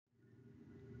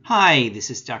Hi, this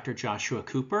is Dr. Joshua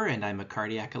Cooper, and I'm a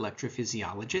cardiac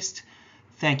electrophysiologist.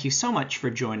 Thank you so much for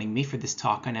joining me for this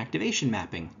talk on activation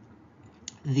mapping.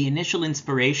 The initial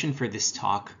inspiration for this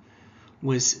talk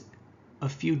was a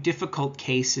few difficult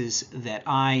cases that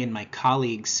I and my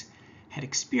colleagues had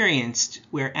experienced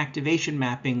where activation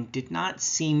mapping did not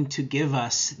seem to give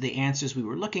us the answers we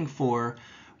were looking for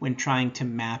when trying to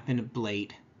map and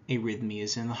ablate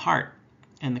arrhythmias in the heart.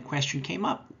 And the question came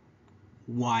up,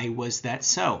 why was that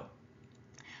so?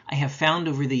 I have found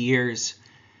over the years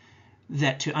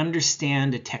that to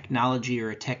understand a technology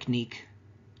or a technique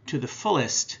to the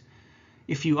fullest,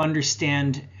 if you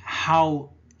understand how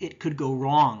it could go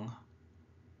wrong,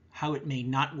 how it may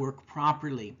not work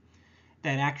properly,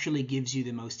 that actually gives you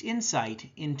the most insight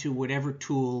into whatever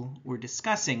tool we're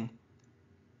discussing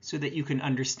so that you can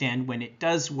understand when it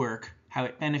does work, how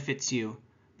it benefits you,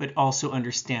 but also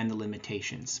understand the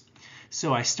limitations.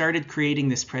 So I started creating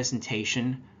this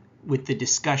presentation with the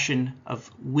discussion of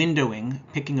windowing,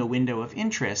 picking a window of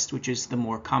interest, which is the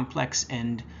more complex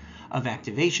end of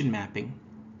activation mapping.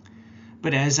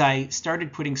 But as I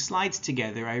started putting slides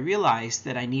together, I realized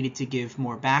that I needed to give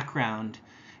more background,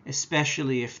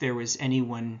 especially if there was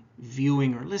anyone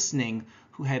viewing or listening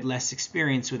who had less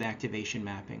experience with activation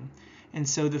mapping. And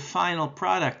so the final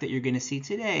product that you're going to see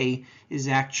today is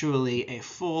actually a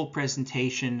full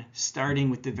presentation starting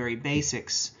with the very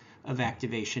basics of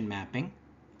activation mapping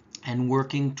and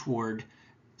working toward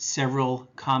several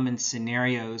common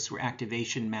scenarios where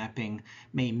activation mapping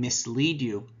may mislead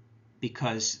you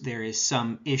because there is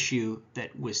some issue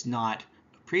that was not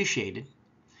appreciated.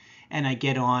 And I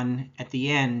get on at the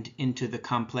end into the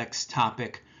complex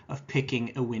topic of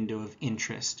picking a window of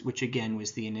interest, which again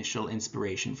was the initial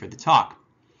inspiration for the talk.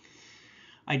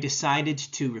 I decided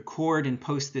to record and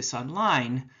post this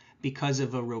online because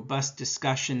of a robust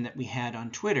discussion that we had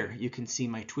on Twitter. You can see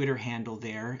my Twitter handle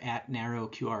there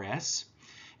 @narrowqrs.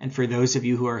 And for those of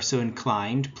you who are so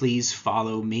inclined, please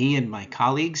follow me and my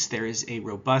colleagues. There is a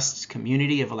robust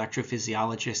community of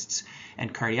electrophysiologists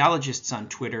and cardiologists on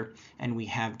Twitter, and we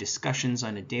have discussions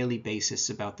on a daily basis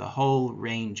about the whole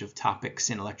range of topics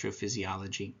in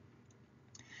electrophysiology.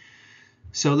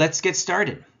 So let's get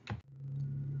started.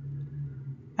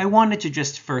 I wanted to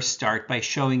just first start by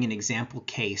showing an example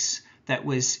case that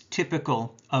was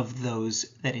typical of those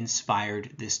that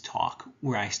inspired this talk,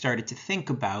 where I started to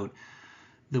think about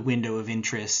the window of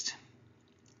interest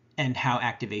and how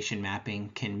activation mapping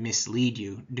can mislead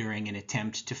you during an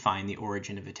attempt to find the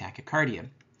origin of a tachycardia.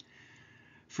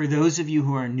 For those of you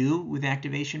who are new with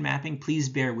activation mapping, please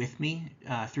bear with me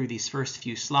through these first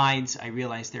few slides. I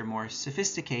realize they're more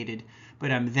sophisticated,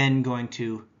 but I'm then going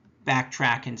to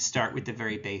backtrack and start with the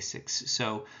very basics.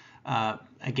 So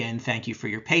again, thank you for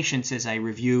your patience as I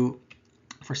review,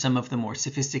 for some of the more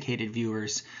sophisticated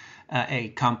viewers,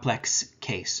 a complex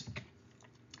case.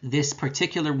 This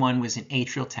particular one was an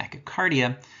atrial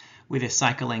tachycardia with a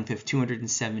cycle length of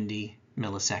 270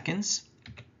 milliseconds.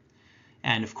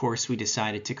 And of course, we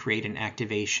decided to create an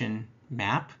activation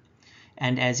map.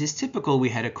 And as is typical, we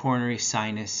had a coronary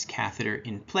sinus catheter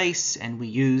in place, and we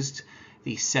used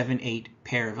the 7/8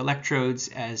 pair of electrodes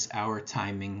as our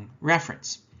timing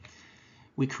reference.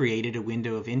 We created a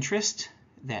window of interest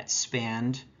that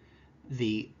spanned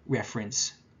the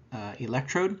reference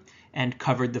electrode and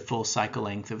covered the full cycle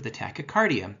length of the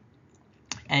tachycardia.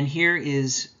 And here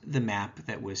is the map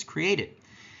that was created.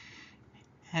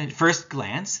 And at first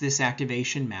glance, this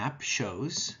activation map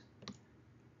shows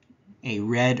a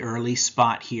red early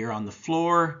spot here on the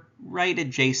floor, right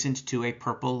adjacent to a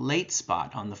purple late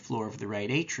spot on the floor of the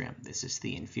right atrium. This is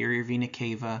the inferior vena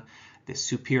cava, the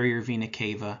superior vena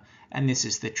cava, and this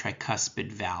is the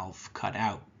tricuspid valve cut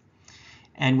out.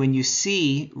 And when you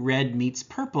see red meets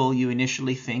purple, you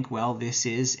initially think, well, this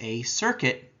is a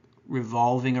circuit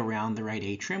revolving around the right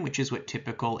atrium, which is what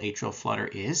typical atrial flutter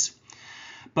is.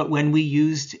 But when we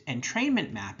used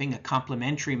entrainment mapping, a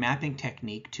complementary mapping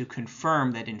technique, to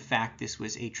confirm that in fact this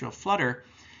was atrial flutter,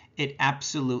 it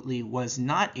absolutely was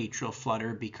not atrial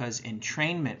flutter, because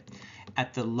entrainment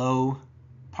at the low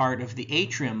part of the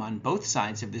atrium on both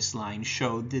sides of this line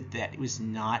showed that that was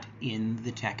not in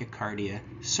the tachycardia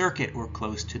circuit or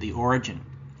close to the origin.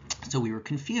 So we were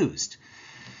confused.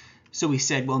 So we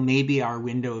said, well, maybe our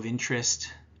window of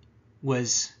interest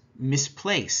was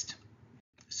misplaced.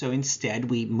 So instead,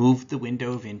 we moved the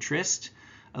window of interest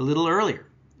a little earlier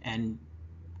and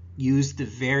used the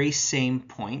very same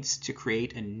points to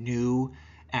create a new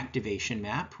activation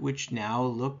map, which now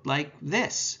looked like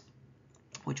this,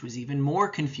 which was even more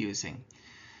confusing.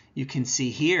 You can see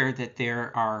here that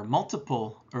there are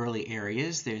multiple early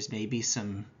areas. There's maybe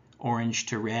some orange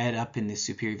to red up in the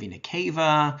superior vena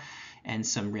cava, and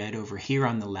some red over here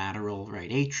on the lateral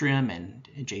right atrium and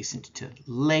adjacent to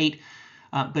late.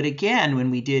 But again,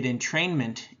 when we did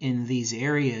entrainment in these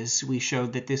areas, we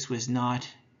showed that this was not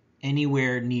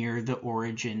anywhere near the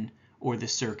origin or the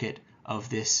circuit of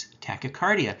this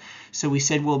tachycardia. So we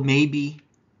said, well, maybe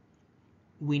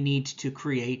we need to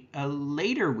create a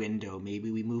later window.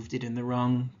 Maybe we moved it in the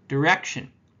wrong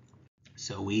direction.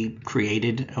 So we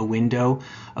created a window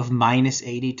of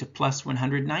 -80 to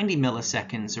 +190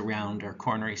 milliseconds around our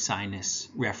coronary sinus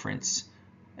reference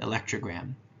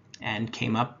electrogram and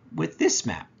came up with this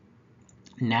map.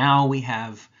 Now we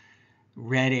have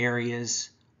red areas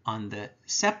on the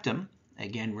septum.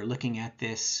 Again, we're looking at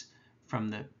this from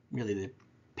the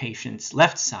patient's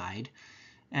left side,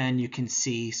 and you can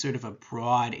see sort of a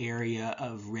broad area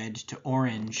of red to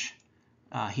orange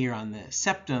here on the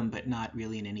septum, but not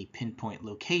really in any pinpoint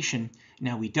location.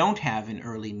 Now we don't have an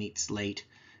early meets late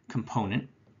component.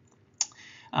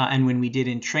 And when we did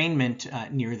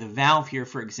entrainment near the valve here,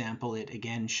 for example, it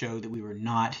again showed that we were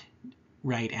not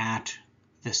right at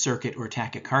the circuit or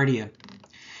tachycardia.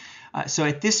 So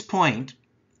at this point,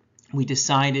 we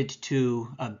decided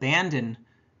to abandon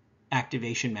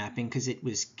activation mapping because it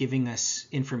was giving us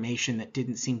information that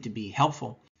didn't seem to be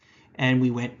helpful. And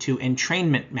we went to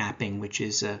entrainment mapping, which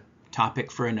is a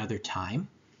topic for another time.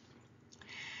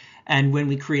 And when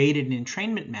we created an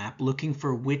entrainment map, looking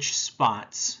for which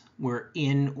spots were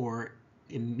in or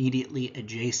immediately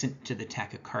adjacent to the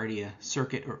tachycardia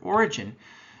circuit or origin,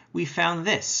 we found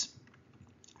this.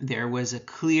 There was a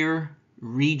clear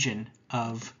region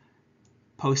of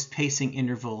post-pacing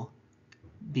interval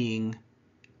being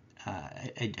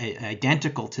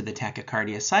identical to the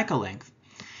tachycardia cycle length.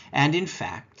 And in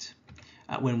fact,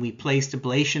 when we placed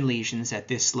ablation lesions at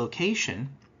this location,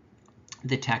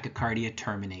 the tachycardia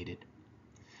terminated.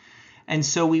 And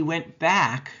so we went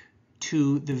back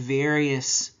to the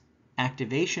various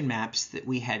activation maps that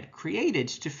we had created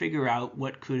to figure out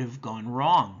what could have gone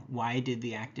wrong. Why did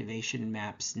the activation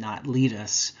maps not lead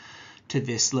us to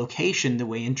this location the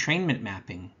way entrainment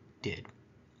mapping did?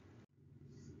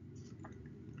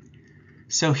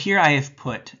 So here I have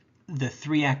put the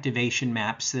 3 activation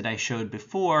maps that I showed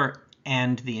before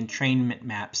and the entrainment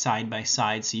map side by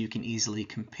side so you can easily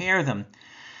compare them.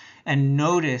 And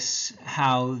notice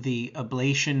how the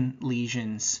ablation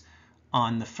lesions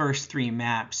on the first 3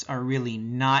 maps are really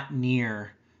not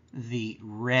near the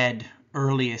red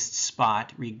earliest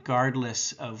spot,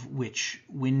 regardless of which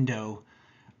window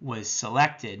was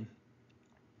selected.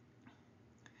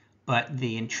 But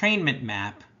the entrainment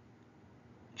map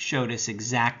showed us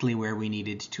exactly where we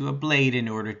needed to ablate in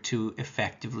order to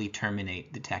effectively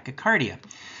terminate the tachycardia.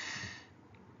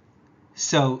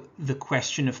 So the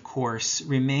question, of course,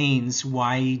 remains,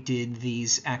 why did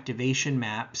these activation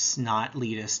maps not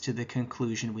lead us to the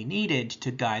conclusion we needed to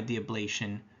guide the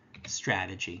ablation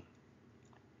strategy?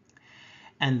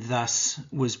 And thus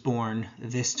was born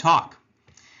this talk.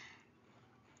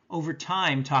 Over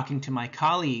time, talking to my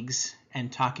colleagues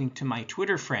and talking to my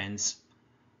Twitter friends,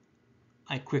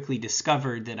 I quickly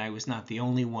discovered that I was not the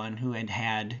only one who had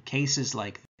had cases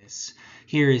like this.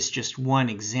 Here is just one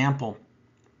example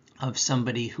of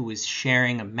somebody who was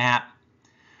sharing a map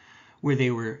where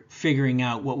they were figuring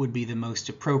out what would be the most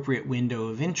appropriate window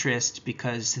of interest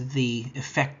because the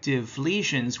effective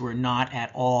lesions were not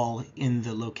at all in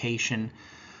the location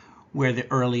where the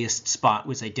earliest spot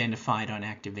was identified on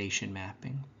activation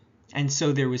mapping. And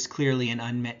so there was clearly an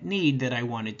unmet need that I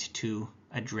wanted to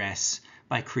address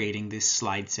by creating this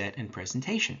slide set and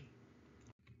presentation.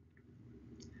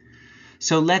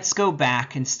 So let's go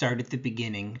back and start at the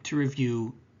beginning to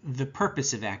review the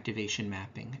purpose of activation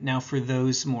mapping. Now, for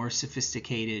those more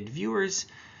sophisticated viewers,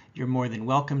 you're more than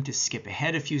welcome to skip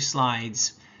ahead a few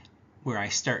slides where I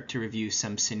start to review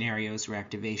some scenarios where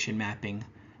activation mapping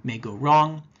may go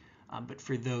wrong. But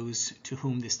for those to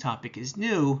whom this topic is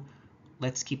new,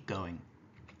 let's keep going.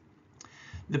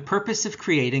 The purpose of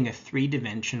creating a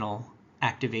 3-dimensional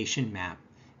activation map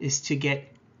is to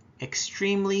get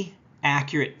extremely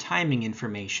accurate timing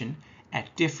information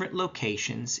at different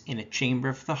locations in a chamber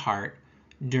of the heart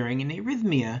during an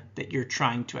arrhythmia that you're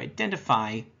trying to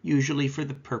identify, usually for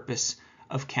the purpose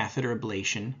of catheter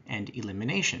ablation and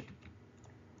elimination.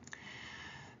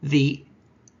 The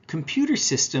computer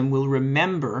system will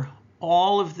remember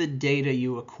all of the data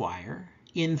you acquire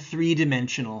in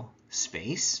 3-dimensional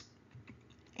space,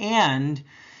 and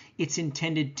it's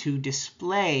intended to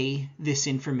display this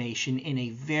information in a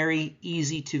very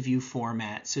easy to view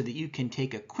format so that you can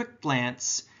take a quick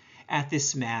glance at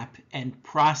this map and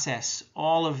process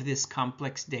all of this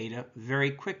complex data very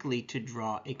quickly to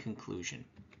draw a conclusion.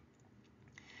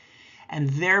 And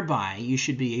thereby you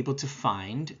should be able to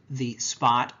find the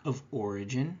spot of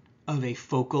origin of a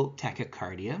focal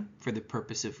tachycardia for the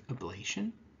purpose of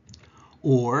ablation,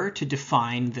 or to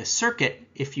define the circuit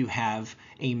if you have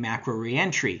a macro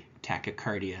reentry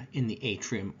tachycardia in the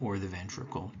atrium or the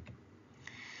ventricle.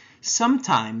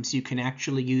 Sometimes you can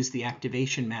actually use the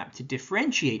activation map to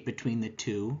differentiate between the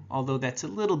two, although that's a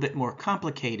little bit more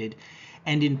complicated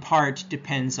and in part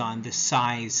depends on the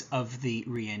size of the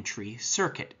reentry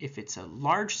circuit. If it's a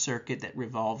large circuit that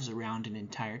revolves around an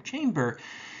entire chamber,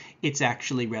 it's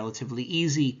actually relatively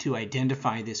easy to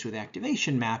identify this with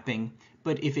activation mapping,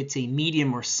 but if it's a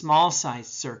medium or small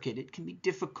sized circuit, it can be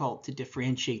difficult to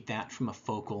differentiate that from a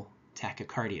focal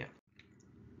tachycardia.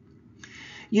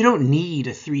 You don't need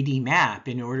a 3D map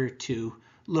in order to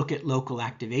look at local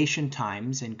activation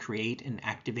times and create an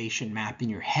activation map in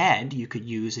your head. You could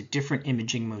use a different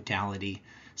imaging modality,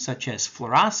 such as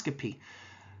fluoroscopy.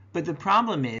 But the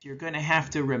problem is you're going to have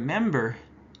to remember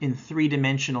in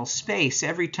three-dimensional space,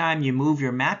 every time you move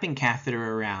your mapping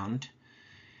catheter around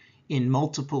in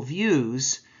multiple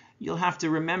views, you'll have to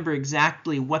remember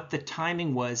exactly what the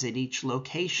timing was at each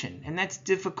location. And that's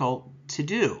difficult to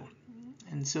do.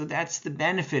 And so that's the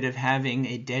benefit of having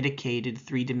a dedicated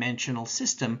three-dimensional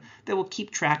system that will keep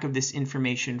track of this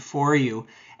information for you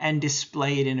and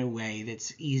display it in a way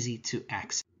that's easy to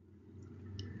access.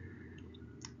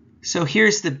 So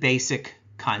here's the basic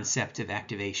concept of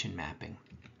activation mapping.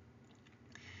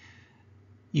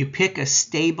 You pick a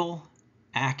stable,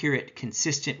 accurate,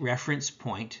 consistent reference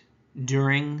point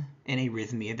during an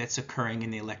arrhythmia that's occurring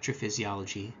in the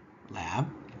electrophysiology lab.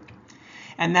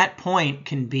 And that point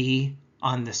can be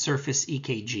on the surface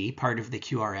EKG, part of the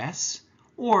QRS,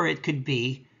 or it could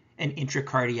be an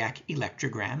intracardiac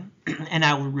electrogram. And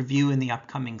I will review in the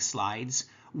upcoming slides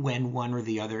when one or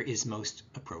the other is most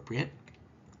appropriate.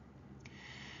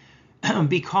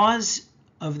 Because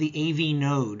of the AV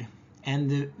node and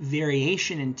the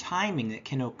variation in timing that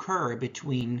can occur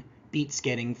between beats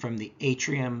getting from the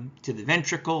atrium to the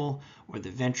ventricle or the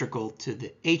ventricle to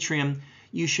the atrium,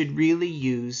 you should really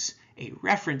use a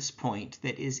reference point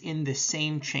that is in the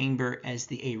same chamber as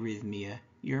the arrhythmia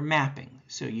you're mapping.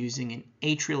 So using an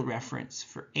atrial reference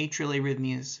for atrial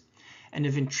arrhythmias and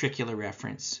a ventricular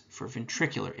reference for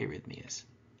ventricular arrhythmias.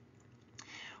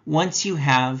 Once you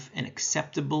have an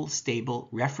acceptable, stable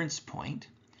reference point,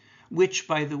 which,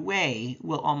 by the way,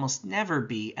 will almost never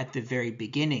be at the very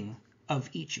beginning of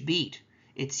each beat,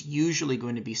 it's usually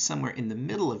going to be somewhere in the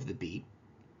middle of the beat,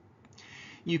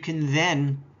 you can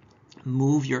then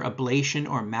move your ablation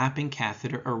or mapping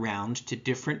catheter around to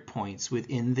different points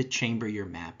within the chamber you're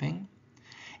mapping.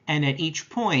 And at each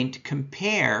point,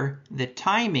 compare the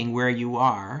timing where you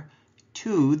are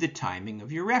to the timing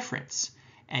of your reference.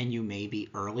 And you may be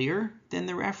earlier than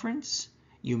the reference,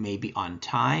 you may be on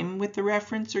time with the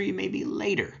reference, or you may be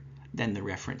later than the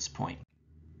reference point.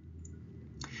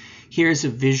 Here's a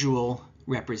visual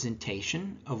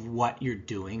representation of what you're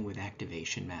doing with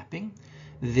activation mapping.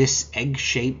 This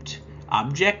egg-shaped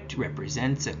object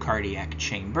represents a cardiac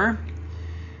chamber,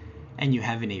 and you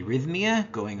have an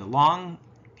arrhythmia going along,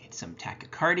 it's some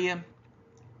tachycardia,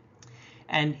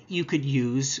 and you could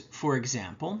use, for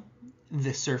example,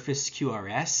 the surface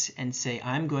QRS and say,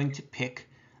 I'm going to pick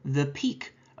the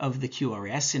peak of the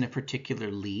QRS in a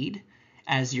particular lead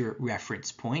as your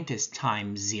reference point, as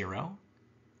time 0.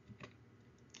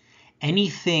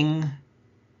 Anything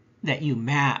that you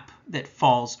map that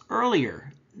falls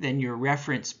earlier than your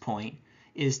reference point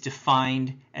is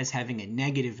defined as having a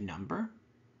negative number,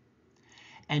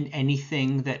 and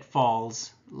anything that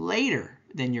falls later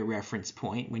than your reference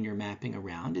point when you're mapping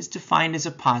around is defined as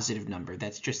a positive number.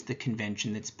 That's just the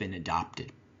convention that's been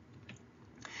adopted.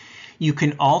 You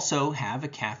can also have a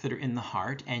catheter in the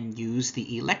heart and use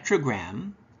the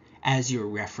electrogram as your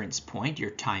reference point,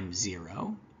 your time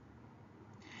 0.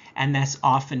 And that's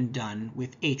often done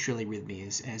with atrial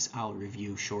arrhythmias, as I'll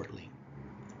review shortly.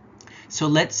 So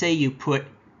let's say you put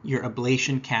your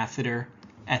ablation catheter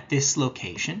at this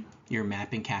location, your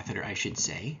mapping catheter, I should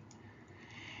say,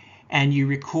 and you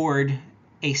record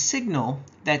a signal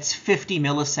that's 50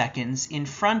 milliseconds in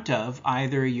front of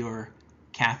either your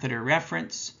catheter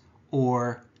reference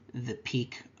or the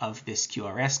peak of this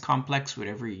QRS complex,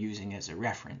 whatever you're using as a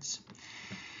reference.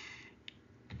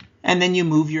 And then you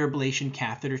move your ablation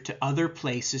catheter to other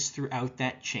places throughout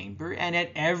that chamber, and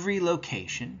at every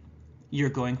location you're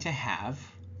going to have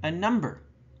a number,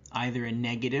 either a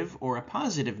negative or a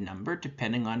positive number,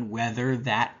 depending on whether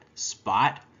that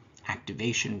spot,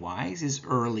 activation-wise, is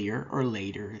earlier or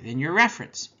later than your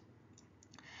reference.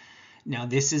 Now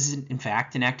this is in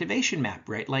fact an activation map,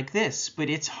 right, like this, but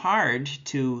it's hard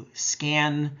to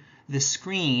scan the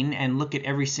screen and look at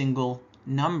every single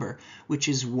number, which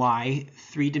is why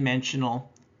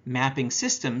three-dimensional mapping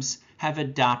systems have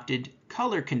adopted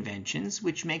color conventions,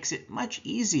 which makes it much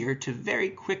easier to very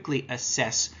quickly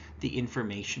assess the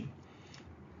information.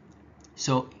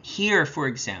 So here, for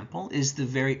example, is the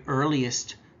very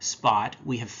earliest spot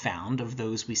we have found of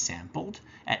those we sampled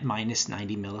at minus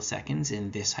 90 milliseconds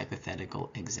in this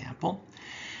hypothetical example.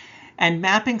 And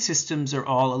mapping systems are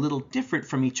all a little different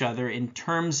from each other in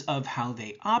terms of how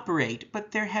they operate,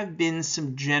 but there have been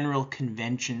some general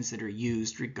conventions that are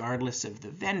used regardless of the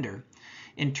vendor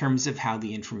in terms of how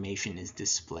the information is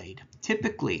displayed.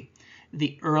 Typically,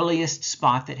 the earliest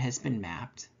spot that has been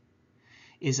mapped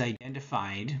is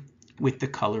identified with the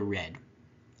color red.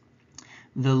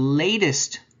 The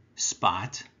latest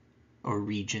spot or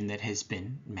region that has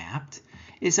been mapped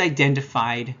is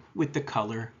identified with the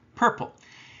color purple.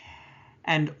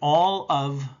 And all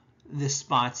of the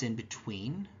spots in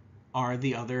between are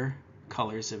the other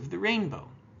colors of the rainbow.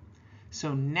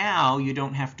 So now you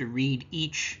don't have to read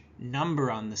each number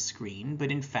on the screen,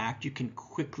 but in fact you can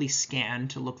quickly scan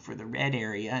to look for the red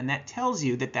area, and that tells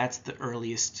you that that's the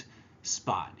earliest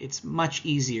spot. It's much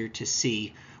easier to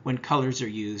see when colors are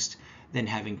used than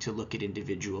having to look at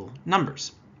individual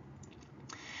numbers.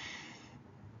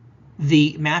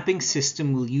 The mapping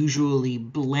system will usually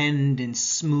blend and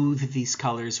smooth these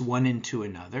colors one into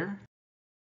another.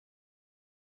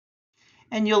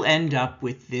 And you'll end up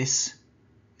with this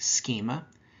schema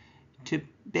to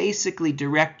basically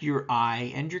direct your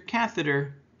eye and your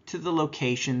catheter to the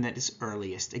location that is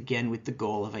earliest, again with the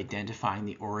goal of identifying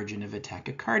the origin of a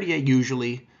tachycardia,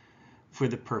 usually for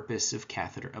the purpose of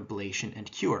catheter ablation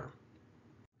and cure.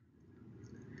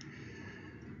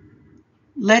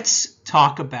 Let's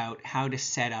talk about how to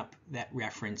set up that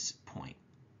reference point.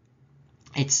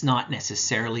 It's not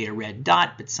necessarily a red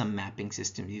dot, but some mapping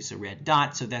systems use a red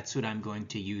dot, so that's what I'm going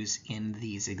to use in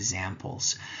these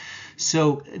examples.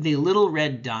 So the little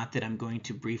red dot that I'm going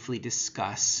to briefly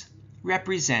discuss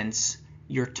represents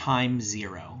your time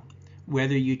zero,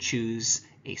 whether you choose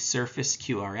a surface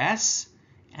QRS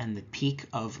and the peak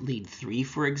of lead 3,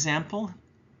 for example,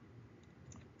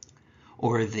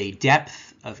 or the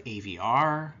depth of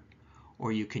AVR,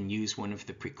 or you can use one of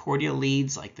the precordial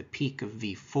leads like the peak of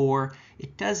V4.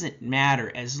 It doesn't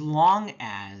matter as long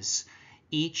as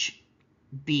each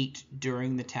beat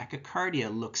during the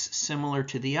tachycardia looks similar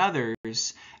to the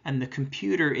others, and the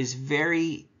computer is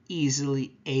very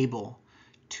easily able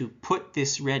to put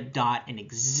this red dot in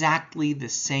exactly the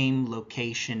same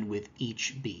location with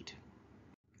each beat.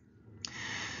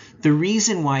 The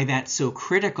reason why that's so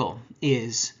critical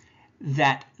is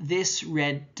that this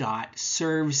red dot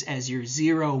serves as your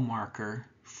zero marker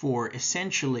for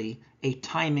essentially a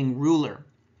timing ruler.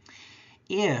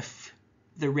 If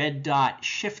the red dot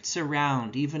shifts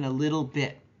around even a little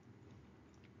bit,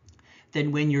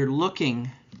 then when you're looking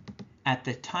at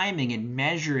the timing and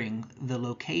measuring the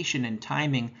location and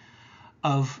timing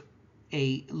of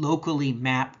a locally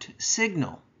mapped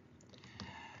signal,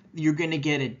 you're going to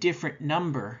get a different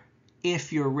number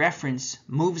if your reference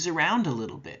moves around a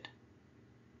little bit.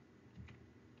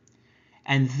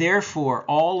 And therefore,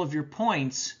 all of your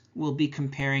points will be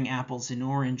comparing apples and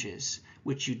oranges,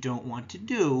 which you don't want to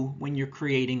do when you're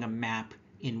creating a map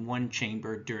in one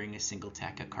chamber during a single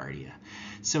tachycardia.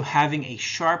 So having a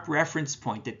sharp reference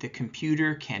point that the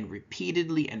computer can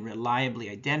repeatedly and reliably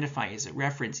identify as a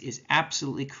reference is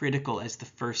absolutely critical as the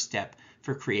first step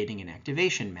for creating an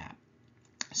activation map.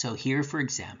 So here, for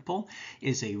example,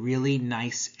 is a really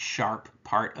nice sharp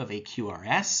part of a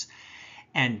QRS.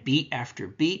 And beat after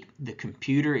beat, the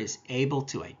computer is able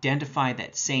to identify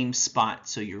that same spot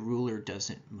so your ruler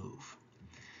doesn't move.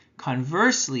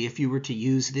 Conversely, if you were to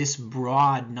use this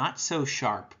broad, not so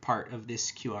sharp part of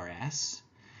this QRS,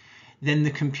 then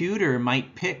the computer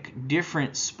might pick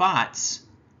different spots,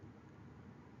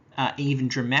 even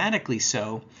dramatically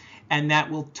so, and that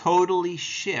will totally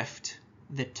shift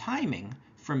the timing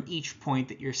from each point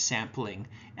that you're sampling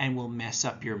and will mess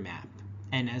up your map.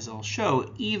 And as I'll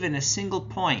show, even a single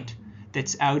point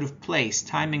that's out of place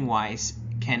timing-wise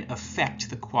can affect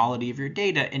the quality of your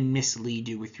data and mislead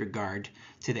you with regard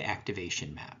to the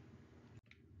activation map.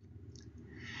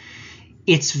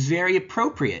 It's very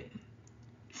appropriate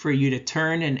for you to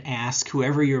turn and ask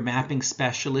whoever your mapping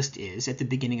specialist is at the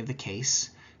beginning of the case,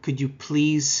 could you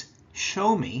please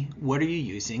show me what are you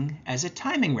using as a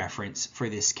timing reference for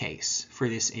this case, for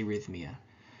this arrhythmia?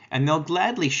 And they'll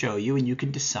gladly show you, and you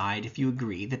can decide if you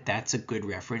agree that that's a good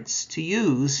reference to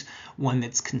use, one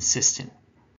that's consistent.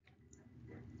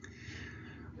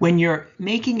 When you're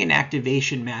making an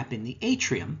activation map in the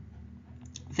atrium,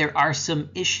 there are some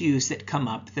issues that come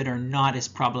up that are not as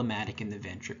problematic in the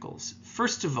ventricles.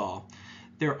 First of all,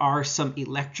 there are some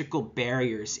electrical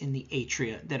barriers in the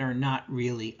atria that are not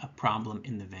really a problem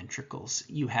in the ventricles.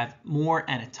 You have more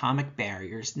anatomic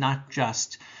barriers, not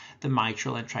just the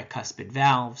mitral and tricuspid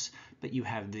valves, but you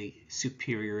have the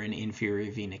superior and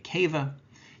inferior vena cava,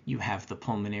 you have the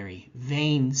pulmonary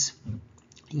veins,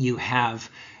 you have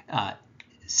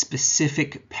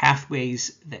specific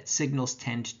pathways that signals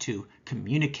tend to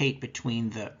communicate between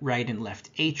the right and left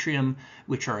atrium,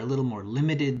 which are a little more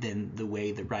limited than the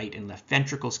way the right and left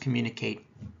ventricles communicate.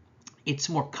 It's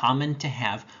more common to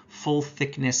have full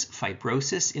thickness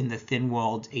fibrosis in the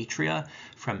thin-walled atria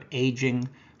from aging,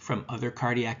 from other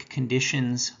cardiac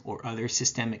conditions or other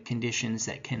systemic conditions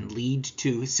that can lead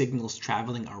to signals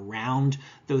traveling around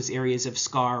those areas of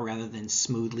scar rather than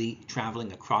smoothly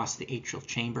traveling across the atrial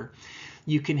chamber.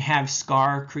 You can have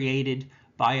scar created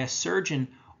by a surgeon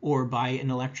or by an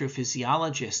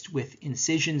electrophysiologist with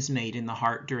incisions made in the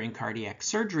heart during cardiac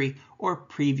surgery or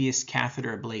previous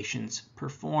catheter ablations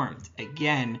performed,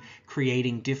 again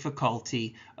creating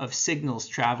difficulty of signals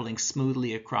traveling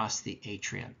smoothly across the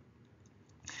atria.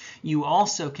 You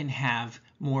also can have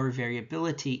more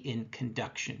variability in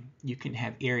conduction. You can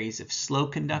have areas of slow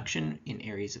conduction in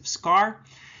areas of scar.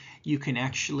 You can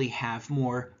actually have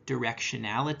more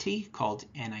directionality called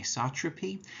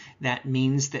anisotropy. That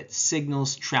means that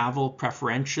signals travel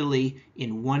preferentially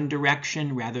in one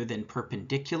direction rather than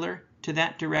perpendicular to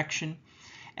that direction.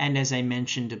 And as I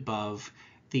mentioned above,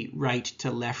 the right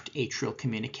to left atrial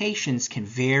communications can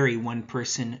vary one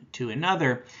person to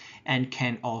another and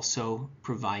can also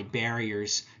provide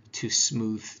barriers to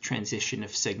smooth transition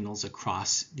of signals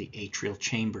across the atrial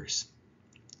chambers.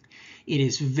 It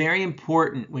is very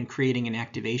important when creating an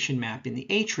activation map in the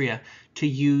atria to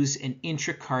use an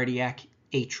intracardiac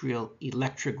atrial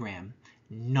electrogram,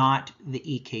 not the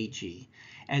EKG.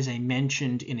 As I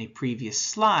mentioned in a previous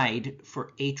slide,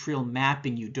 for atrial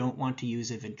mapping, you don't want to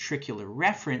use a ventricular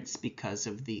reference because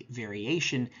of the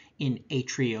variation in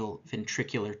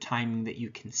atrioventricular timing that you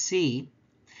can see.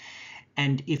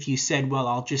 And if you said, well,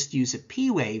 I'll just use a P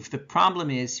wave, the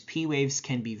problem is P waves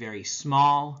can be very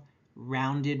small,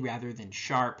 rounded rather than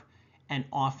sharp, and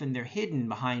often they're hidden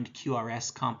behind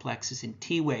QRS complexes and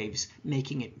T waves,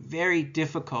 making it very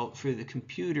difficult for the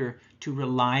computer to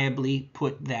reliably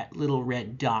put that little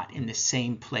red dot in the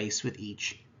same place with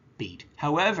each beat.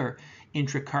 However,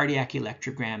 intracardiac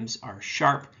electrograms are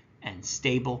sharp and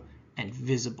stable and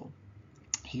visible.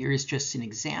 Here is just an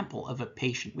example of a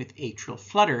patient with atrial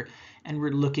flutter, and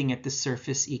we're looking at the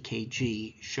surface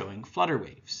EKG showing flutter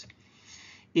waves.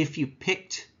 If you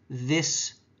picked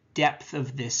this depth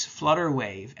of this flutter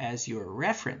wave as your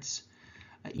reference,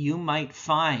 you might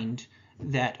find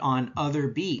that on other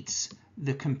beats,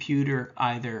 the computer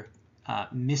either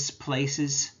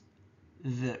misplaces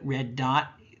the red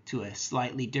dot to a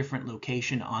slightly different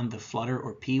location on the flutter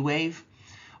or P wave,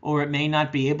 or it may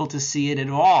not be able to see it at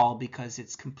all because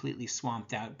it's completely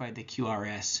swamped out by the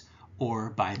QRS or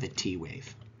by the T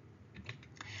wave.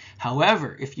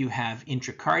 However, if you have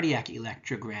intracardiac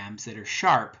electrograms that are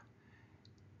sharp,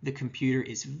 the computer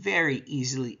is very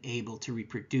easily able to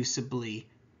reproducibly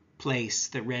place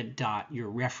the red dot, your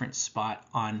reference spot,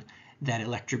 on that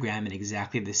electrogram in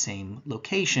exactly the same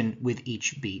location with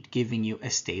each beat, giving you a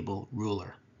stable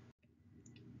ruler.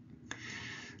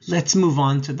 Let's move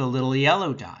on to the little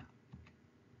yellow dot.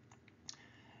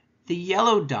 The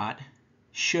yellow dot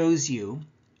shows you,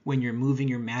 when you're moving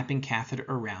your mapping catheter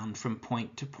around from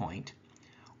point to point,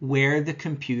 where the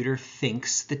computer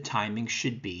thinks the timing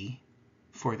should be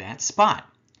for that spot.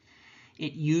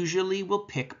 It usually will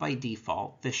pick by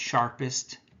default the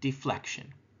sharpest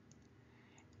deflection.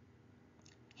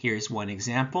 Here's one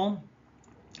example.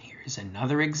 Here's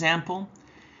another example.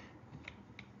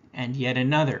 And yet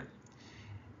another.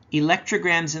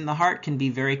 Electrograms in the heart can be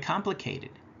very complicated.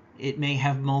 They may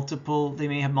have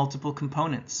multiple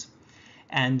components.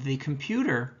 And the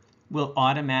computer will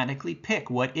automatically pick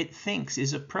what it thinks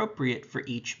is appropriate for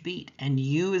each beat. And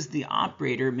you as the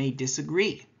operator may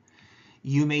disagree.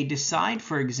 You may decide,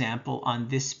 for example, on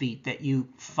this beat that you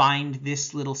find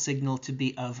this little signal to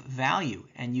be of value,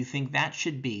 and you think that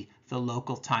should be the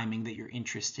local timing that you're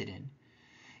interested in.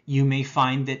 You may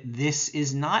find that this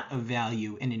is not of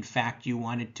value, and in fact you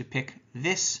wanted to pick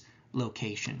this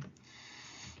location.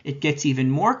 It gets even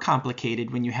more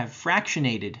complicated when you have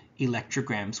fractionated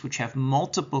electrograms, which have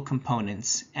multiple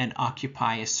components and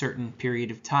occupy a certain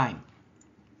period of time.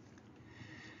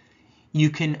 You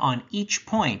can, on each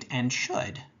point, and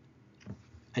should,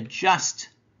 adjust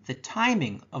the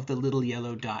timing of the little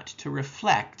yellow dot to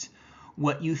reflect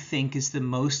what you think is the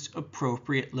most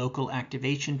appropriate local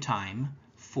activation time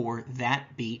for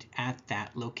that beat at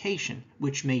that location,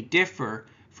 which may differ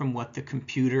from what the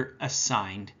computer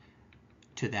assigned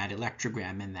to that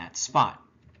electrogram in that spot.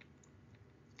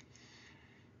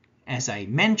 As I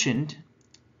mentioned,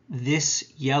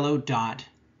 this yellow dot,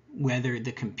 whether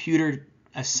the computer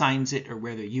assigns it or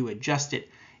whether you adjust it,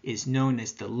 is known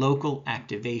as the local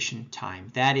activation time.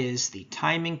 That is the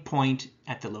timing point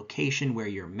at the location where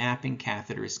your mapping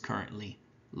catheter is currently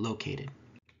located.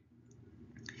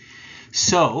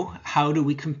 So, how do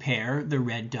we compare the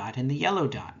red dot and the yellow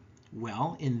dot?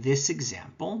 Well, in this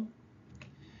example,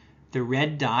 the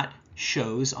red dot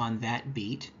shows on that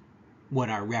beat what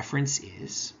our reference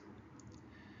is.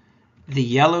 The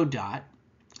yellow dot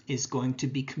is going to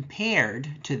be compared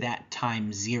to that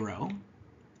time 0.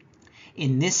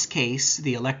 In this case,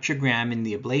 the electrogram in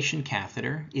the ablation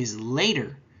catheter is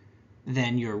later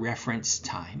than your reference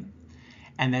time,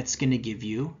 and that's going to give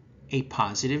you a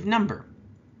positive number.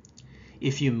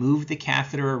 If you move the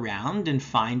catheter around and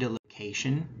find a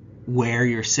location where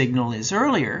your signal is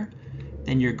earlier,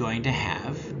 then you're going to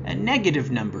have a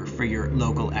negative number for your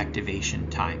local activation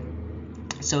time.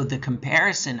 So the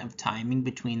comparison of timing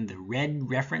between the red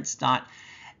reference dot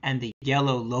and the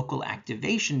yellow local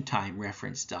activation time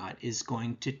reference dot is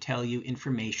going to tell you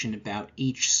information about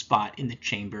each spot in the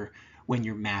chamber when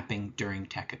you're mapping during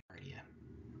tachycardia.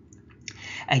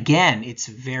 Again, it's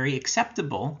very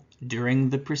acceptable during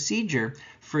the procedure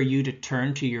for you to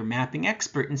turn to your mapping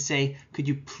expert and say, could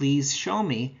you please show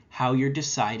me how you're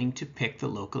deciding to pick the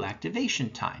local activation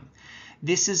time?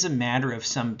 This is a matter of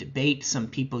some debate. Some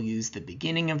people use the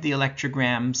beginning of the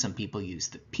electrogram, some people use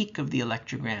the peak of the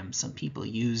electrogram, some people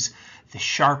use the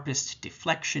sharpest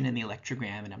deflection in the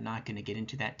electrogram, and I'm not going to get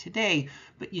into that today,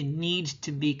 but you need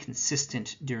to be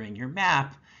consistent during your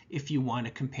map if you want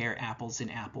to compare apples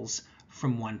and apples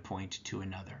from one point to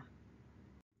another.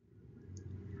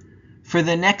 For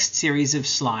the next series of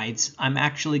slides, I'm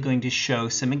actually going to show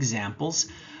some examples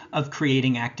of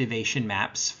creating activation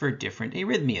maps for different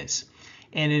arrhythmias.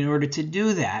 And in order to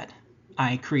do that,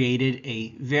 I created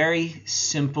a very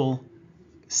simple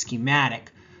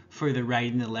schematic for the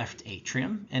right and the left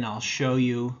atrium, and I'll show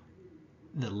you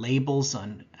the labels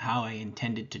on how I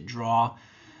intended to draw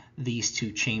these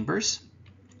two chambers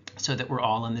so that we're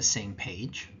all on the same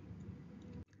page.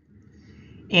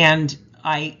 And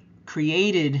I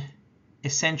created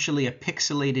essentially a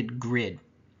pixelated grid.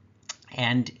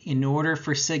 And in order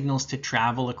for signals to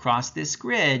travel across this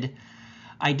grid,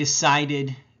 I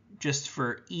decided, just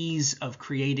for ease of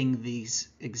creating these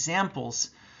examples,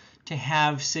 to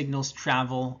have signals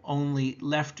travel only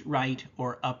left, right,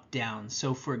 or up, down.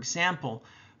 So for example,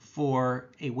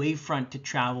 for a wavefront to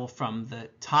travel from the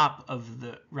top of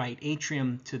the right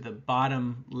atrium to the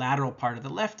bottom lateral part of the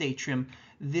left atrium,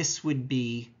 this would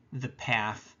be the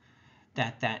path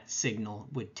that that signal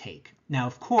would take. Now,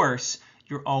 of course,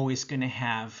 you're always going to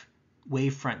have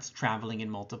wavefronts traveling in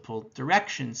multiple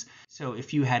directions. So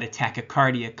if you had a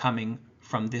tachycardia coming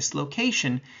from this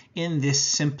location, in this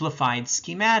simplified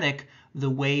schematic, the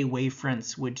way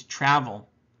wavefronts would travel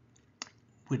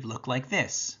would look like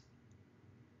this.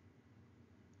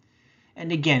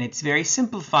 And again, it's very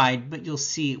simplified, but you'll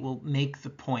see it will make the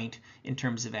point in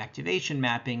terms of activation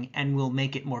mapping and will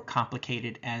make it more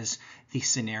complicated as the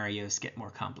scenarios get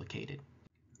more complicated.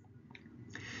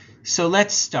 So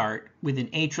let's start with an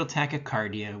atrial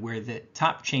tachycardia where the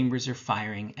top chambers are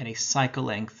firing at a cycle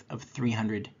length of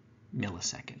 300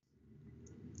 milliseconds.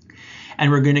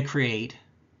 And we're going to create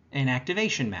an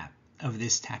activation map of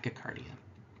this tachycardia.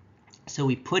 So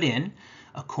we put in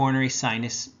a coronary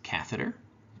sinus catheter,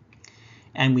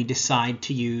 and we decide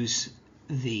to use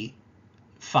the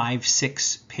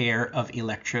 5-6 pair of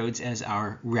electrodes as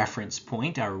our reference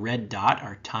point, our red dot,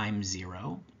 our time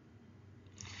 0.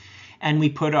 And we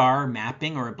put our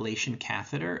mapping or ablation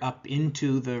catheter up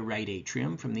into the right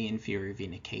atrium from the inferior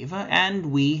vena cava, and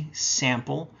we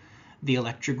sample the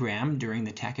electrogram during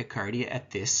the tachycardia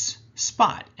at this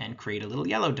spot and create a little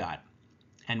yellow dot.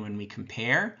 And when we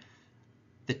compare,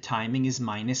 the timing is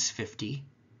minus 50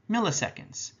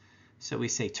 milliseconds. So we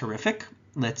say, terrific,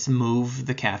 let's move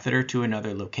the catheter to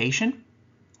another location.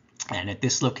 And at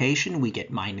this location, we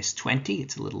get minus 20.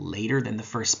 It's a little later than the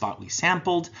first spot we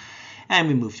sampled. And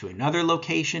we move to another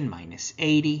location, minus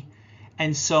 80,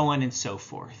 and so on and so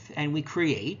forth. And we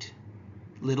create,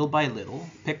 little by little,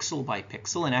 pixel by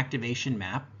pixel, an activation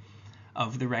map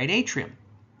of the right atrium.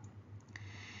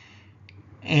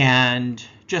 And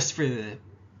just for the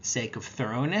sake of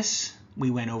thoroughness, we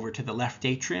went over to the left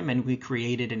atrium and we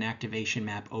created an activation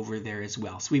map over there as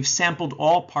well. So we've sampled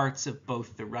all parts of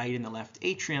both the right and the left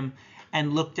atrium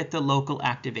and looked at the local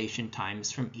activation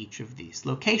times from each of these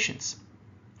locations.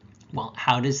 Well,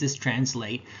 how does this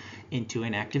translate into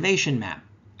an activation map?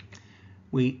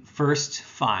 We first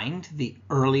find the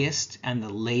earliest and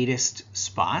the latest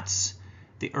spots.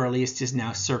 The earliest is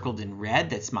now circled in red,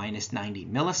 that's minus 90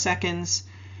 milliseconds.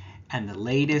 And the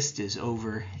latest is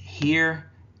over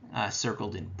here,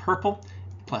 circled in purple,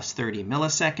 plus 30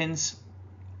 milliseconds.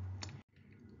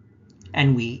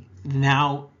 And we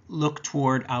now look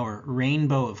toward our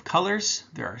rainbow of colors.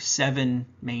 There are 7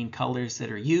 main colors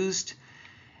that are used.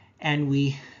 And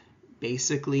we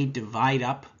basically divide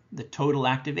up the total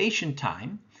activation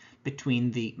time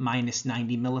between the minus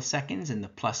 90 milliseconds and the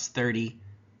plus 30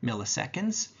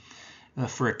 milliseconds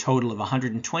for a total of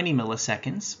 120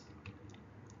 milliseconds.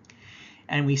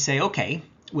 And we say, okay,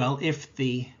 well, if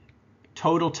the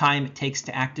total time it takes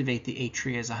to activate the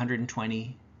atria is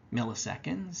 120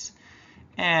 milliseconds,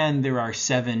 and there are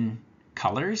 7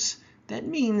 colors, that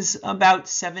means about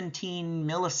 17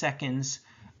 milliseconds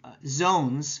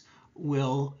zones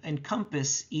will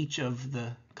encompass each of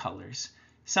the colors,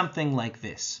 something like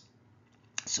this.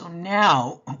 So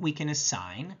now we can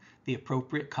assign the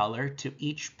appropriate color to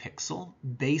each pixel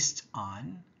based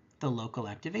on the local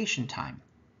activation time.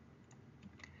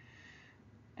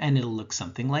 And it'll look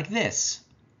something like this.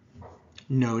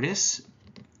 Notice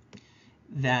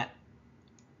that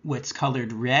what's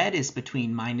colored red is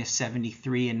between minus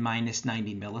 73 and minus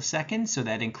 90 milliseconds, so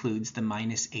that includes the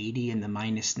minus 80 and the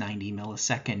minus 90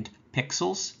 millisecond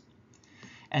pixels,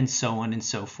 and so on and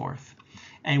so forth.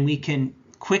 And we can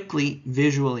quickly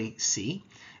visually see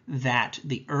that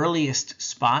the earliest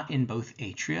spot in both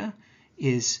atria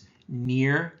is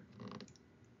near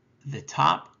the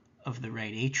top of the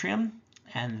right atrium,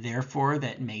 and therefore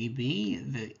that may be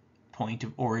the point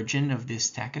of origin of this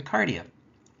tachycardia.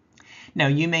 Now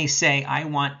you may say, I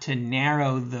want to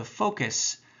narrow the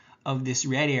focus of this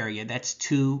red area. That's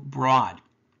too broad,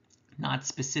 not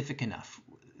specific enough.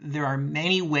 There are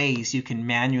many ways you can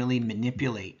manually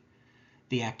manipulate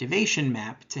the activation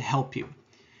map to help you.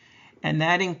 And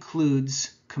that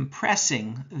includes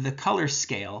compressing the color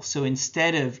scale. So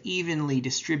instead of evenly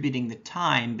distributing the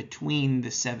time between the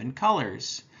 7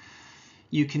 colors,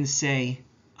 you can say,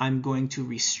 I'm going to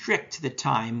restrict the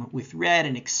time with red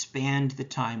and expand the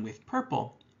time with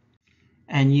purple.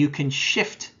 And you can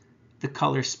shift the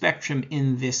color spectrum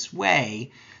in this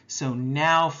way. So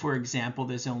now, for example,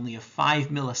 there's only a 5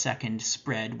 millisecond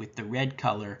spread with the red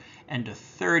color and a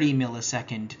 30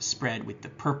 millisecond spread with the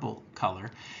purple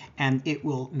color. And it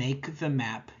will make the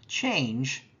map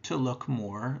change to look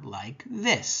more like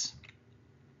this.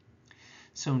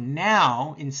 So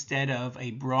now, instead of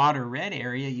a broader red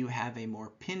area, you have a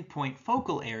more pinpoint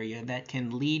focal area that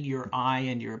can lead your eye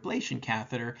and your ablation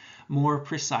catheter more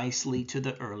precisely to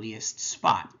the earliest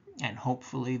spot. And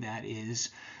hopefully that is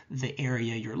the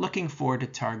area you're looking for to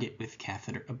target with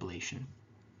catheter ablation.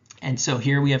 And so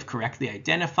here we have correctly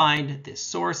identified the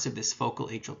source of this focal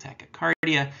atrial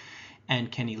tachycardia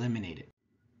and can eliminate it.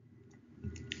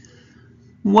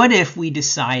 What if we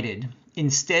decided,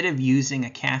 instead of using a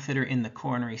catheter in the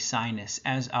coronary sinus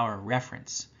as our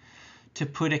reference, to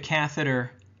put a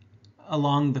catheter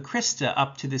along the crista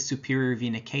up to the superior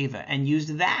vena cava and use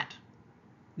that,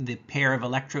 the pair of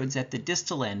electrodes at the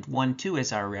distal end, 1, 2,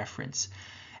 as our reference,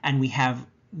 and we have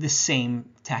the same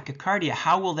tachycardia?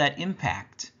 How will that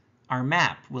impact our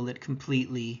map? Will it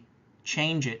completely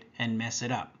change it and mess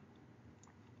it up?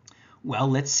 Well,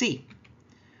 let's see.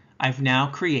 I've now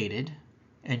created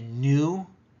a new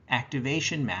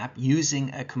activation map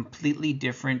using a completely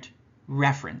different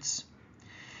reference.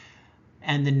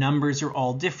 And the numbers are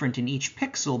all different in each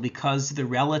pixel because the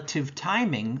relative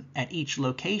timing at each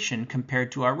location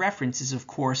compared to our reference is, of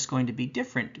course, going to be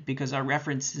different because our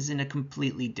reference is in a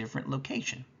completely different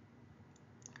location.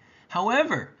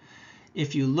 However,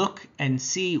 if you look and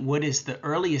see what is the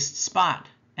earliest spot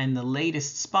and the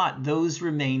latest spot, those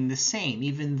remain the same,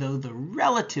 even though the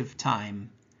relative time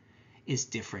is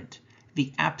different.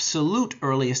 The absolute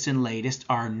earliest and latest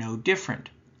are no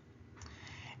different.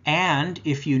 And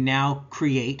if you now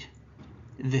create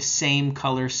the same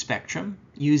color spectrum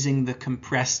using the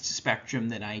compressed spectrum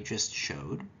that I just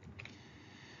showed,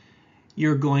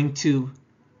 you're going to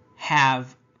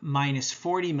have minus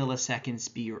 40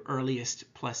 milliseconds be your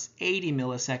earliest, plus 80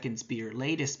 milliseconds be your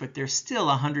latest, but there's still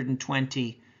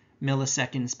 120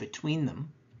 milliseconds between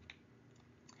them.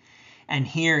 And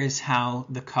here is how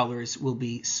the colors will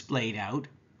be splayed out,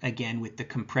 again with the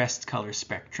compressed color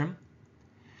spectrum.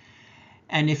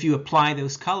 And if you apply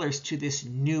those colors to this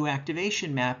new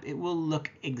activation map, it will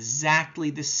look exactly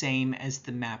the same as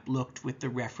the map looked with the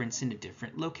reference in a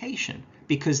different location,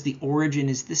 because the origin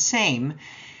is the same.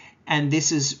 And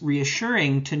this is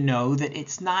reassuring to know that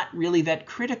it's not really that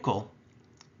critical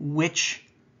which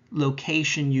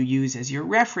location you use as your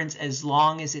reference, as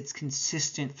long as it's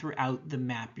consistent throughout the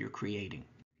map you're creating.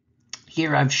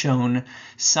 Here I've shown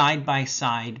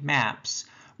side-by-side maps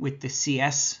with the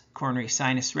CS coronary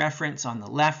sinus reference on the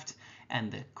left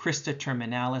and the crista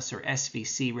terminalis or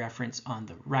SVC reference on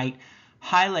the right,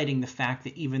 highlighting the fact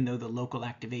that even though the local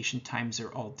activation times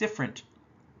are all different,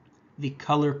 the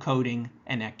color coding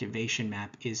and activation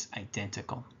map is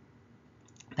identical.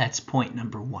 That's point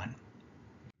number one.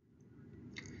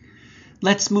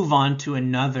 Let's move on to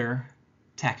another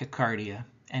tachycardia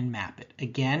and map it.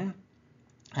 Again,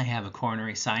 I have a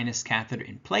coronary sinus catheter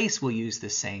in place. We'll use the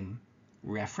same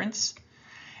reference.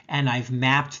 And I've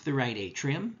mapped the right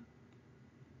atrium.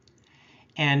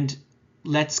 And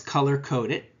let's color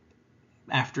code it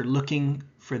after looking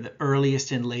for the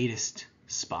earliest and latest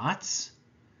spots.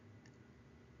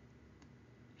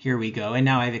 Here we go. And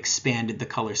now I've expanded the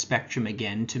color spectrum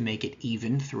again to make it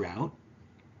even throughout.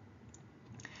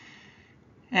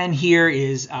 And here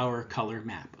is our color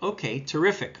map. Okay,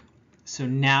 terrific. So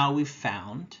now we've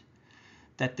found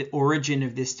that the origin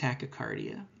of this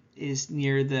tachycardia is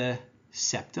near the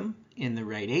septum in the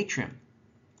right atrium.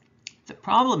 The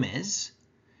problem is,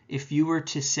 if you were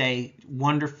to say,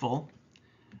 wonderful,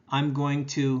 I'm going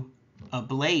to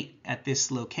ablate at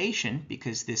this location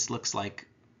because this looks like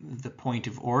the point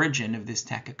of origin of this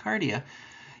tachycardia,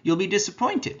 you'll be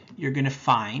disappointed. You're going to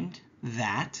find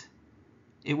that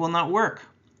it will not work.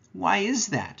 Why is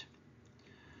that?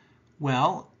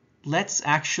 Well, let's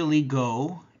actually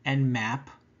go and map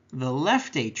the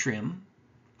left atrium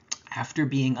after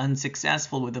being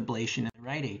unsuccessful with ablation in the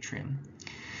right atrium.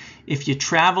 If you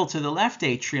travel to the left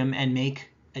atrium and make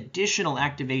additional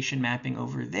activation mapping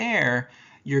over there,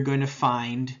 you're going to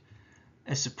find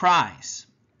a surprise,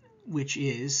 which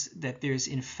is that there's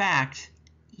in fact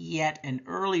yet an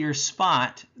earlier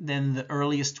spot than the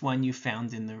earliest one you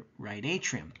found in the right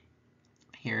atrium.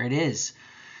 Here it is.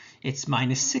 It's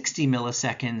minus 60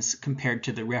 milliseconds compared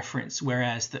to the reference,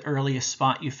 whereas the earliest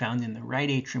spot you found in the right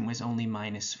atrium was only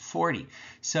minus 40.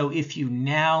 So if you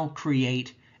now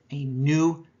create a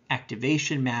new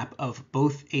activation map of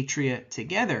both atria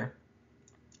together,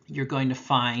 you're going to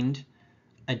find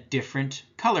a different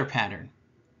color pattern.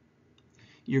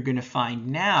 You're going to find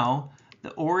now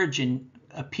the origin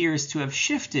appears to have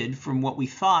shifted from what we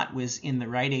thought was in the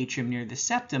right atrium near the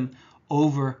septum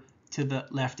over to the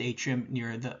left atrium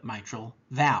near the mitral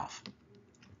valve.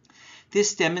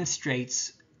 This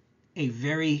demonstrates a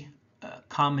very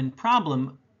common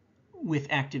problem with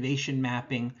activation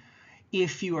mapping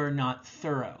if you are not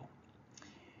thorough.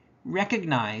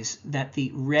 Recognize that the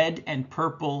red and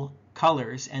purple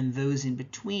colors and those in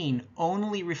between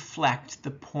only reflect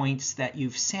the points that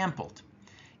you've sampled.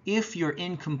 If you're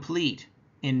incomplete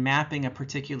in mapping a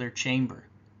particular chamber,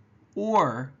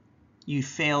 or you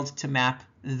failed to map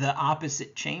the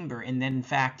opposite chamber and then in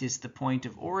fact is the point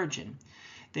of origin,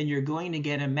 then you're going to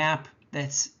get a map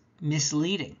that's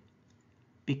misleading,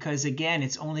 because again,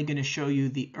 it's only going to show you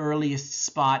the earliest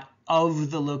spot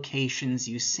of the locations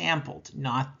you sampled,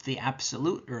 not the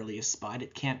absolute earliest spot.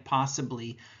 It can't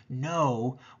possibly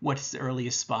know what's the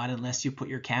earliest spot unless you put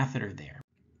your catheter there.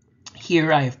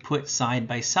 Here I have put side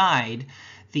by side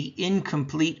the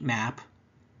incomplete map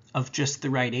of just the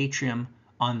right atrium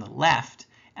on the left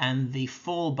and the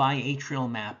full biatrial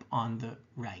map on the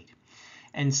right.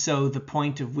 And so the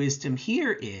point of wisdom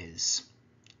here is,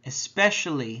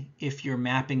 especially if you're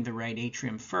mapping the right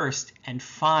atrium first and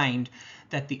find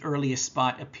that the earliest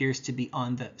spot appears to be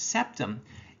on the septum,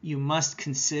 you must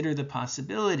consider the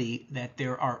possibility that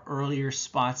there are earlier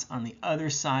spots on the other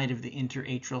side of the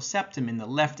interatrial septum in the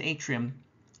left atrium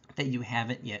that you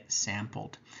haven't yet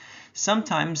sampled.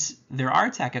 Sometimes there are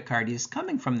tachycardias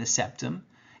coming from the septum,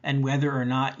 and whether or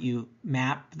not you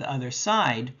map the other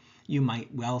side, you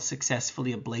might well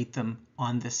successfully ablate them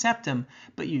on the septum,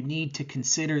 but you need to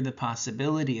consider the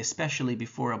possibility, especially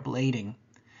before ablating,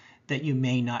 that you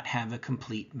may not have a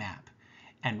complete map.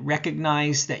 And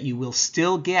recognize that you will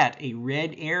still get a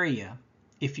red area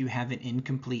if you have an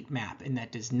incomplete map. And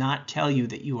that does not tell you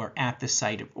that you are at the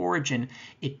site of origin.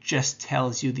 It just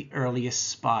tells you the earliest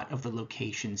spot of the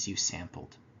locations you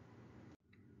sampled.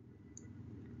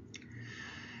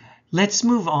 Let's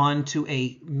move on to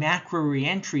a macro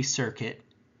reentry circuit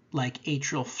like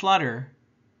atrial flutter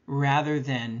rather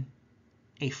than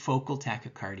a focal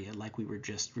tachycardia like we were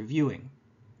just reviewing.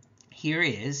 Here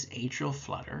is atrial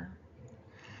flutter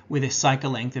with a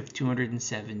cycle length of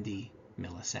 270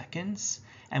 milliseconds.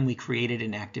 And we created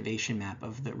an activation map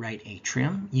of the right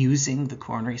atrium using the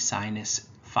coronary sinus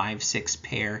 5-6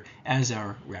 pair as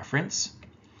our reference.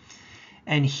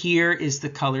 And here is the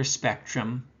color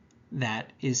spectrum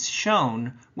that is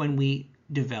shown when we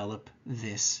develop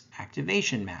this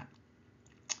activation map.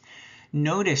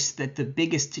 Notice that the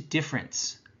biggest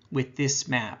difference with this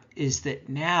map is that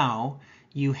now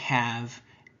you have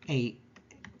a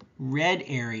red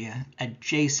area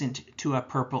adjacent to a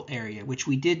purple area, which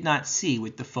we did not see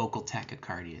with the focal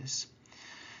tachycardias.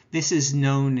 This is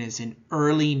known as an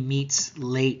early meets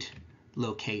late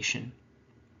location.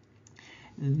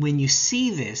 When you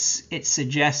see this, it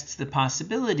suggests the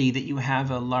possibility that you have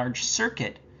a large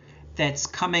circuit that's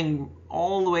coming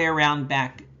all the way around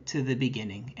back to the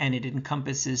beginning, and it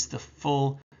encompasses the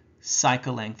full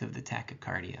cycle length of the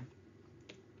tachycardia.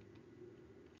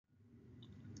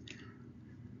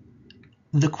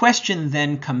 The question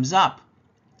then comes up,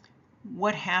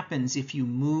 what happens if you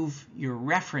move your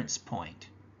reference point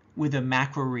with a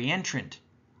macro-reentrant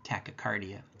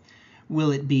tachycardia?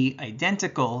 Will it be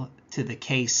identical to the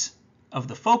case of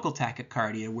the focal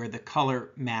tachycardia where the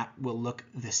color map will look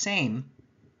the same,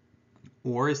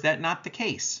 or is that not the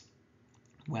case?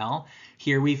 Well,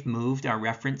 here we've moved our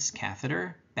reference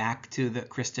catheter back to the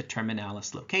crista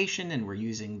terminalis location, and we're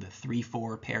using the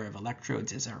 3-4 pair of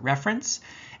electrodes as our reference.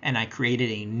 And I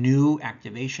created a new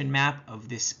activation map of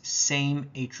this same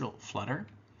atrial flutter.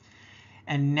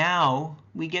 And now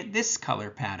we get this color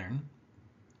pattern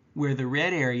where the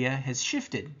red area has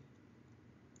shifted.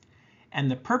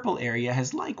 And the purple area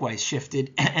has likewise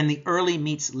shifted, and the early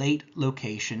meets late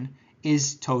location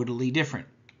is totally different.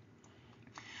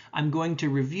 I'm going to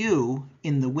review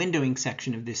in the windowing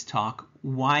section of this talk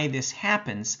why this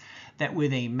happens, that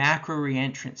with a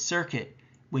macro-reentrant circuit,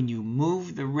 when you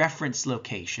move the reference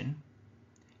location,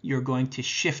 you're going to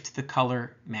shift the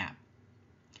color map.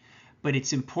 But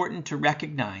it's important to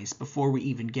recognize, before we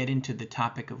even get into the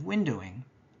topic of windowing,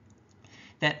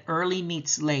 that early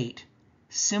meets late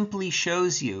simply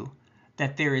shows you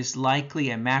that there is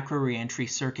likely a macro-reentry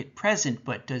circuit present,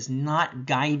 but does not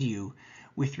guide you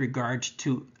with regard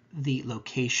to the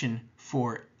location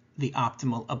for the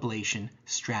optimal ablation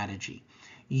strategy.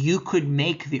 You could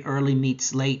make the early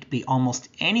meets late be almost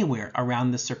anywhere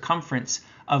around the circumference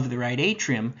of the right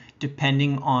atrium,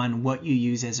 depending on what you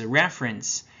use as a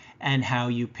reference and how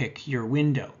you pick your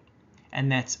window. And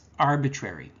that's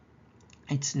arbitrary.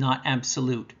 It's not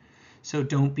absolute. So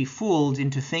don't be fooled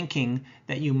into thinking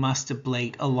that you must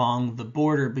ablate along the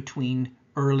border between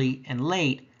early and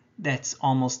late. That's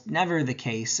almost never the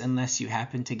case unless you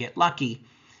happen to get lucky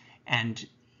and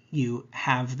you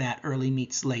have that early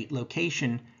meets late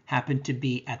location happen to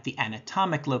be at the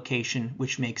anatomic location,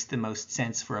 which makes the most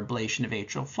sense for ablation of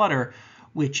atrial flutter,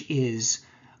 which is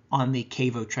on the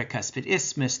cavo-tricuspid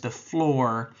isthmus, the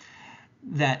floor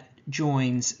that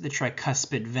joins the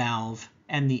tricuspid valve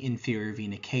and the inferior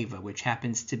vena cava, which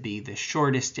happens to be the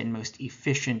shortest and most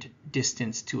efficient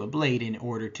distance to ablate in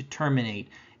order to terminate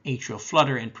atrial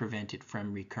flutter and prevent it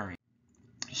from recurring.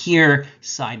 Here,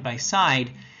 side by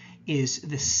side, is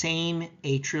the same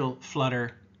atrial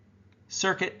flutter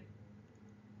circuit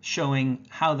showing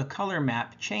how the color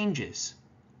map changes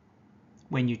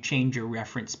when you change your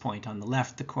reference point. On the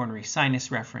left, the coronary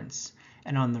sinus reference,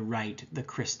 and on the right, the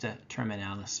crista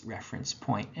terminalis reference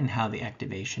point, and how the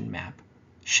activation map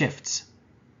shifts.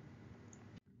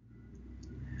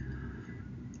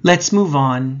 Let's move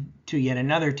on to yet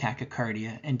another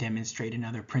tachycardia and demonstrate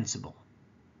another principle.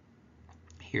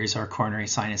 Here's our coronary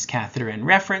sinus catheter and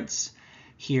reference.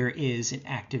 Here is an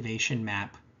activation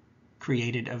map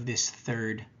created of this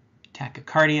third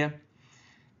tachycardia.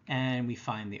 And we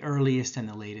find the earliest and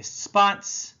the latest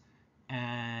spots,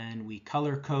 and we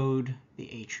color code the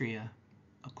atria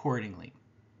accordingly.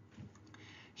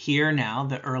 Here now,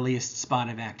 the earliest spot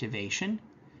of activation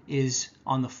is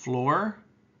on the floor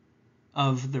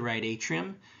of the right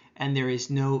atrium, and there is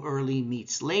no early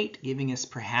meets late, giving us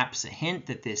perhaps a hint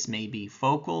that this may be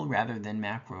focal rather than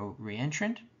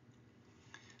macro-reentrant.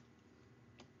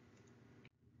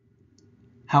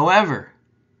 However,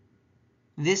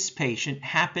 this patient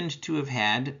happened to have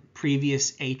had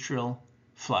previous atrial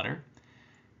flutter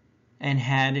and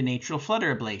had an atrial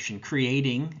flutter ablation,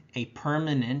 creating a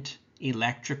permanent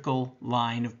electrical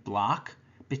line of block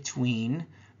between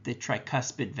the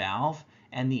tricuspid valve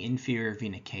and the inferior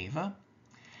vena cava.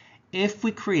 If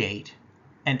we create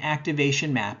an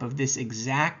activation map of this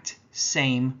exact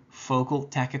same focal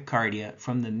tachycardia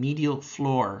from the medial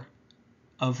floor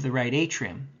of the right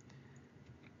atrium,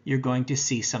 you're going to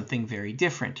see something very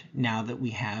different now that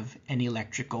we have an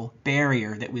electrical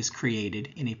barrier that was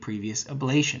created in a previous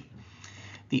ablation.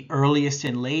 The earliest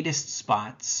and latest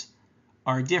spots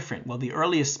are different. Well, the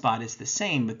earliest spot is the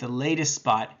same, but the latest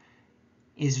spot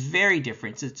is very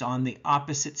different. It's on the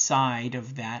opposite side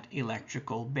of that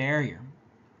electrical barrier.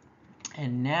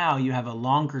 And now you have a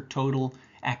longer total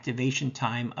activation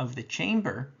time of the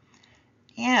chamber,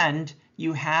 and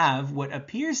you have what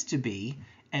appears to be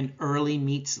an early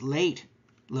meets late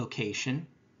location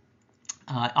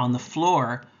on the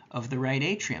floor of the right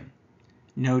atrium.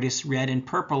 Notice red and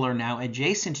purple are now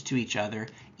adjacent to each other,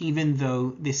 even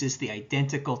though this is the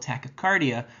identical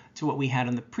tachycardia to what we had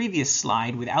on the previous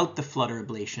slide without the flutter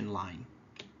ablation line.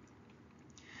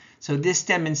 So this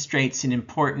demonstrates an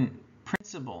important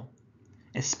principle,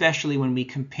 especially when we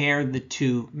compare the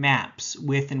two maps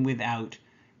with and without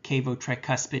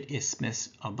cavo-tricuspid isthmus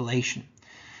ablation.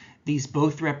 These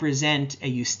both represent a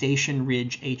eustachian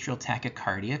ridge atrial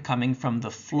tachycardia coming from the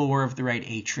floor of the right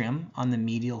atrium on the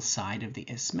medial side of the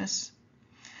isthmus.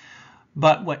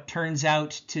 But what turns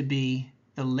out to be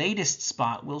the latest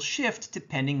spot will shift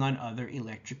depending on other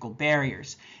electrical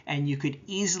barriers. And you could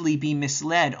easily be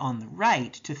misled on the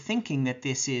right to thinking that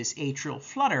this is atrial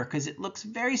flutter because it looks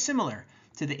very similar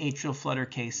to the atrial flutter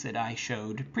case that I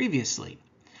showed previously.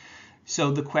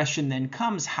 So the question then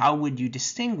comes, how would you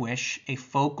distinguish a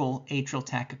focal atrial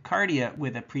tachycardia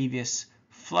with a previous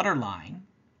flutter line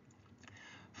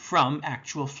from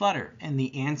actual flutter? And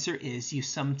the answer is you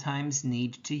sometimes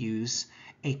need to use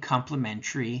a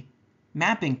complementary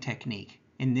mapping technique,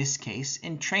 in this case,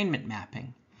 entrainment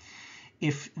mapping.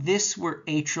 If this were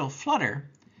atrial flutter,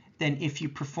 then if you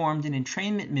performed an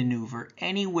entrainment maneuver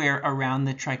anywhere around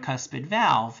the tricuspid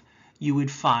valve, you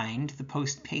would find the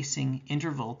post-pacing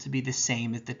interval to be the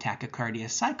same as the tachycardia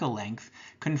cycle length,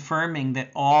 confirming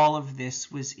that all of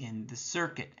this was in the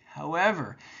circuit.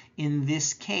 However, in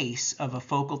this case of a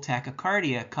focal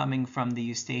tachycardia coming from the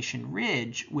eustachian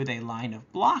ridge with a line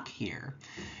of block here,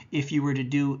 if you were to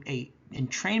do an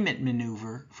entrainment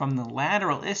maneuver from the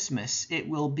lateral isthmus, it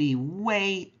will be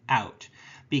way out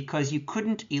because you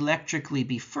couldn't electrically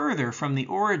be further from the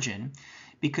origin,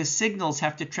 because signals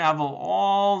have to travel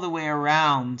all the way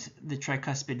around the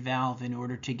tricuspid valve in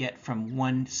order to get from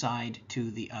one side to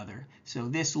the other. So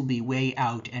this will be way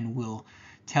out and will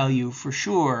tell you for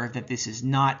sure that this is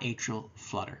not atrial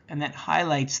flutter. And that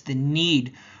highlights the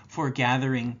need for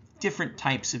gathering different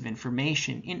types of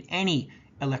information in any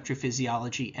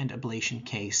electrophysiology and ablation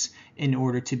case in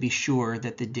order to be sure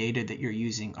that the data that you're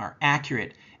using are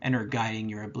accurate and are guiding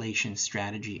your ablation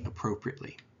strategy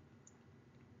appropriately.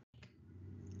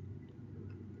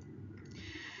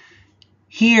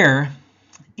 Here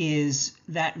is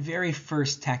that very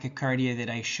first tachycardia that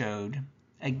I showed,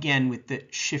 again with the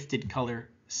shifted color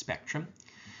spectrum.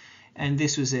 And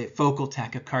this was a focal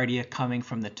tachycardia coming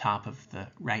from the top of the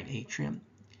right atrium.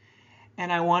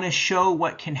 And I want to show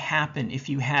what can happen if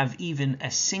you have even a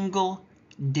single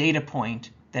data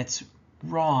point that's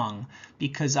wrong,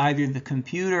 because either the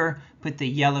computer put the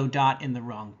yellow dot in the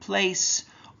wrong place,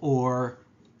 or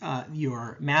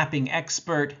your mapping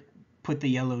expert put the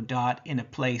yellow dot in a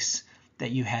place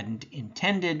that you hadn't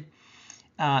intended,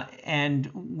 and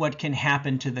what can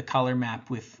happen to the color map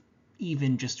with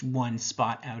even just one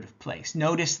spot out of place.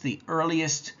 Notice the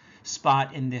earliest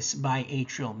spot in this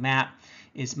biatrial map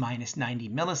is minus 90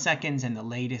 milliseconds, and the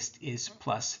latest is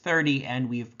plus 30, and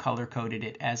we've color-coded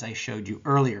it as I showed you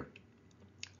earlier.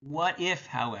 What if,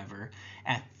 however,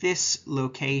 at this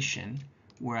location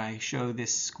where I show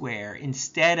this square,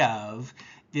 instead of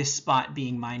this spot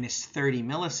being minus 30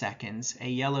 milliseconds, a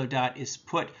yellow dot is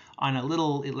put on a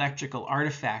little electrical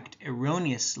artifact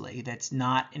erroneously that's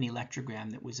not an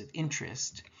electrogram that was of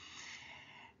interest.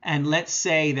 And let's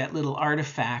say that little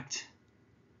artifact,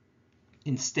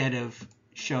 instead of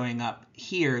showing up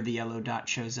here, the yellow dot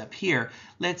shows up here.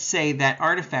 Let's say that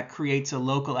artifact creates a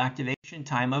local activation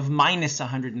time of minus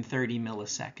 130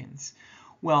 milliseconds.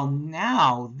 Well,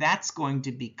 now that's going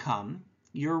to become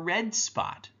your red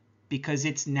spot, because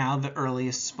it's now the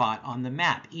earliest spot on the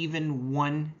map, even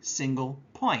one single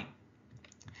point.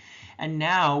 And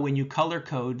now when you color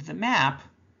code the map,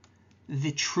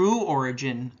 the true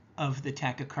origin of the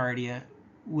tachycardia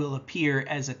will appear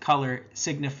as a color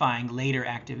signifying later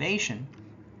activation.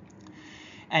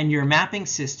 And your mapping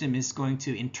system is going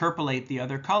to interpolate the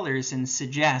other colors and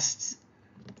suggest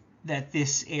that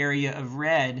this area of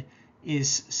red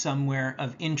is somewhere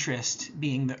of interest,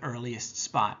 being the earliest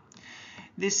spot.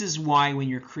 This is why when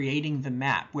you're creating the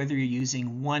map, whether you're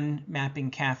using one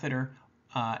mapping catheter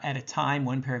at a time,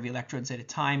 one pair of electrodes at a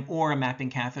time, or a mapping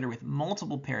catheter with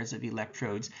multiple pairs of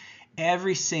electrodes,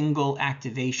 Every single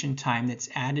activation time that's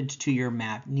added to your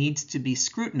map needs to be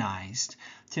scrutinized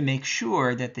to make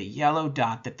sure that the yellow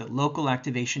dot, that the local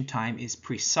activation time is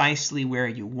precisely where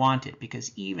you want it,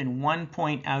 because even 1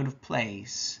 point out of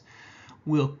place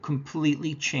will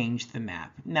completely change the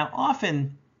map. Now,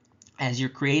 often as you're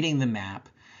creating the map,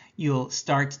 you'll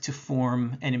start to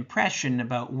form an impression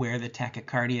about where the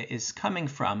tachycardia is coming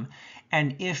from.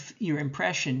 And if your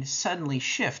impression suddenly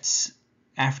shifts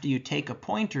after you take a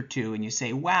point or two and you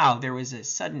say, wow, there was a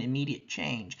sudden immediate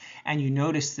change, and you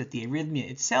notice that the arrhythmia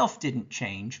itself didn't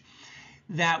change,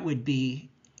 that would be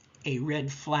a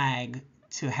red flag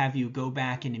to have you go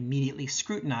back and immediately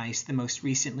scrutinize the most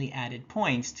recently added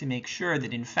points to make sure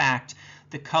that in fact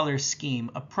the color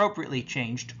scheme appropriately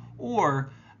changed,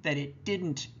 or that it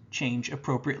didn't change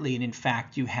appropriately and in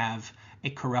fact you have a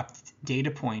corrupt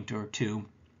data point or two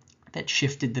that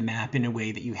shifted the map in a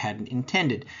way that you hadn't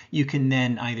intended. You can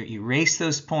then either erase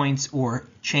those points or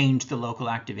change the local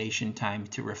activation time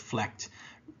to reflect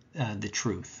the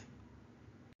truth.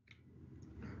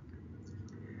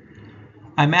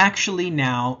 I'm actually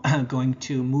now going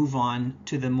to move on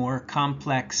to the more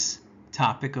complex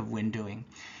topic of windowing.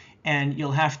 And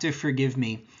you'll have to forgive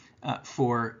me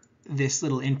for this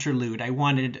little interlude. I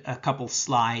wanted a couple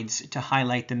slides to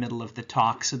highlight the middle of the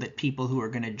talk so that people who are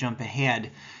going to jump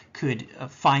ahead could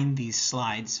find these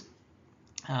slides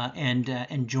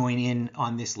and join in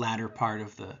on this latter part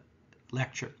of the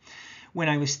lecture. When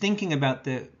I was thinking about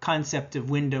the concept of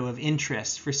window of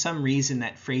interest, for some reason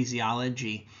that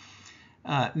phraseology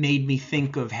made me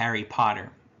think of Harry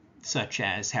Potter, such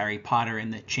as Harry Potter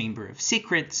and the Chamber of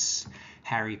Secrets,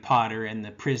 Harry Potter and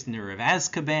the Prisoner of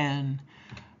Azkaban,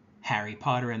 Harry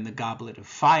Potter and the Goblet of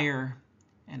Fire.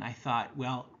 And I thought,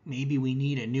 well, maybe we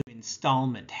need a new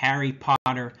installment, Harry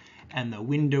Potter and the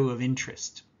Window of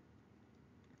Interest.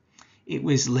 It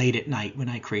was late at night when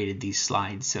I created these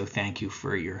slides, so thank you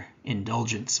for your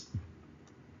indulgence.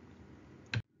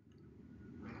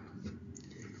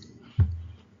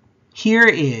 Here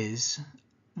is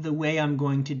the way I'm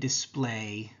going to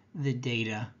display the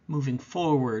data moving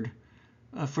forward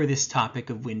for this topic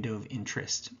of window of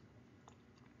interest.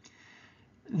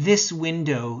 This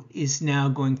window is now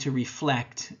going to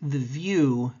reflect the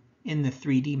view in the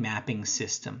 3D mapping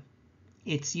system.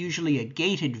 It's usually a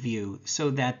gated view so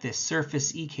that the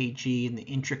surface EKG and the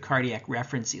intracardiac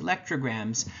reference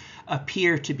electrograms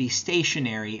appear to be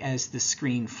stationary as the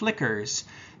screen flickers,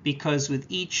 because with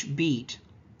each beat,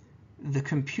 the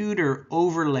computer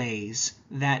overlays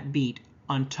that beat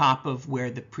on top of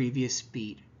where the previous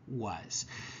beat was.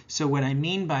 So what I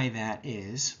mean by that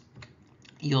is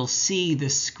you'll see the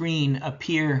screen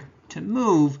appear to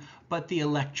move, but the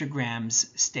electrograms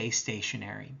stay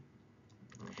stationary.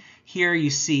 Here you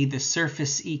see the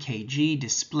surface EKG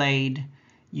displayed.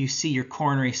 You see your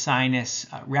coronary sinus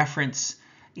reference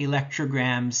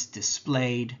electrograms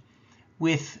displayed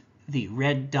with the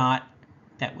red dot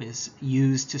that was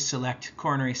used to select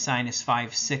coronary sinus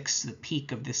 5-6, the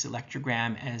peak of this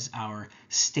electrogram, as our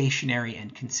stationary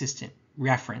and consistent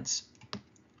reference.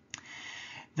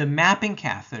 The mapping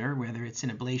catheter, whether it's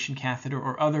an ablation catheter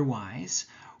or otherwise,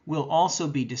 will also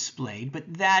be displayed,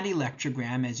 but that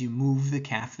electrogram, as you move the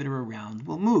catheter around,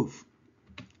 will move.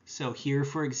 So here,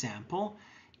 for example,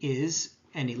 is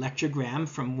an electrogram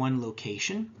from one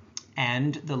location,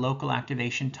 and the local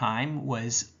activation time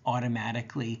was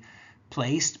automatically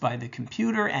placed by the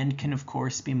computer and can, of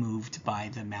course, be moved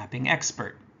by the mapping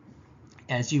expert.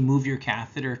 As you move your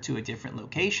catheter to a different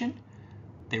location,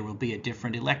 there will be a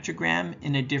different electrogram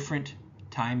in a different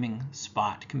timing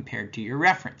spot compared to your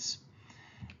reference.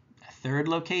 A third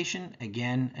location,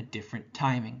 again, a different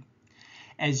timing.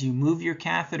 As you move your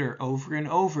catheter over and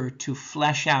over to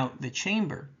flesh out the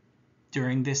chamber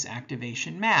during this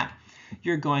activation map,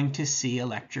 you're going to see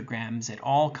electrograms at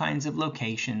all kinds of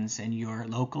locations and your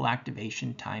local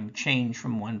activation time change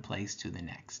from one place to the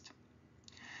next.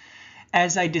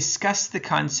 As I discuss the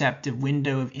concept of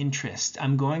window of interest,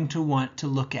 I'm going to want to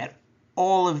look at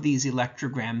all of these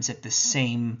electrograms at the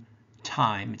same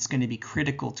time. It's going to be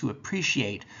critical to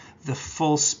appreciate the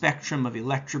full spectrum of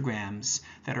electrograms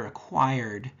that are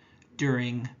acquired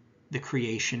during the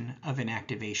creation of an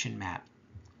activation map.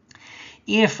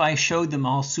 If I showed them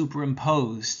all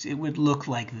superimposed, it would look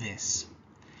like this.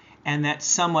 And that's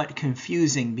somewhat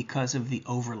confusing because of the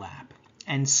overlap.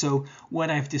 And so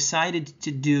what I've decided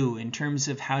to do in terms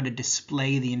of how to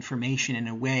display the information in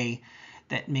a way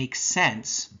that makes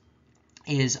sense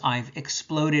is I've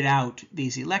exploded out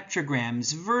these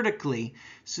electrograms vertically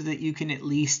so that you can at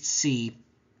least see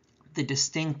the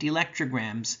distinct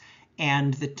electrograms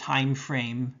and the time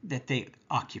frame that they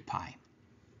occupy.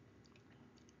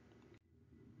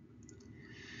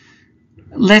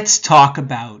 Let's talk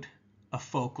about a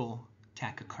focal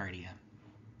tachycardia.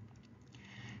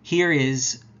 Here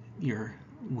is your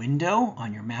window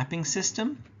on your mapping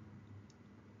system.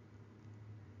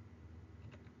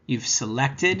 You've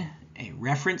selected a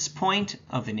reference point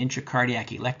of an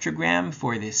intracardiac electrogram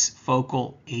for this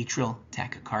focal atrial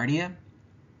tachycardia.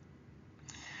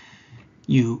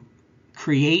 You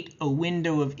create a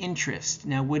window of interest.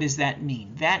 Now, what does that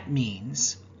mean? That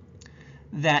means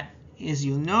that, as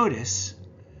you'll notice,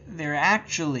 there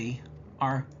actually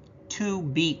are 2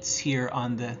 beats here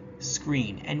on the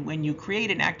screen. And when you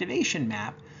create an activation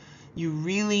map, you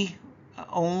really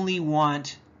only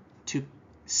want to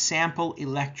sample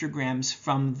electrograms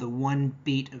from the 1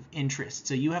 beat of interest.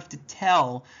 So you have to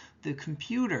tell the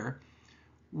computer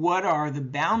what are the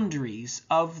boundaries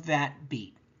of that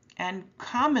beat. And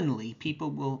commonly,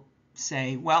 people will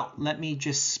say, well, let me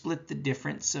just split the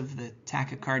difference of the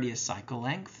tachycardia cycle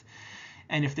length.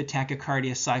 And if the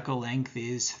tachycardia cycle length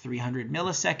is 300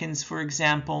 milliseconds, for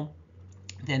example,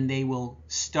 then they will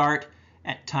start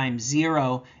at time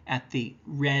 0 at the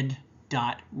red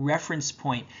dot reference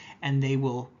point, and they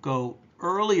will go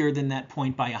earlier than that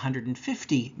point by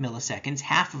 150 milliseconds,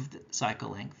 half of the cycle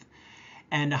length,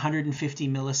 and 150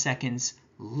 milliseconds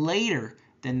later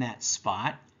than that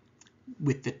spot,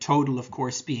 with the total, of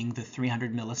course, being the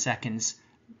 300 milliseconds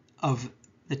of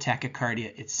the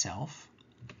tachycardia itself.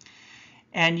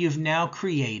 And you've now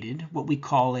created what we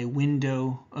call a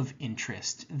window of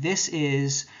interest. This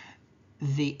is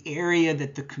the area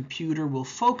that the computer will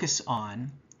focus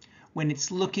on when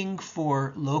it's looking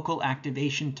for local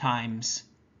activation times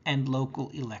and local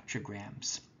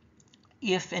electrograms.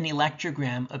 If an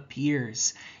electrogram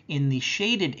appears in the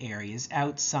shaded areas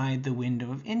outside the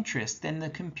window of interest, then the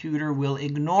computer will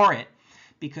ignore it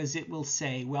because it will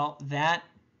say, well, that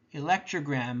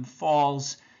electrogram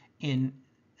falls in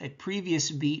a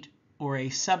previous beat or a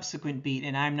subsequent beat,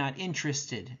 and I'm not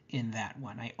interested in that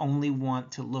one. I only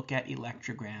want to look at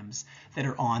electrograms that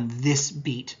are on this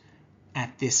beat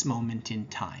at this moment in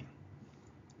time.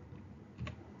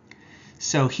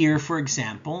 So here, for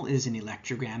example, is an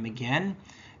electrogram again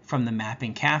from the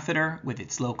mapping catheter with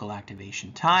its local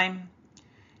activation time.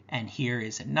 And here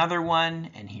is another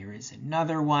one, and here is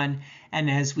another one. And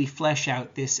as we flesh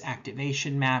out this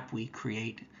activation map, we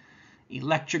create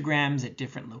electrograms at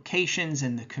different locations,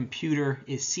 and the computer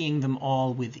is seeing them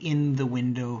all within the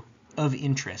window of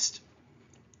interest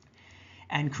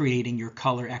and creating your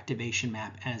color activation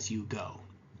map as you go.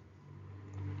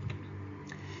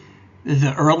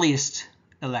 The earliest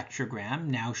electrogram,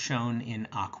 now shown in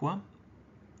aqua,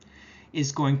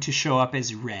 is going to show up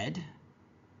as red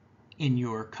in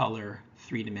your color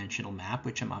 3-dimensional map,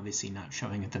 which I'm obviously not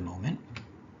showing at the moment.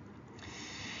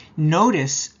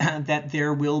 Notice that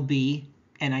there will be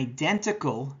an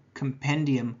identical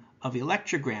compendium of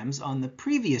electrograms on the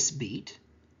previous beat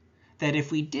that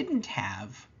if we didn't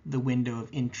have the window of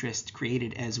interest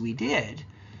created as we did,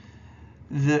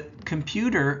 the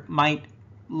computer might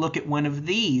look at one of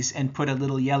these and put a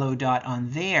little yellow dot on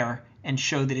there and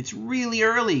show that it's really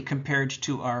early compared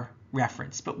to our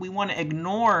reference. But we want to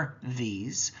ignore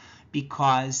these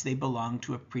because they belong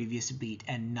to a previous beat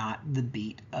and not the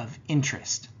beat of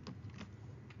interest.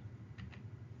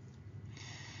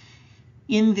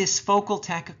 In this focal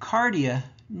tachycardia,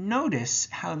 notice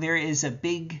how there is a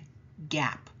big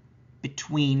gap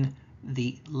between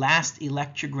the last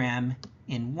electrogram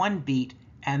in one beat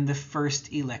and the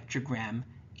first electrogram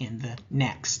in the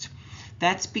next.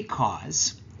 That's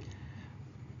because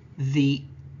the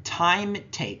time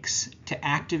it takes to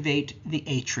activate the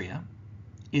atria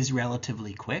is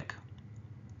relatively quick,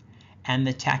 and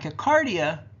the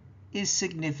tachycardia is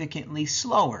significantly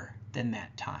slower than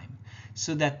that time,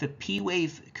 so that the P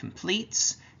wave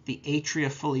completes, the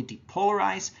atria fully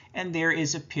depolarize, and there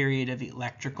is a period of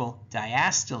electrical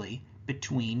diastole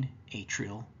between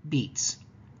atrial beats.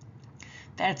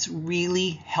 That's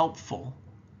really helpful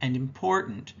and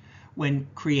important when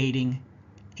creating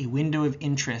a window of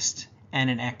interest and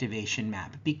an activation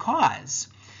map, because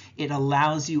it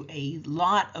allows you a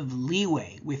lot of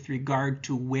leeway with regard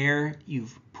to where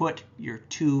you've put your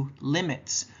 2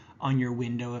 limits on your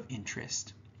window of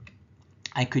interest.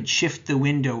 I could shift the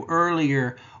window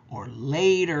earlier or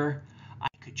later. I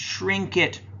could shrink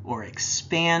it or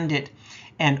expand it.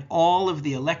 And all of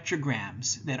the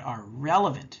electrograms that are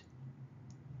relevant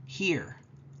here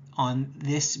on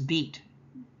this beat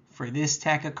for this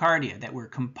tachycardia that were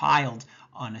compiled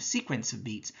on a sequence of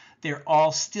beats, they're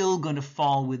all still going to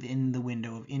fall within the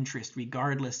window of interest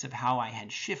regardless of how I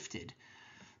had shifted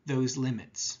those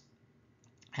limits.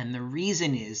 And the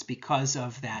reason is because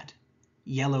of that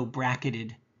yellow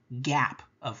bracketed gap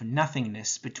of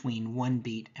nothingness between one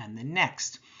beat and the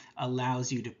next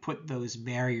allows you to put those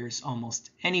barriers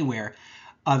almost anywhere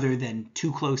other than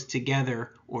too close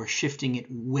together or shifting it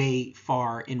way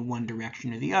far in one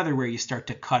direction or the other, where you start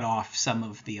to cut off some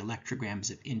of the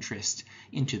electrograms of interest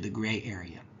into the gray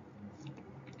area.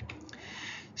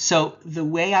 So the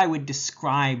way I would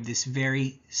describe this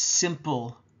very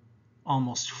simple,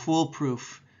 almost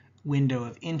foolproof window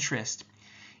of interest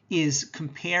is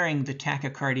comparing the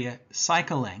tachycardia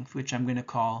cycle length, which I'm going to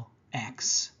call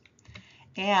x,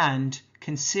 and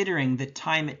considering the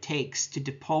time it takes to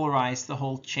depolarize the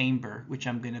whole chamber, which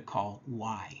I'm going to call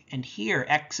y. And here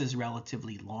x is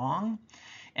relatively long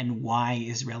and y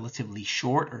is relatively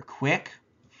short or quick.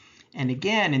 And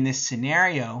again, in this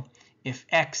scenario, if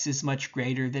x is much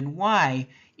greater than y,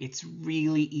 it's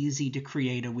really easy to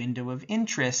create a window of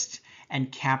interest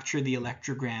and capture the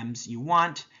electrograms you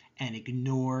want and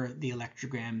ignore the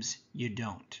electrograms you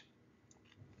don't.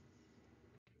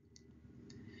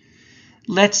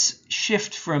 Let's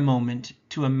shift for a moment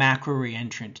to a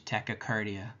macro-reentrant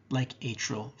tachycardia like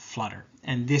atrial flutter.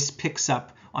 And this picks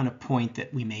up on a point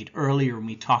that we made earlier when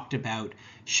we talked about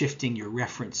shifting your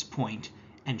reference point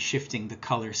and shifting the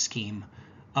color scheme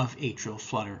of atrial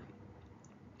flutter.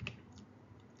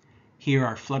 Here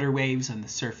are flutter waves on the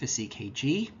surface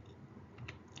EKG.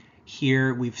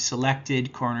 Here we've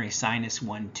selected coronary sinus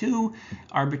 1-2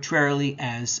 arbitrarily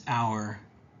as our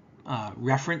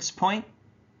reference point.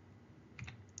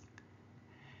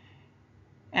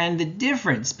 And the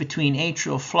difference between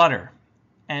atrial flutter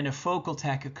and a focal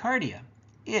tachycardia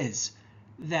is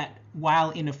that while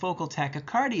in a focal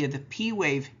tachycardia the P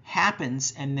wave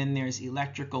happens and then there's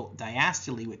electrical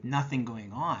diastole with nothing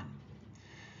going on,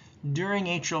 during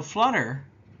atrial flutter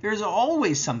there's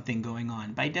always something going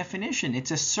on. By definition,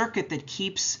 it's a circuit that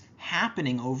keeps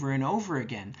happening over and over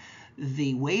again.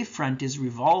 The wavefront is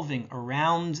revolving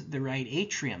around the right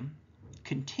atrium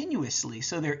continuously,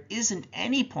 so there isn't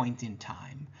any point in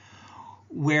time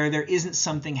where there isn't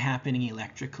something happening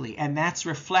electrically, and that's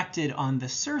reflected on the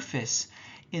surface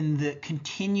in the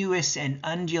continuous and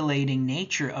undulating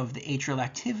nature of the atrial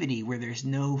activity, where there's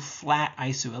no flat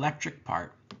isoelectric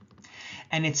part.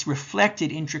 And it's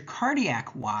reflected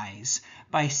intracardiac-wise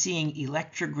by seeing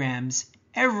electrograms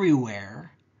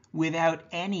everywhere without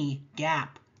any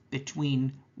gap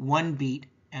between one beat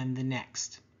and the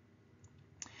next.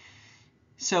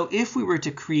 So if we were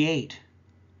to create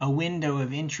a window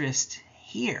of interest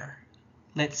here,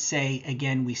 let's say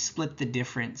again we split the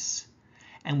difference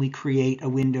and we create a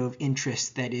window of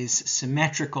interest that is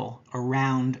symmetrical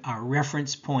around our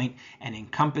reference point and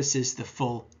encompasses the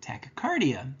full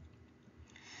tachycardia,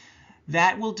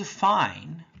 that will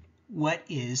define what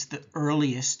is the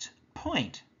earliest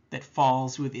point that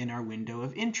falls within our window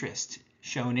of interest,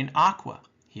 shown in aqua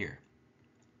here.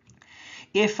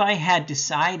 If I had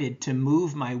decided to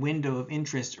move my window of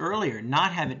interest earlier,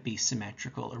 not have it be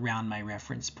symmetrical around my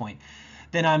reference point,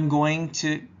 then I'm going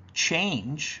to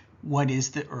change what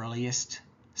is the earliest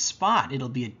spot. It'll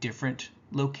be a different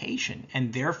location,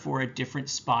 and therefore a different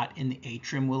spot in the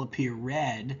atrium will appear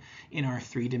red in our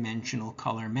three-dimensional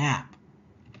color map.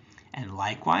 And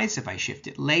likewise, if I shift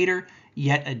it later,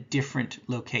 yet a different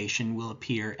location will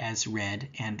appear as red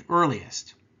and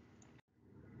earliest.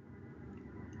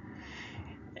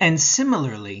 And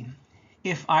similarly,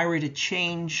 if I were to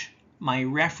change my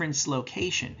reference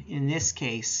location, in this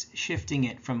case shifting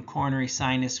it from coronary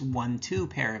sinus 1-2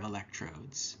 pair of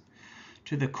electrodes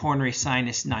to the coronary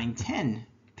sinus 9-10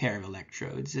 pair of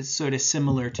electrodes, it's sort of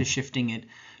similar to shifting it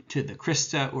to the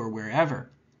crista or wherever.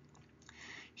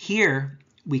 Here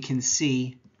we can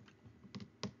see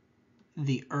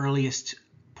the earliest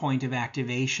point of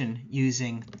activation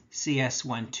using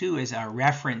CS12 as our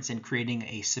reference and creating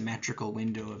a symmetrical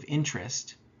window of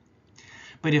interest.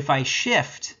 But if I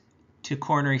shift to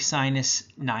coronary sinus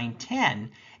 9-10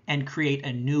 and create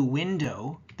a new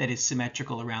window that is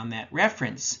symmetrical around that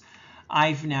reference,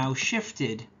 I've now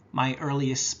shifted my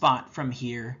earliest spot from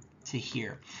here to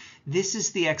here. This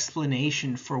is the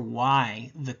explanation for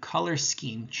why the color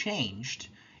scheme changed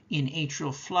in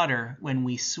atrial flutter when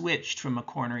we switched from a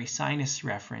coronary sinus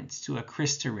reference to a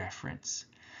crista reference.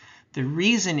 The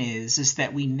reason is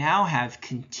that we now have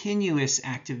continuous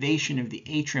activation of the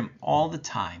atrium all the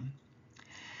time,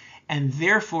 and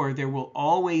therefore there will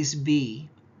always be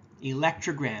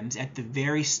electrograms at the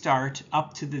very start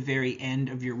up to the very end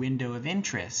of your window of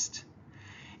interest.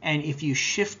 And if you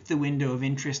shift the window of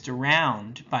interest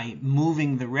around by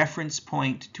moving the reference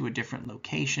point to a different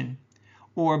location,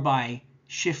 or by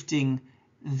shifting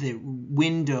the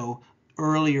window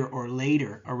earlier or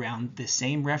later around the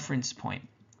same reference point,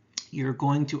 you're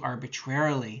going to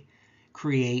arbitrarily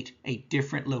create a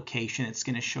different location that's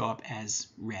going to show up as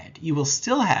red. You will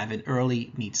still have an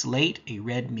early meets late, a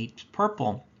red meets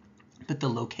purple, but the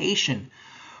location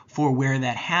for where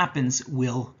that happens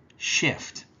will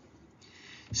shift.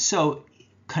 So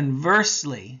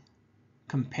conversely,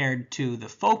 compared to the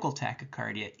focal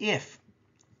tachycardia, if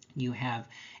you have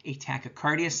a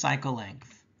tachycardia cycle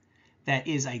length that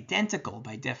is identical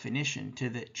by definition to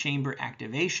the chamber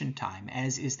activation time,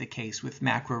 as is the case with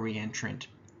macro-reentrant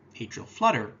atrial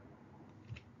flutter,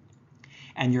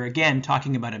 and you're again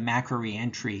talking about a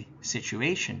macro-reentry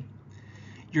situation,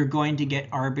 you're going to get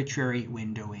arbitrary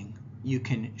windowing. You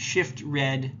can shift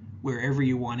red wherever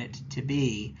you want it to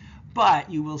be,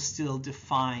 but you will still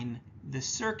define the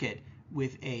circuit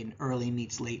with an early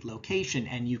meets late location,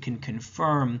 and you can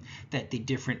confirm that the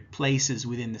different places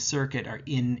within the circuit are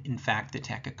in fact the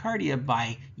tachycardia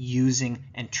by using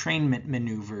entrainment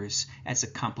maneuvers as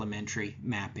a complementary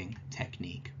mapping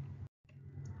technique.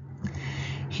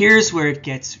 Here's where it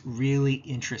gets really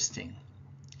interesting.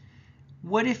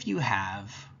 What if you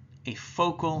have a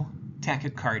focal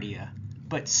tachycardia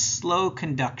but slow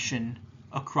conduction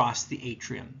across the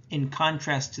atrium, in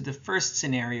contrast to the first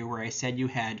scenario where I said you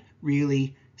had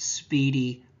really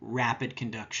speedy, rapid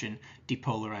conduction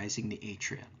depolarizing the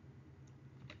atria?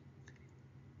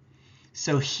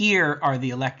 So here are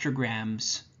the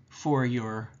electrograms for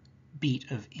your beat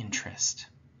of interest.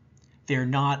 They're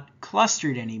not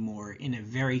clustered anymore in a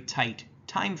very tight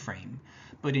time frame,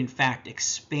 but in fact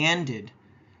expanded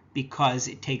because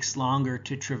it takes longer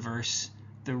to traverse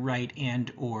the right and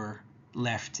or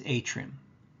left atrium.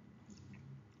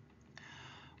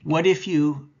 What if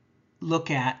you look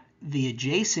at the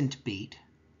adjacent beat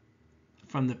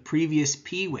from the previous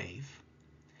P wave,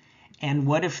 and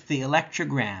what if the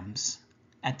electrograms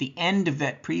at the end of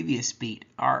that previous beat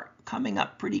are coming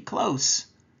up pretty close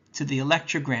to the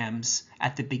electrograms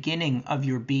at the beginning of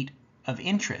your beat of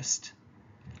interest?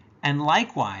 And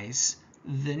likewise,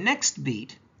 the next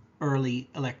beat early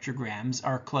electrograms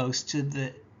are close to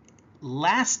the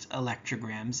last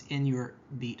electrograms in your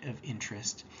beat of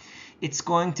interest. It's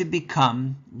going to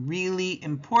become really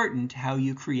important how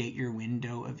you create your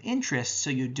window of interest so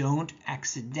you don't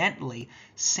accidentally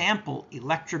sample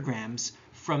electrograms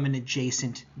from an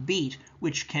adjacent beat,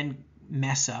 which can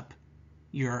mess up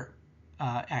your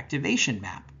activation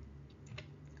map.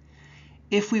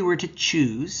 If we were to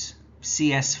choose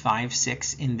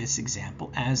CS56 in this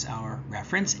example as our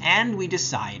reference, and we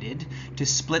decided to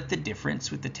split the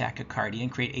difference with the tachycardia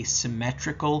and create a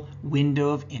symmetrical window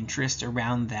of interest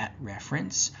around that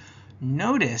reference,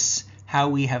 notice how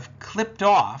we have clipped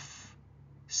off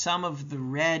some of the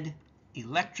red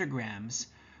electrograms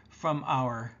from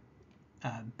our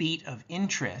beat of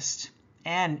interest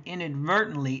and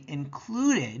inadvertently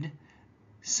included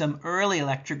some early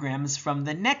electrograms from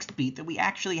the next beat that we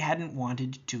actually hadn't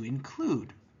wanted to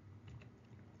include.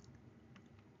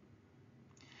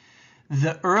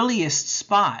 The earliest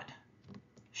spot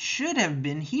should have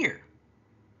been here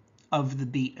of the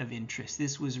beat of interest.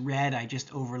 This was red. I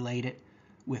just overlaid it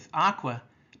with aqua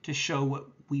to show what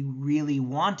we really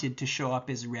wanted to show up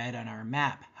as red on our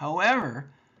map. However,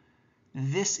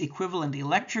 this equivalent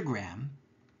electrogram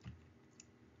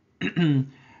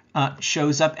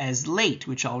shows up as late,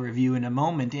 which I'll review in a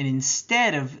moment, and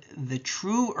instead of the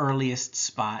true earliest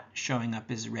spot showing up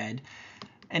as red,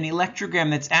 an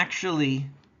electrogram that's actually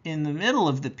in the middle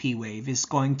of the P wave is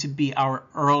going to be our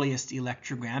earliest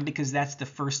electrogram because that's the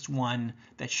first one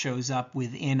that shows up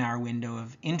within our window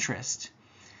of interest.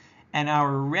 And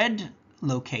our red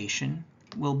location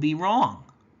will be wrong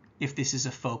if this is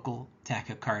a focal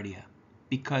tachycardia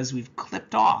because we've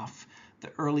clipped off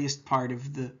the earliest part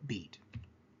of the beat.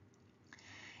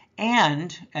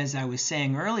 And, as I was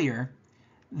saying earlier,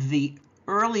 the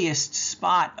earliest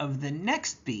spot of the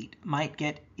next beat might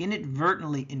get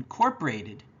inadvertently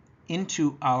incorporated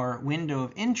into our window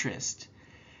of interest.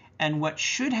 And what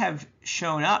should have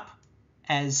shown up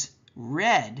as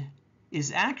red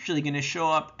is actually going to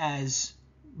show up as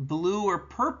blue or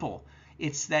purple.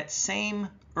 It's that same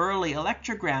early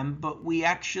electrogram, but we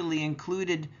actually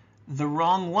included the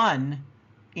wrong one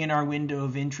in our window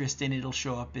of interest, and it'll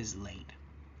show up as late.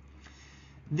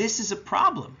 This is a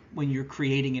problem when you're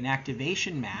creating an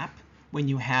activation map, when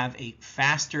you have a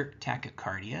faster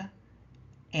tachycardia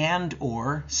and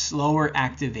or slower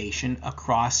activation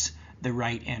across the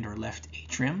right and or left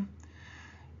atrium,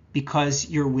 because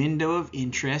your window of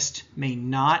interest may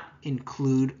not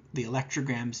include the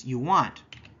electrograms you want.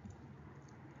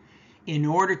 In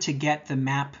order to get the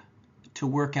map to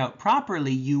work out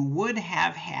properly, you would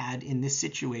have had in this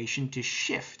situation to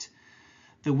shift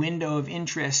the window of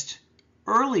interest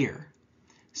earlier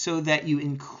so that you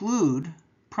include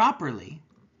properly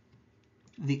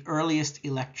the earliest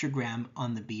electrogram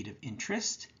on the beat of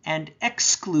interest and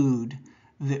exclude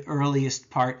the earliest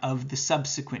part of the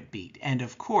subsequent beat. And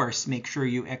of course, make sure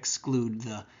you exclude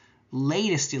the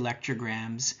latest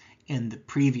electrograms in the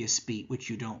previous beat, which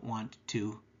you don't want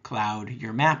to cloud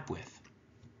your map with.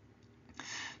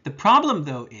 The problem,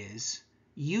 though, is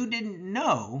you didn't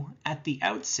know at the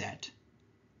outset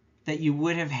that you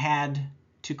would have had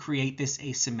to create this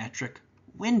asymmetric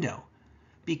window,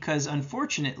 because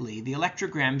unfortunately the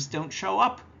electrograms don't show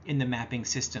up in the mapping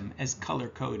system as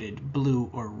color-coded blue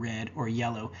or red or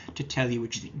yellow to tell you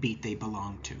which beat they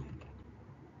belong to.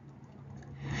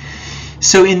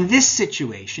 So in this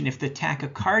situation, if the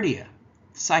tachycardia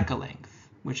cycle length,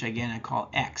 which again I call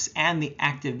X, and the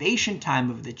activation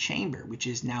time of the chamber, which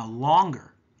is now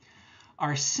longer,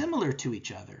 are similar to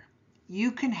each other,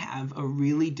 you can have a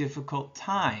really difficult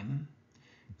time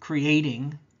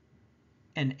creating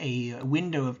a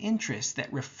window of interest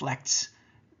that reflects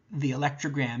the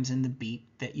electrograms in the beat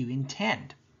that you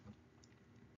intend.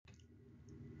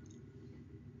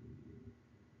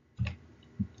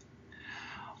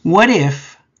 What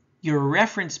if your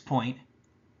reference point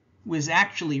was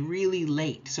actually really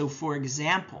late? So for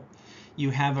example,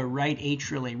 you have a right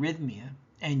atrial arrhythmia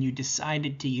and you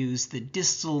decided to use the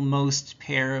distal-most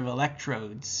pair of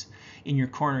electrodes in your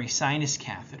coronary sinus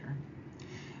catheter,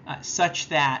 such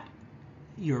that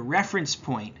your reference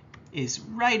point is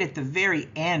right at the very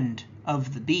end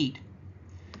of the beat.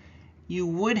 You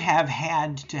would have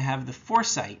had to have the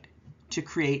foresight to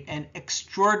create an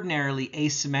extraordinarily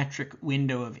asymmetric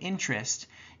window of interest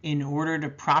in order to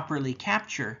properly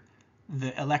capture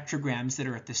the electrograms that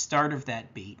are at the start of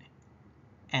that beat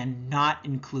and not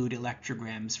include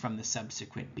electrograms from the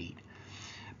subsequent beat.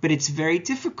 But it's very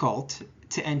difficult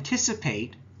to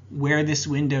anticipate where this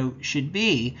window should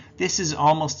be. This is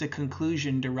almost a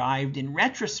conclusion derived in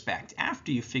retrospect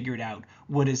after you figured out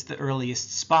what is the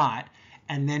earliest spot,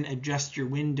 and then adjust your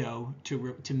window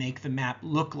to make the map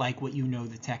look like what you know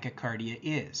the tachycardia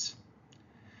is.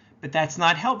 But that's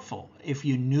not helpful. If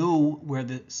you knew where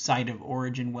the site of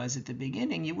origin was at the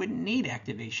beginning, you wouldn't need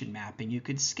activation mapping. You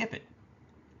could skip it.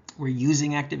 We're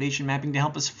using activation mapping to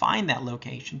help us find that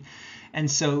location.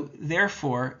 And so,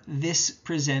 therefore, this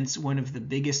presents one of the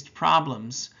biggest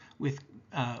problems with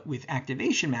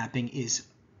activation mapping is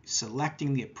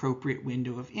selecting the appropriate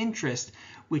window of interest,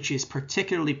 which is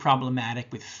particularly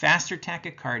problematic with faster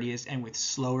tachycardias and with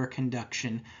slower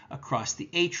conduction across the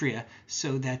atria,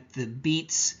 so that the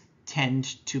beats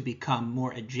tend to become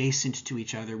more adjacent to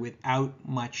each other without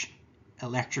much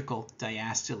electrical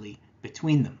diastole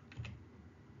between them.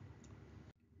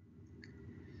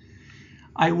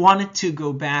 I wanted to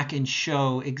go back and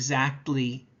show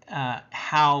exactly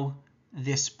how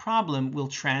this problem will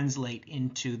translate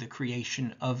into the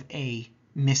creation of a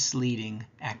misleading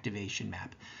activation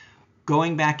map.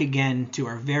 Going back again to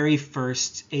our very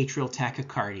first atrial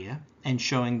tachycardia and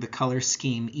showing the color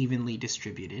scheme evenly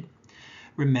distributed.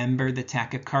 Remember, the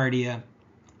tachycardia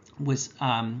was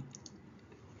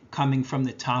coming from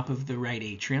the top of the right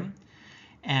atrium,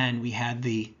 and we had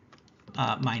the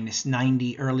minus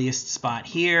 90 earliest spot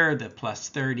here, the plus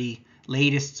 30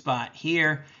 latest spot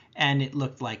here, and it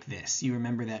looked like this. You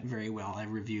remember that very well. I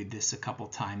reviewed this a couple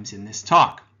times in this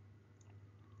talk.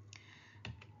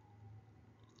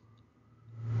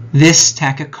 This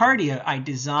tachycardia I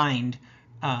designed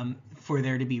for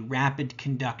there to be rapid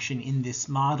conduction in this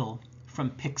model from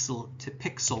pixel to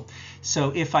pixel.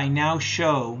 So if I now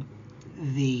show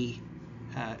the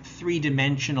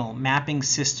three-dimensional mapping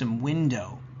system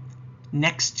window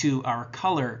next to our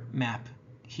color map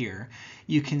here,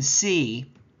 you can see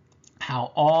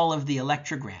how all of the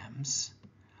electrograms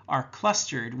are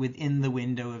clustered within the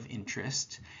window of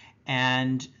interest,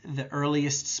 and the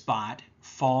earliest spot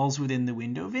falls within the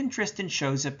window of interest and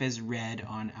shows up as red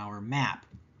on our map.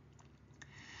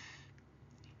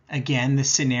 Again, the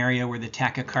scenario where the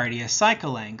tachycardia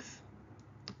cycle length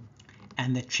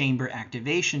and the chamber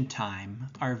activation time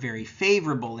are very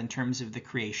favorable in terms of the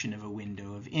creation of a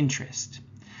window of interest.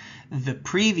 The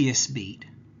previous beat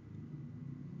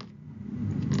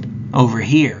over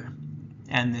here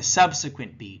and the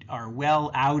subsequent beat are well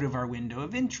out of our window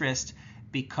of interest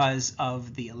because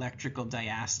of the electrical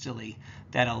diastole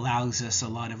that allows us a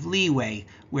lot of leeway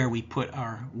where we put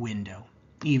our window.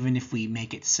 Even if we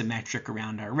make it symmetric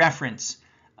around our reference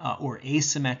or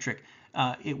asymmetric,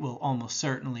 it will almost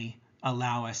certainly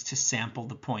allow us to sample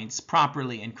the points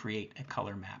properly and create a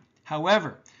color map.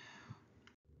 However,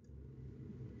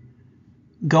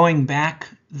 going back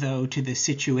though to the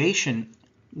situation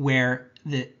where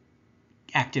the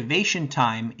activation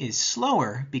time is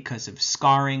slower because of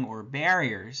scarring or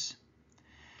barriers,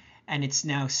 and it's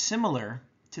now similar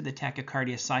to the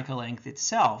tachycardia cycle length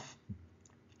itself,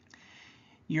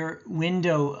 your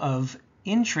window of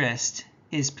interest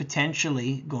is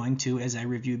potentially going to, as I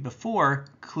reviewed before,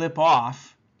 clip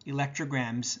off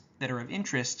electrograms that are of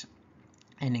interest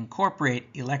and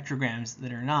incorporate electrograms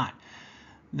that are not.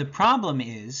 The problem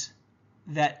is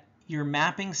that your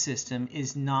mapping system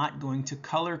is not going to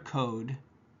color code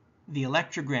the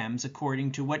electrograms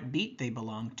according to what beat they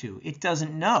belong to. It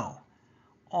doesn't know.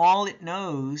 All it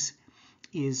knows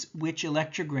is which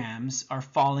electrograms are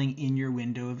falling in your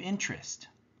window of interest.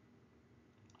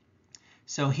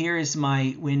 So here is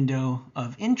my window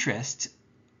of interest,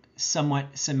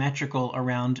 somewhat symmetrical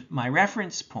around my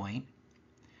reference point.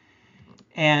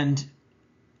 And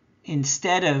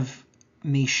instead of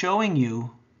me showing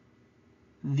you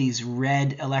these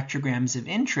red electrograms of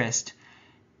interest,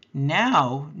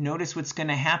 now notice what's going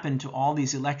to happen to all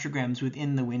these electrograms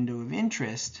within the window of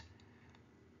interest.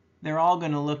 They're all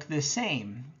going to look the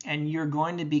same, and you're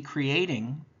going to be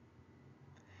creating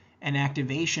an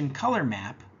activation color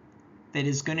map that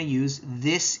is going to use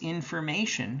this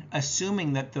information,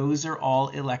 assuming that those are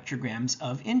all electrograms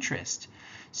of interest.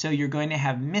 So you're going to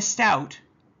have missed out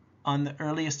on the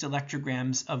earliest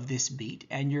electrograms of this beat,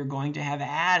 and you're going to have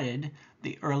added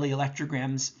the early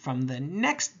electrograms from the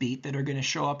next beat that are going to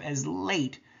show up as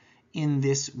late in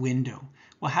this window.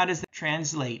 Well, how does that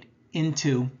translate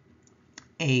into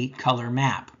a color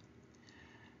map?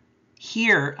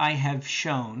 Here I have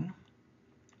shown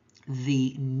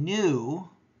the new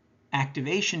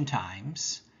activation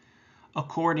times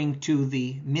according to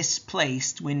the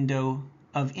misplaced window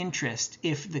of interest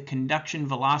if the conduction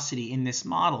velocity in this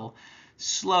model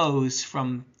slows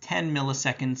from 10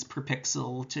 milliseconds per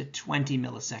pixel to 20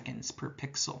 milliseconds per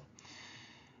pixel.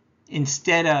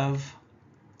 Instead of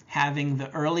having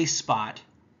the early spot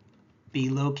be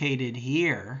located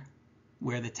here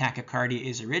where the tachycardia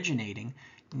is originating,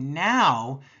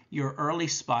 now your early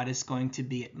spot is going to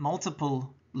be at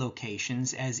multiple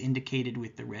locations as indicated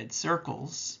with the red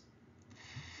circles.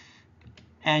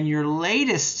 And your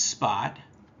latest spot,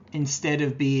 instead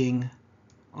of being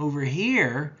over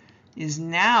here, is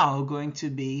now going to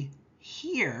be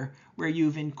here, where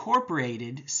you've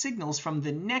incorporated signals from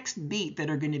the next beat that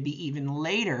are going to be even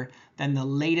later than the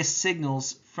latest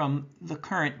signals from the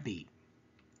current beat.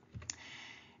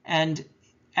 And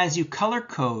as you color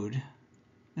code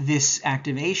this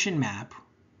activation map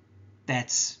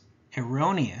that's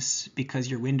erroneous because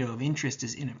your window of interest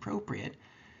is inappropriate,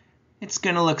 it's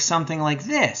going to look something like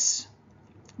this,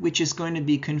 which is going to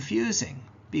be confusing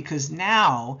because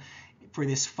now for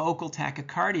this focal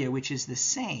tachycardia, which is the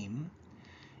same,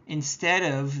 instead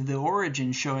of the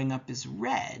origin showing up as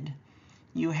red,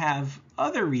 you have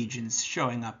other regions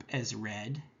showing up as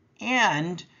red,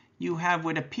 and you have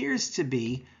what appears to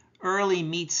be early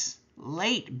meets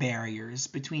late barriers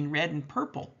between red and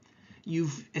purple.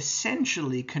 You've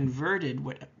essentially converted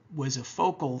what was a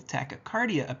focal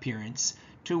tachycardia appearance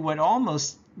to what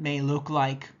almost may look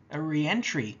like a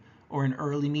reentry or an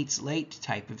early meets late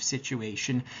type of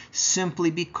situation, simply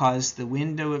because the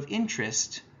window of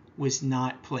interest was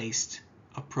not placed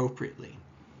appropriately.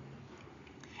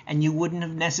 And you wouldn't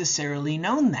have necessarily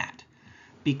known that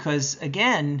because,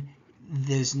 again,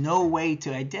 there's no way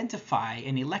to identify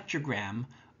an electrogram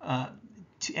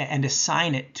and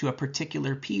assign it to a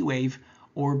particular P wave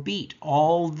or beat.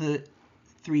 All the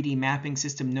 3D mapping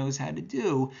system knows how to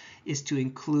do is to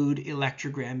include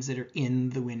electrograms that are in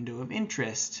the window of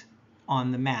interest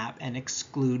on the map and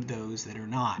exclude those that are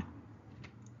not.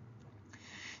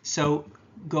 So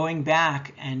going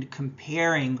back and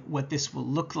comparing what this will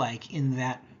look like in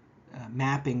that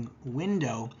mapping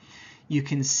window, you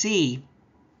can see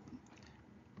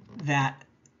that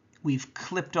we've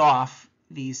clipped off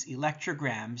these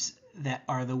electrograms that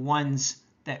are the ones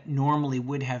that normally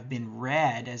would have been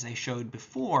red, as I showed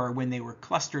before, when they were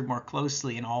clustered more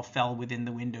closely and all fell within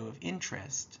the window of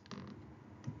interest,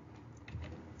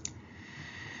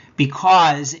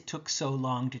 because it took so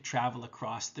long to travel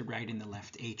across the right and the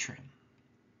left atrium.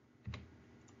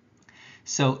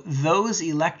 So those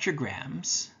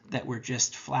electrograms that were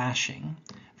just flashing,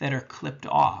 that are clipped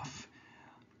off,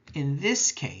 in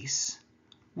this case,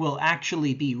 will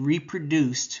actually be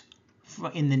reproduced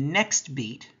in the next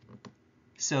beat.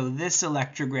 So this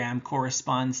electrogram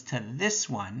corresponds to this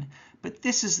one, but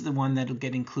this is the one that will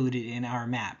get included in our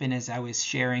map. And as I was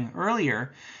sharing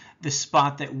earlier, the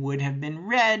spot that would have been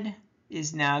red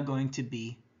is now going to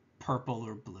be purple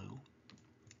or blue.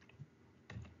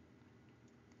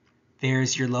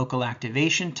 There's your local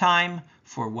activation time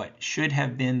for what should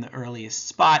have been the earliest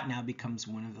spot, now becomes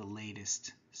one of the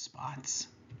latest spots.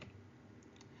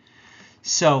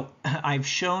 So I've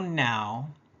shown now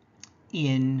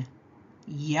in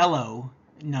yellow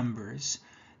numbers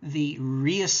the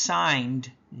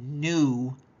reassigned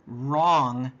new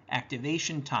wrong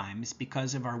activation times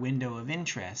because of our window of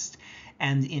interest,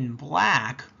 and in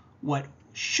black what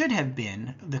should have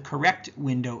been the correct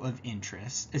window of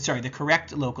interest, the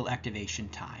correct local activation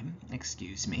time,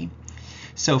 excuse me.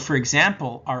 So for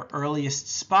example, our earliest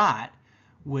spot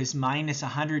was minus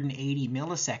 180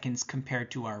 milliseconds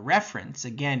compared to our reference.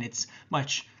 Again, it's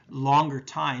much longer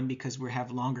time because we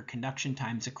have longer conduction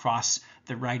times across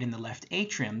the right and the left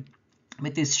atrium.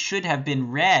 But this should have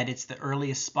been red. It's the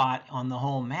earliest spot on the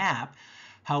whole map.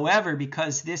 However,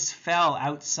 because this fell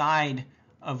outside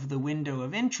of the window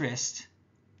of interest,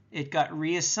 it got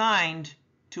reassigned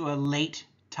to a late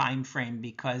time frame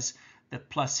because the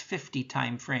plus 50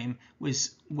 time frame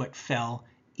was what fell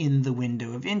in the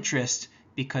window of interest,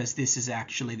 because this is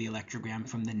actually the electrogram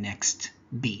from the next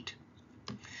beat.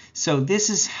 So this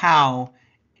is how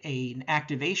an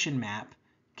activation map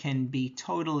can be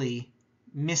totally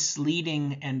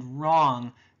misleading and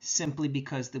wrong simply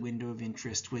because the window of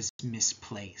interest was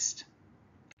misplaced.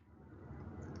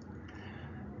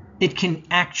 It can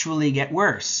actually get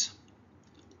worse.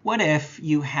 What if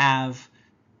you have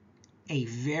a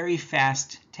very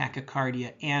fast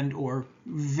tachycardia and or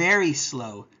very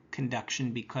slow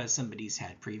conduction because somebody's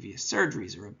had previous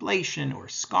surgeries or ablation or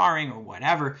scarring or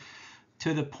whatever,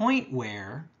 to the point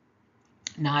where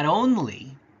not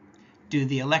only do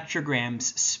the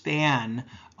electrograms span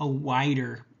a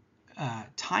wider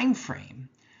time frame,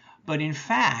 but in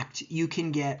fact you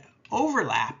can get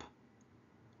overlap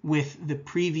with the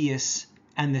previous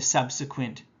and the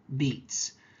subsequent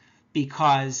beats,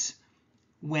 because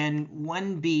when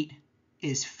one beat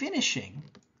is finishing,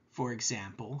 for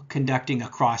example, conducting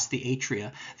across the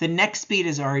atria, the next beat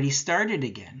has already started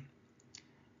again.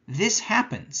 This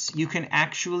happens. You can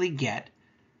actually get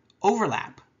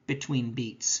overlap between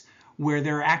beats where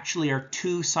there actually are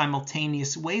two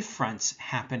simultaneous wavefronts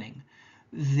happening.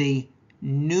 The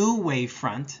new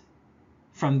wavefront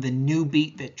from the new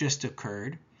beat that just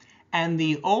occurred, and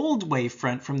the old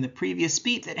wavefront from the previous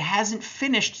beat that hasn't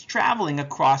finished traveling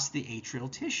across the atrial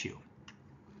tissue.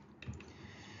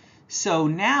 So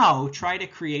now try to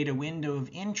create a window of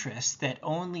interest that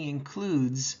only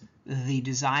includes the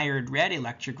desired red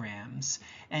electrograms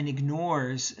and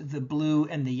ignores the blue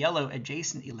and the yellow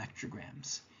adjacent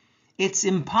electrograms. It's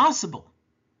impossible,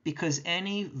 because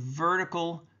any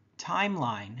vertical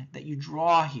timeline that you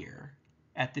draw here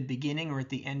at the beginning or at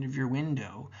the end of your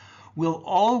window will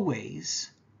always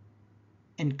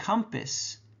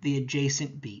encompass the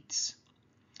adjacent beats.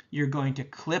 You're going to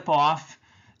clip off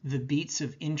the beats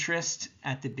of interest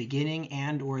at the beginning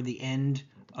and or the end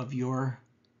of your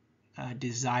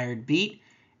desired beat,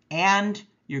 and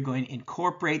you're going to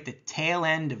incorporate the tail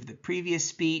end of the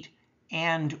previous beat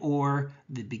and or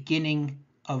the beginning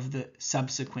of the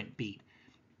subsequent beat.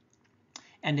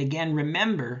 And again,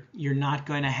 remember, you're not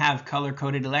going to have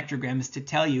color-coded electrograms to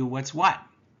tell you what's what.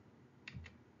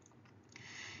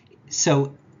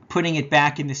 So putting it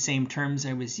back in the same terms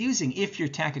I was using, if your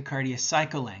tachycardia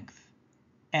cycle length,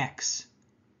 X,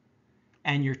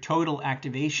 and your total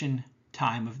activation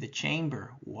time of the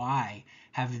chamber, Y,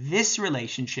 have this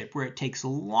relationship where it takes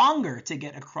longer to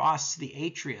get across the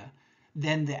atria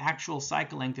than the actual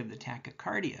cycle length of the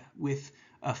tachycardia with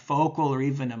a focal or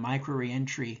even a micro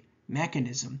reentry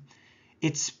mechanism,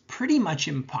 it's pretty much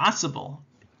impossible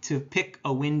to pick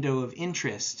a window of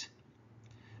interest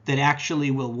that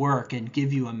actually will work and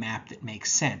give you a map that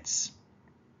makes sense.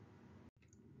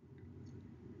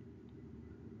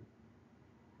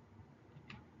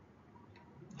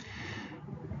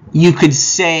 You could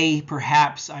say,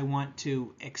 perhaps, I want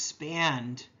to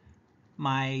expand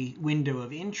my window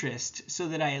of interest so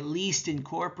that I at least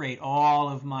incorporate all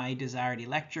of my desired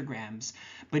electrograms.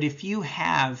 But if you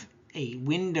have a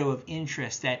window of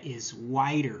interest that is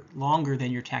wider, longer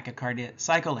than your tachycardia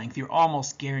cycle length, you're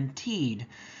almost guaranteed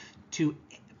to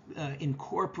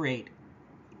incorporate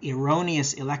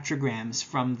erroneous electrograms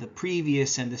from the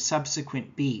previous and the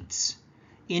subsequent beats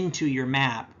into your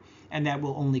map, and that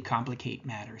will only complicate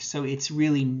matters. So it's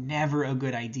really never a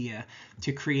good idea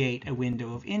to create a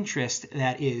window of interest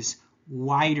that is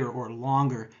wider or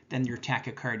longer than your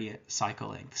tachycardia cycle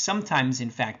length. Sometimes, in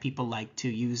fact, people like to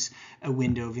use a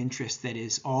window of interest that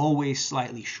is always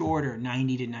slightly shorter,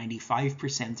 90 to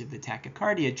 95% of the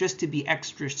tachycardia, just to be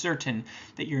extra certain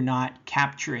that you're not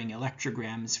capturing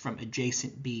electrograms from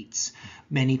adjacent beats.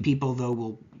 Many people, though,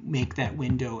 will make that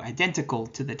window identical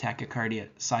to the tachycardia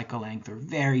cycle length or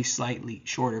very slightly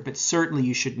shorter, but certainly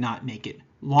you should not make it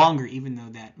longer, even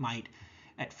though that might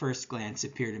at first glance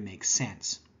appear to make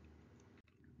sense.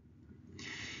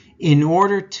 In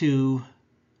order to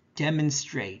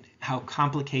demonstrate how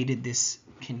complicated this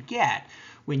can get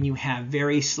when you have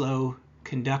very slow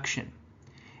conduction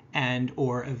and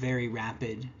or a very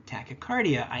rapid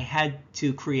tachycardia, I had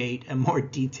to create a more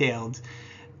detailed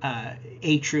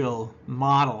atrial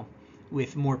model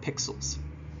with more pixels.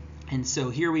 And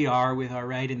so here we are with our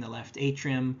right and the left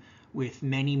atrium with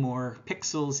many more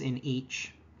pixels in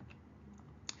each.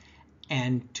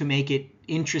 And to make it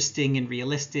interesting and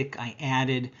realistic, I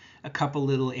added a couple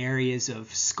little areas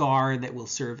of scar that will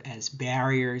serve as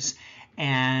barriers.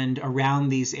 And around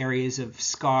these areas of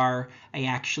scar, I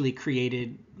actually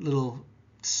created little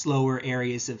slower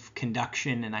areas of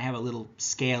conduction. And I have a little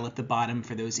scale at the bottom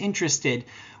for those interested,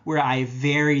 where I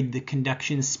varied the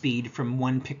conduction speed from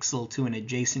 1 pixel to an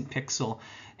adjacent pixel,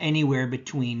 anywhere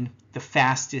between the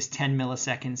fastest 10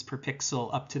 milliseconds per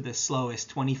pixel up to the slowest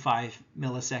 25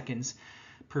 milliseconds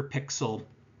per pixel.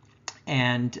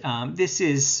 And this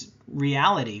is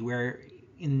reality, where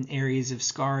in areas of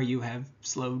scar you have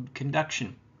slowed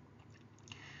conduction.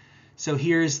 So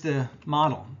here's the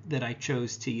model that I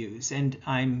chose to use, and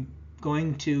I'm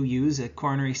going to use a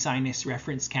coronary sinus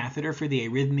reference catheter for the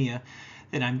arrhythmia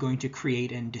that I'm going to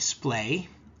create and display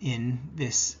in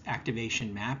this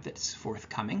activation map that's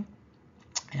forthcoming.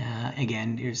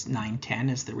 Again, here's 910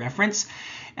 as the reference,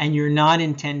 and you're not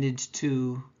intended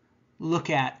to look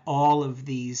at all of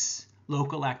these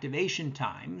local activation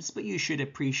times, but you should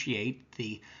appreciate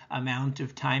the amount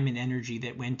of time and energy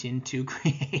that went into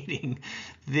creating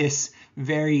this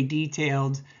very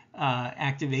detailed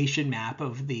activation map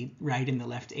of the right and the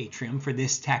left atrium for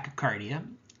this tachycardia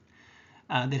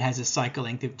that has a cycle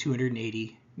length of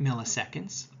 280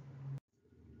 milliseconds.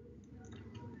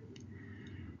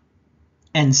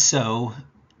 And so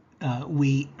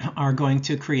we are going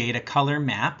to create a color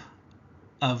map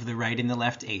of the right and the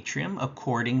left atrium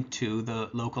according to the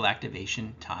local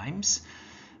activation times.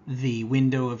 The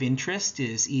window of interest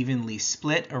is evenly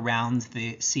split around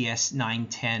the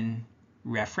CS910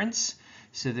 reference,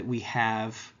 so that we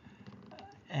have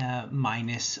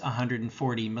minus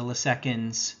 140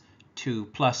 milliseconds to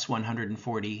plus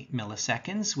 140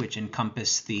 milliseconds, which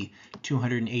encompass the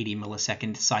 280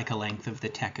 millisecond cycle length of the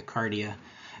tachycardia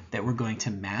that we're going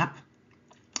to map.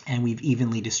 And we've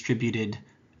evenly distributed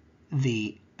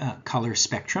the color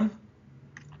spectrum.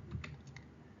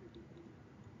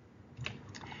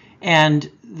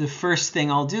 And the first thing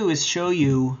I'll do is show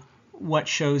you what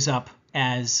shows up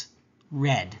as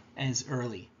red, as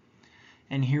early.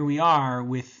 And here we are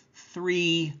with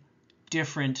 3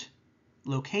 different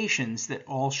locations that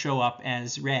all show up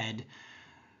as red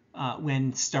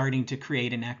when starting to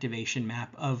create an activation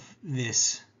map of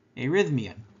this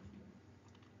arrhythmia,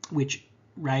 which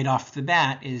right off the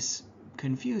bat is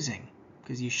confusing,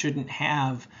 because you shouldn't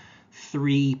have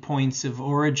 3 points of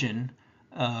origin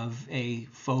of a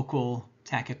focal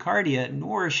tachycardia,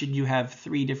 nor should you have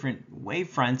 3 different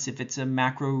wavefronts if it's a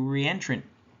macro reentrant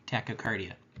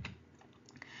tachycardia.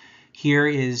 Here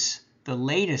is the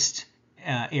latest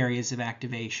areas of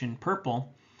activation,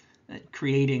 purple,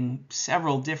 creating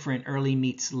several different early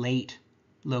meets late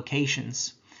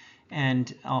locations.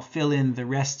 And I'll fill in the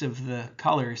rest of the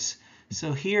colors.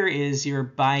 So here is your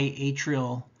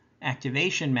biatrial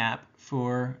activation map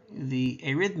for the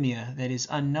arrhythmia that is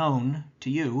unknown to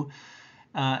you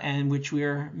and which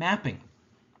we're mapping.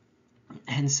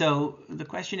 And so the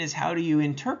question is, how do you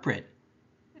interpret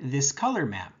this color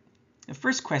map? The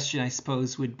first question, I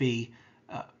suppose, would be,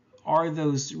 are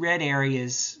those red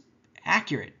areas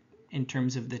accurate in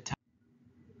terms of the time?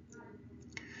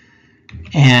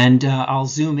 And I'll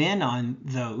zoom in on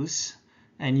those,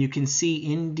 and you can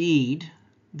see indeed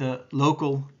the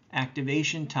local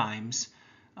activation times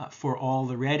for all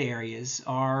the red areas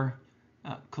are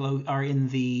in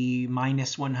the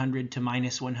minus 100 to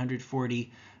minus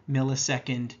 140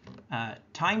 millisecond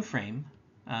time frame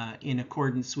in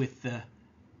accordance with the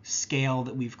scale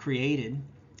that we've created.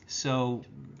 So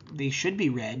they should be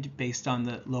red based on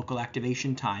the local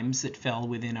activation times that fell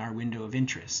within our window of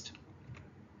interest.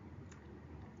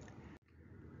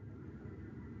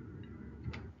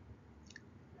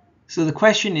 So the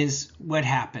question is, what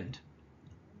happened?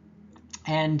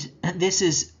 And this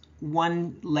is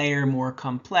one layer more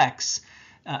complex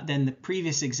than the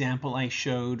previous example I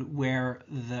showed, where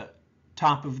the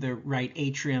top of the right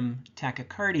atrium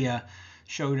tachycardia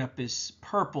showed up as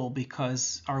purple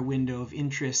because our window of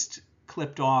interest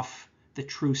clipped off the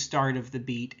true start of the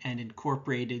beat and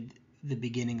incorporated the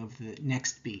beginning of the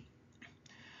next beat.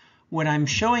 What I'm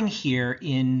showing here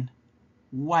in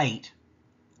white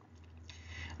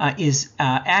is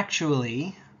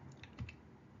actually,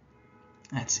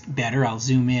 that's better, I'll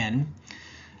zoom in,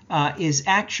 is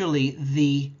actually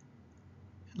the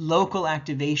local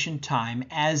activation time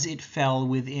as it fell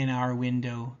within our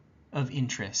window of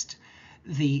interest.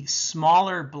 The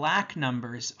smaller black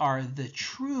numbers are the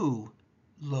true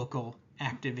local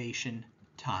activation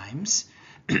times,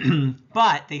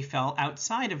 but they fell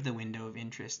outside of the window of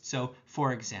interest. So,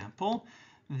 for example,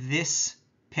 this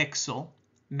pixel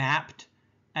mapped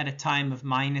at a time of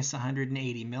minus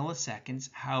 180 milliseconds.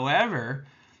 However,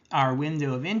 our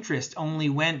window of interest only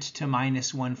went to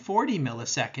minus 140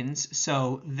 milliseconds,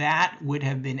 so that would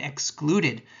have been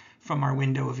excluded from our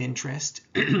window of interest.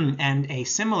 And a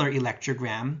similar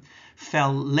electrogram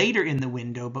fell later in the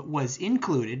window but was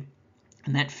included,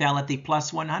 and that fell at the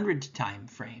plus 100 time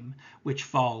frame, which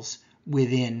falls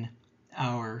within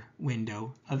our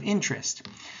window of interest.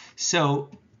 So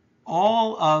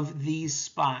all of these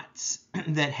spots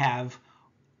that have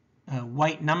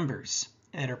white numbers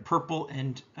that are purple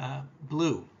and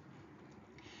blue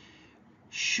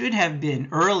should have been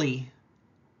early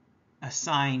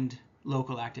assigned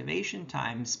local activation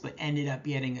times, but ended up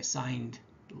getting assigned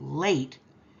late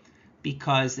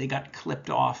because they got clipped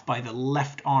off by the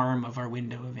left arm of our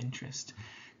window of interest.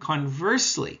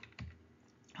 Conversely,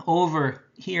 over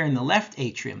here in the left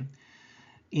atrium,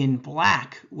 in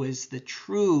black was the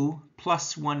true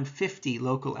plus 150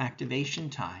 local activation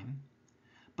time,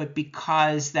 but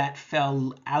because that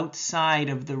fell outside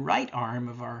of the right arm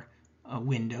of our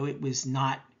window, it was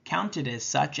not counted as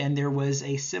such, and there was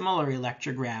a similar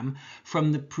electrogram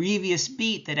from the previous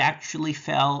beat that actually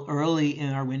fell early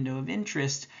in our window of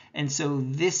interest, and so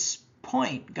this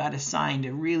point got assigned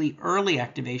a really early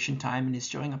activation time and is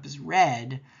showing up as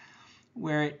red,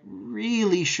 where it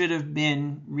really should have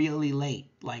been really late,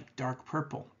 like dark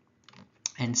purple.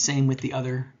 And same with the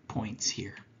other points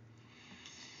here.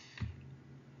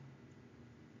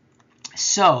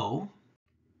 So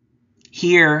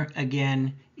here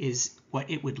again is what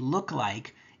it would look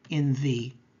like in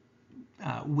the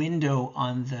window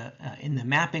on the in the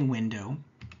mapping window.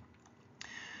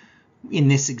 In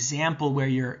this example, where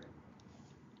your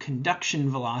conduction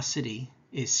velocity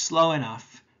is slow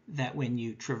enough that when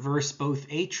you traverse both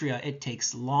atria, it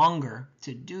takes longer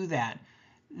to do that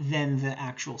than the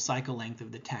actual cycle length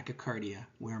of the tachycardia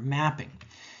we're mapping.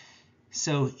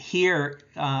 So here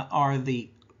are the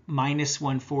minus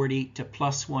 140 to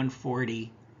plus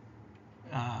 140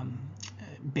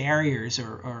 barriers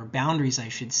or boundaries, I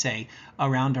should say,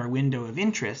 around our window of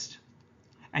interest.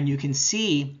 And you can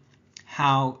see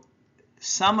how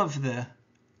some of the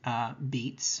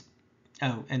beats,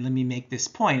 and let me make this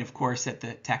point, of course, that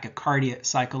the tachycardia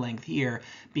cycle length here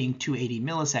being 280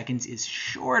 milliseconds is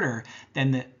shorter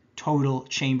than the total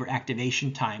chamber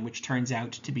activation time, which turns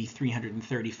out to be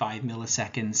 335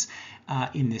 milliseconds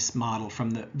in this model, from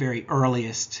the very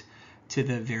earliest to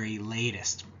the very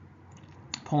latest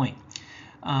point.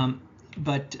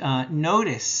 But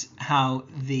notice how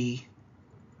the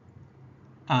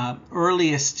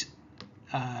earliest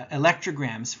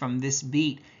electrograms from this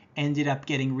beat ended up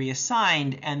getting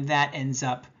reassigned, and that ends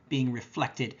up being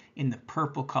reflected in the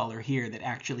purple color here that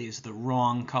actually is the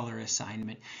wrong color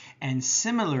assignment. And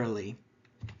similarly,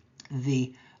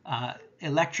 the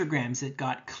electrograms that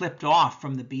got clipped off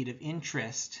from the beat of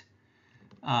interest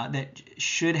that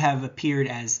should have appeared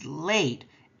as late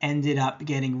ended up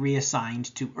getting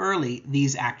reassigned to early,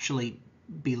 these actually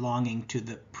belonging to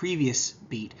the previous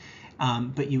beat,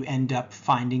 but you end up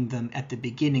finding them at the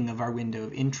beginning of our window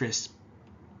of interest,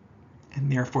 and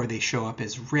therefore they show up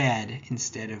as red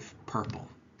instead of purple.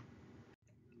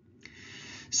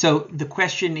 So the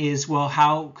question is, well,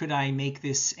 how could I make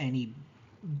this any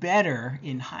better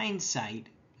in hindsight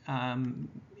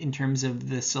in terms of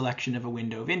the selection of a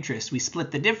window of interest? We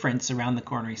split the difference around the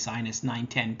coronary sinus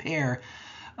 9-10 pair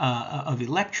of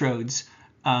electrodes.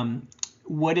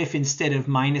 What if instead of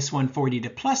minus 140 to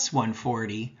plus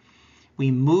 140,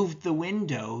 we moved the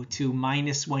window to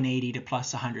minus 180 to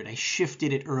plus 100? I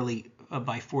shifted it early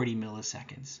by 40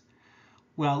 milliseconds.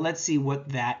 Well, let's see what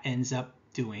that ends up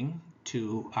doing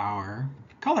to our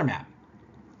color map.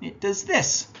 It does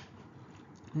this.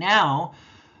 Now,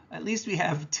 at least we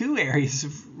have 2 areas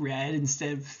of red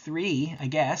instead of 3, I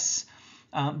guess.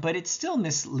 but it's still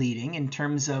misleading in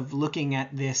terms of looking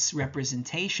at this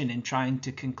representation and trying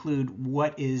to conclude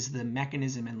what is the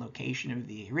mechanism and location of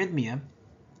the arrhythmia.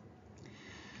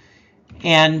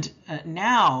 And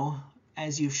now,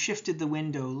 as you've shifted the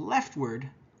window leftward,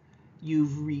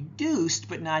 you've reduced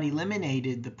but not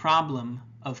eliminated the problem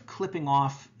of clipping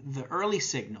off the early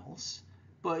signals,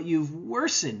 but you've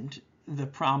worsened the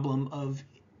problem of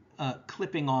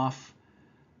clipping off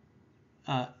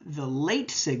the late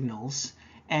signals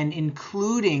and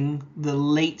including the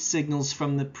late signals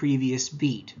from the previous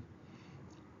beat.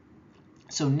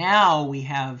 So now we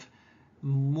have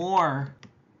more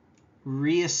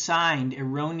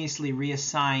erroneously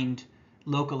reassigned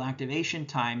local activation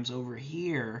times over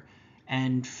here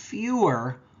and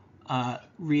fewer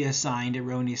reassigned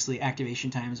erroneously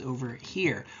activation times over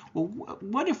here. Well,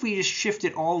 what if we just shift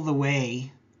it all the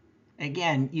way?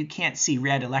 Again, you can't see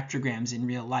red electrograms in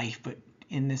real life, but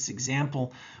in this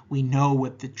example, we know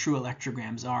what the true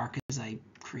electrograms are because I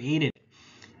created it.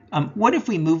 What if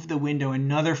we move the window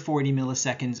another 40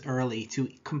 milliseconds early to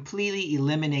completely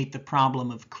eliminate the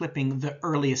problem of clipping the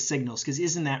earliest signals? Because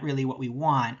isn't that really what we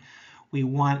want? We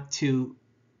want to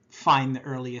find the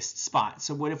earliest spot.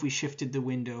 So what if we shifted the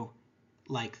window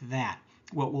like that?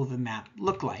 What will the map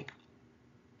look like?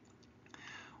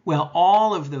 Well,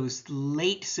 all of those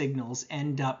late signals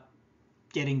end up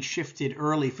getting shifted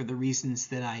early for the reasons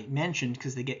that I mentioned,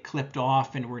 because they get clipped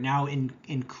off, and we're now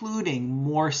including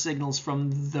more signals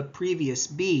from the previous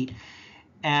beat.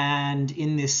 And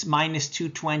in this minus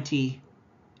 220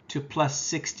 to plus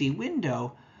 60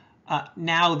 window,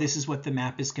 now this is what the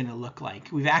map is going to look like.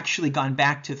 We've actually gone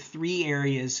back to 3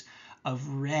 areas of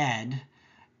red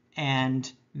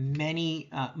and many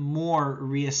more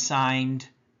reassigned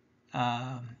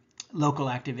local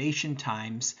activation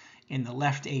times in the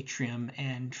left atrium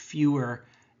and fewer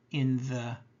in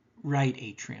the right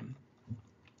atrium.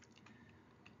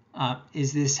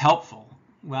 Is this helpful?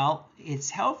 Well, it's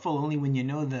helpful only when you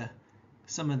know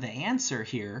some of the answer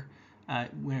here,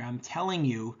 where I'm telling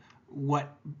you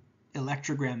what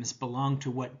electrograms belong to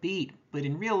what beat. But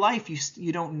in real life,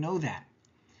 you don't know that.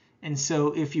 And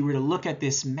so if you were to look at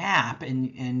this map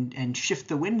and shift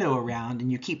the window around,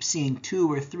 and you keep seeing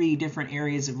 2 or 3 different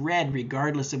areas of red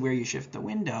regardless of where you shift the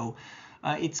window,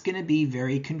 it's going to be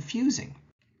very confusing.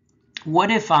 What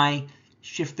if I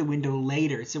shift the window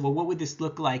later? So, well, what would this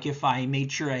look like if I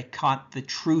made sure I caught the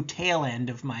true tail end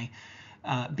of my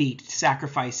beat,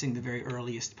 sacrificing the very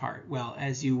earliest part? Well,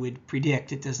 as you would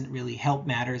predict, it doesn't really help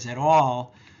matters at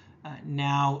all.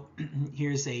 Now,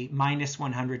 here's a minus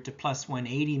 100 to plus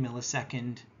 180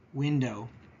 millisecond window,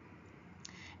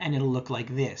 and it'll look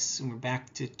like this. And we're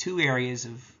back to 2 areas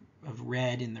of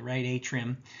red in the right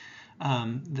atrium.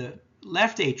 The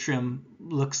left atrium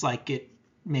looks like it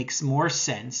makes more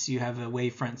sense. You have a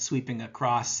wavefront sweeping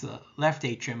across the left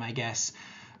atrium, I guess,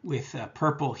 with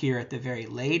purple here at the very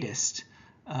latest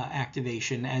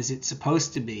activation, as it's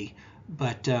supposed to be.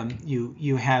 But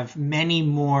you have many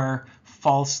more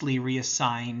falsely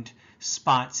reassigned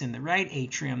spots in the right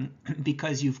atrium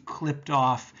because you've clipped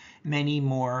off many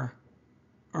more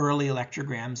early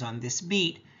electrograms on this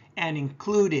beat and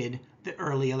included the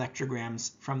early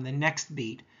electrograms from the next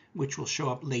beat, which will show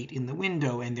up late in the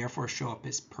window and therefore show up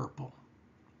as purple.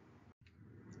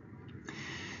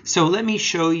 So let me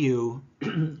show you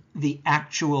the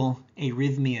actual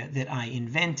arrhythmia that I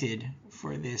invented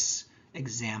for this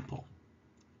example.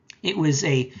 It was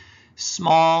a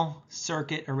small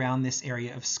circuit around this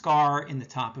area of scar in the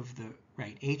top of the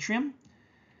right atrium,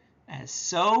 as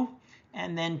so,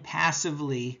 and then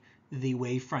passively the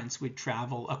wavefronts would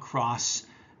travel across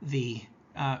the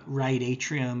right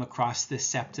atrium, across the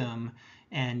septum,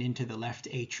 and into the left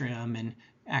atrium, and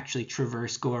actually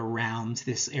go around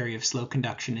this area of slow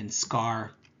conduction and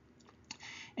scar.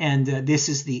 And this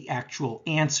is the actual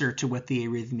answer to what the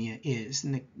arrhythmia is.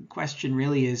 And the question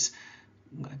really is,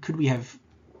 could we have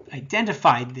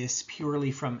identified this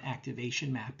purely from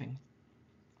activation mapping?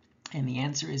 And the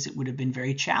answer is it would have been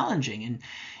very challenging, and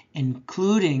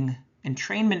including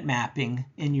entrainment mapping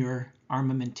in your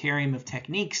armamentarium of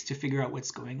techniques to figure out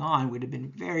what's going on would have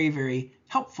been very, very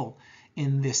helpful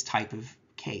in this type of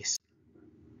case.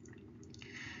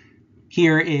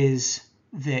 Here is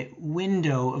the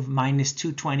window of minus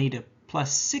 220 to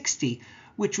plus 60,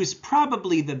 which was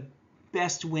probably the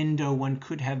best window one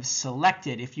could have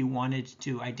selected if you wanted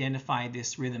to identify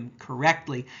this rhythm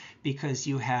correctly, because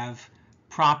you have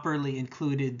properly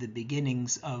included the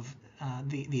beginnings of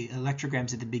the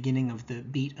electrograms at the beginning of the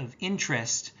beat of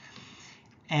interest.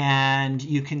 And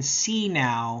you can see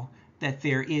now that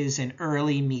there is an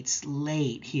early meets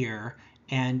late here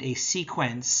and a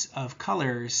sequence of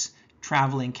colors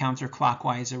traveling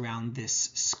counterclockwise around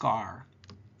this scar.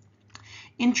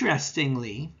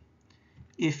 Interestingly,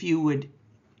 if you would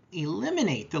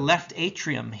eliminate the left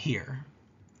atrium here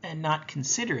and not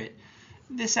consider it,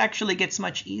 this actually gets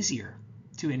much easier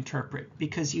to interpret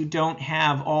because you don't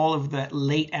have all of that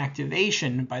late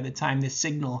activation by the time the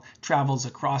signal travels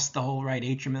across the whole right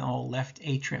atrium and the whole left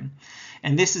atrium.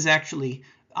 And this is actually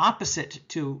opposite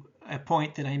to a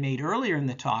point that I made earlier in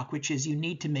the talk, which is you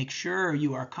need to make sure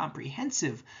you are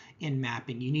comprehensive in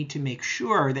mapping. You need to make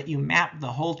sure that you map the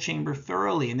whole chamber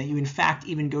thoroughly and that you in fact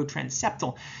even go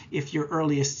transeptal if your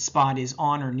earliest spot is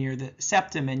on or near the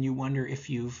septum and you wonder if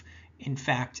you've in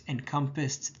fact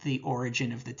encompassed the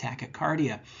origin of the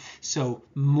tachycardia. So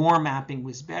more mapping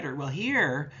was better. Well,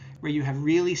 here where you have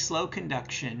really slow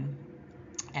conduction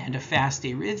and a fast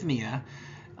arrhythmia,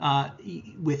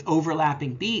 with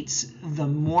overlapping beats, the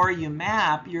more you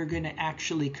map, you're going to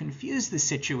actually confuse the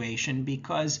situation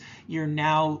because you're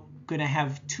now going to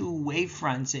have two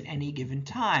wavefronts at any given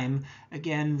time.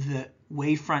 Again, the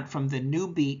wavefront from the new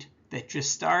beat that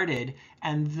just started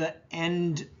and the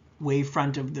end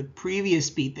wavefront of the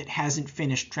previous beat that hasn't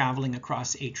finished traveling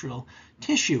across atrial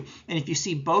tissue. And if you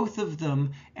see both of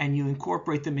them and you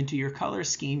incorporate them into your color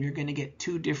scheme, you're going to get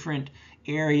two different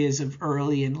areas of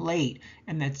early and late,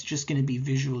 and that's just going to be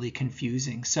visually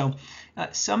confusing. So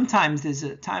sometimes there's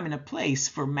a time and a place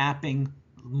for mapping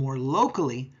more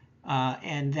locally,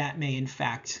 and that may in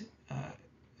fact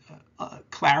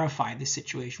clarify the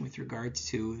situation with regards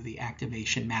to the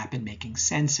activation map and making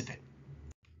sense of it.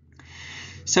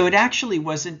 So it actually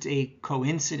wasn't a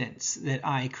coincidence that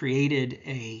I created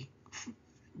a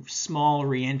small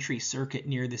reentry circuit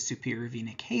near the superior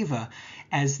vena cava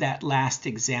as that last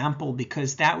example,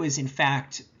 because that was in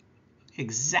fact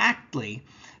exactly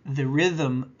the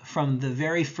rhythm from the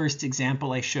very first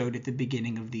example I showed at the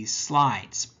beginning of these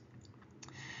slides.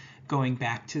 Going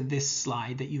back to this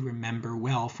slide that you remember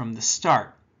well from the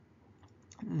start.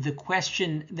 The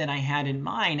question that I had in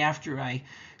mind after I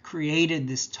created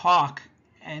this talk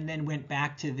and then went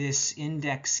back to this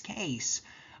index case,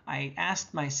 I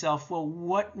asked myself, well,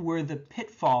 what were the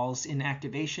pitfalls in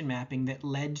activation mapping that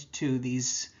led to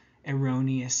these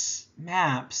erroneous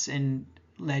maps and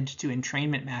led to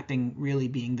entrainment mapping really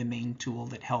being the main tool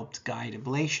that helped guide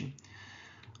ablation?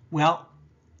 Well,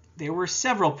 there were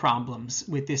several problems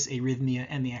with this arrhythmia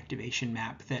and the activation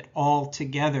map that all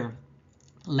together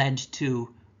led to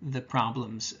the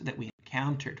problems that we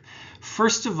encountered.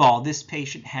 First of all, this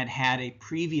patient had had a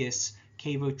previous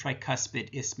cavo-tricuspid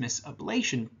isthmus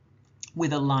ablation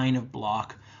with a line of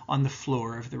block on the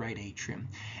floor of the right atrium.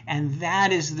 And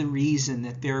that is the reason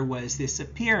that there was this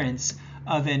appearance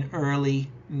of an early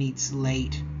meets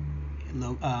late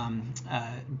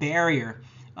barrier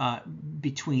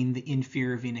between the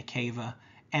inferior vena cava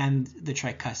and the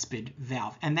tricuspid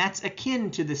valve. And that's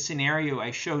akin to the scenario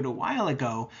I showed a while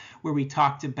ago where we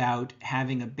talked about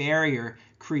having a barrier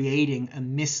creating a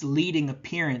misleading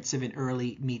appearance of an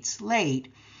early meets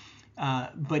late,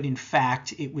 but in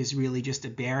fact it was really just a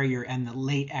barrier and the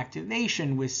late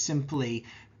activation was simply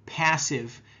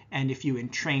passive, and if you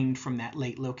entrained from that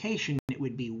late location it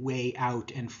would be way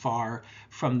out and far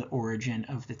from the origin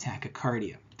of the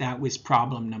tachycardia. That was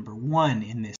problem number one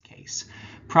in this case.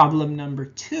 Problem number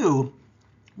two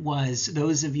was,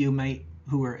 those of you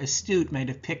who are astute might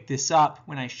have picked this up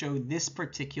when I showed this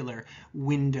particular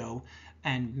window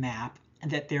and map,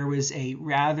 that there was a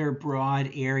rather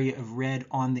broad area of red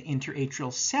on the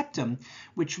interatrial septum,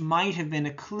 which might have been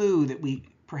a clue that we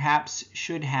perhaps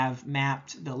should have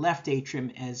mapped the left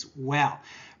atrium as well.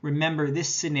 Remember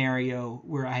this scenario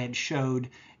where I had showed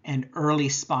an early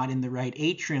spot in the right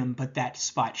atrium, but that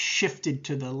spot shifted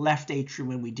to the left atrium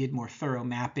when we did more thorough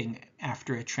mapping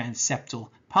after a transeptal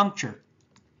puncture.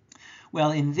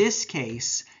 Well, in this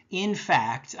case, in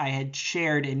fact, I had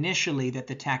shared initially that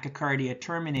the tachycardia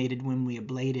terminated when we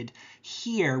ablated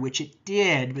here, which it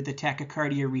did, but the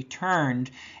tachycardia returned,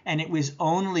 and it was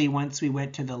only once we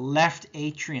went to the left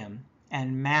atrium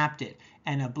and mapped it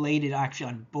and ablated actually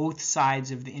on both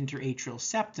sides of the interatrial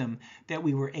septum that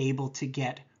we were able to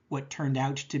get what turned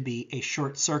out to be a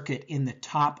short circuit in the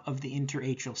top of the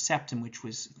interatrial septum, which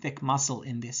was thick muscle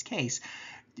in this case.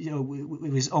 It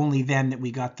was only then that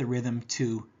we got the rhythm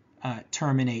to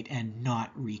terminate and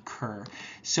not recur.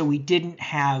 So we didn't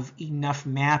have enough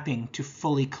mapping to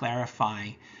fully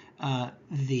clarify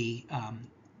the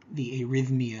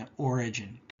arrhythmia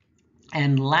origin.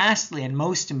 And lastly, and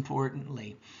most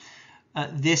importantly,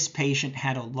 this patient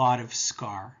had a lot of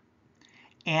scar,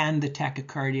 and the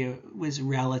tachycardia was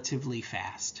relatively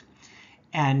fast.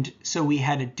 And so we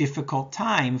had a difficult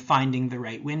time finding the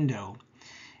right window.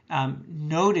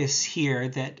 Notice here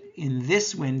that in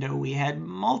this window we had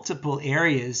multiple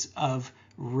areas of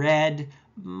red,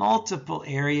 multiple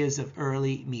areas of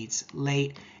early meets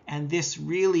late, and this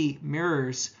really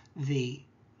mirrors the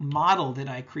model that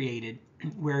I created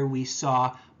where we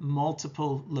saw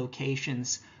multiple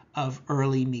locations of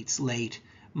early meets late,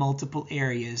 multiple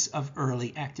areas of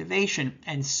early activation.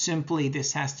 And simply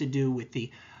this has to do with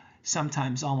the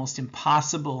sometimes almost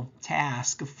impossible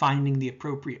task of finding the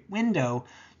appropriate window,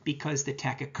 because the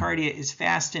tachycardia is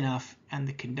fast enough and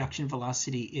the conduction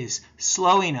velocity is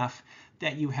slow enough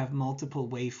that you have multiple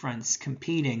wavefronts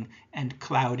competing and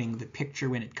clouding the picture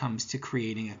when it comes to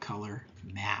creating a color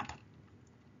map.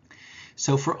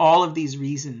 So for all of these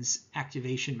reasons,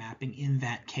 activation mapping in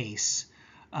that case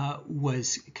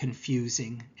was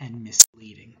confusing and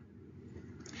misleading.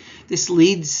 This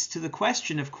leads to the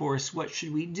question, of course, what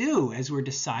should we do as we're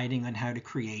deciding on how to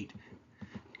create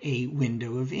a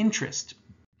window of interest?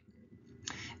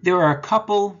 There are a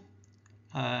couple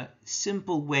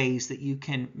simple ways that you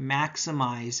can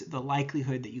maximize the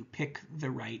likelihood that you pick the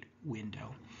right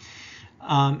window.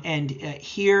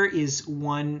 Here is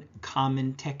one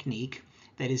common technique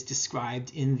that is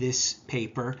described in this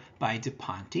paper by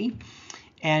DePonte.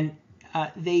 And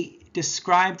they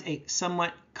described a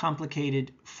somewhat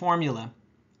complicated formula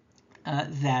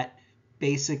that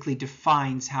basically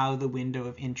defines how the window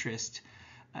of interest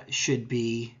should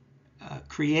be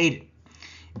created.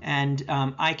 And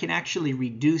I can actually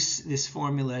reduce this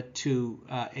formula to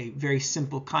a very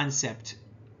simple concept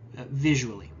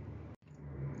visually.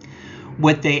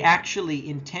 What they actually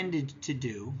intended to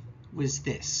do was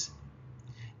this.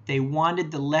 They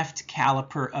wanted the left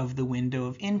caliper of the window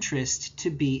of interest to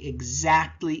be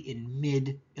exactly in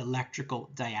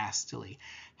mid-electrical diastole,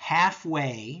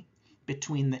 halfway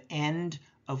between the end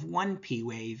of one P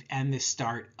wave and the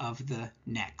start of the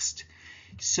next.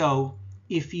 So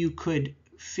if you could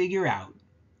figure out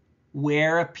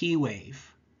where a P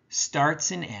wave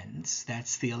starts and ends,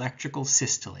 that's the electrical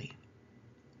systole,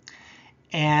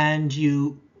 and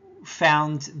you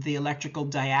found the electrical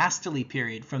diastole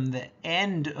period from the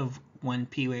end of one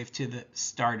P wave to the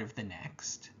start of the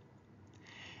next,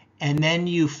 and then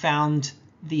you found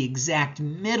the exact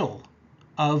middle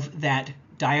of that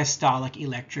diastolic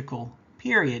electrical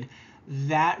period,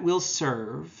 that will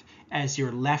serve as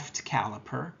your left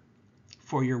caliper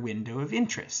for your window of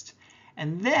interest.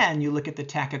 And then you look at the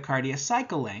tachycardia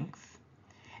cycle length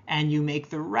and you make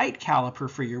the right caliper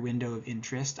for your window of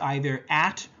interest either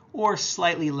at or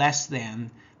slightly less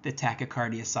than the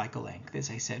tachycardia cycle length. As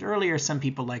I said earlier, some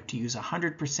people like to use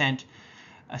 100%,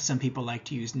 some people like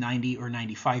to use 90 or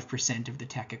 95% of the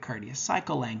tachycardia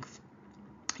cycle length.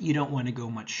 You don't want to go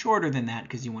much shorter than that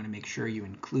because you want to make sure you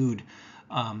include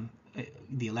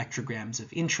the electrograms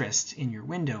of interest in your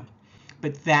window.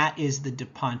 But that is the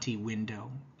DePonte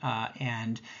window.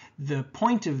 And the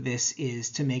point of this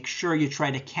is to make sure you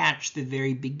try to catch the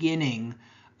very beginning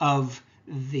of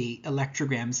the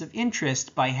electrograms of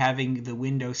interest by having the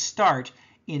window start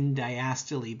in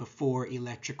diastole before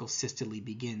electrical systole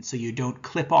begins, so you don't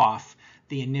clip off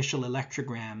the initial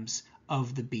electrograms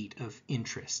of the beat of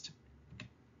interest.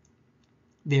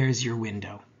 There's your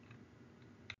window.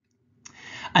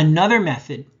 Another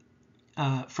method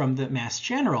from the Mass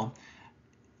General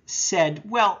said,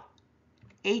 well,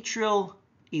 atrial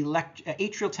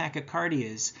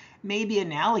tachycardias may be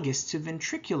analogous to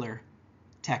ventricular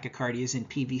tachycardias in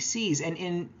PVCs. And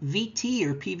in VT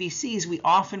or PVCs, we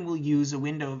often will use a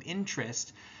window of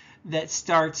interest that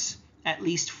starts at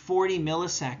least 40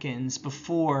 milliseconds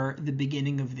before the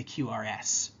beginning of the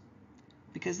QRS,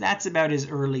 because that's about as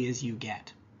early as you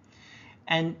get.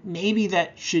 And maybe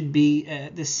that should be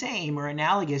the same or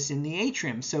analogous in the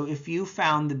atrium. So if you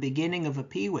found the beginning of a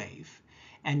P wave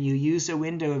and you use a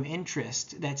window of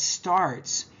interest that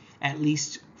starts at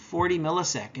least 40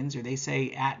 milliseconds, or they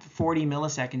say at 40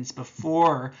 milliseconds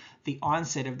before the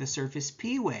onset of the surface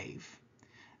P wave,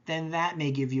 then that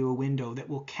may give you a window that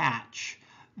will catch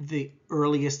the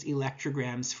earliest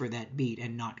electrograms for that beat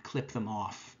and not clip them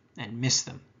off and miss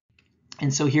them.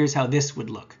 And so here's how this would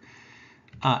look.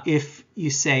 If you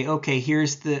say, okay,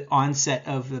 here's the onset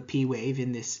of the P wave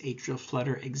in this atrial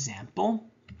flutter example,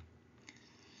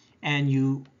 and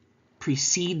you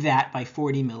precede that by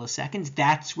 40 milliseconds,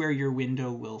 that's where your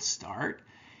window will start.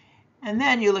 And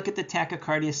then you look at the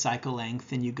tachycardia cycle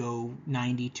length and you go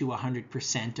 90 to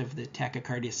 100% of the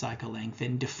tachycardia cycle length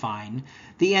and define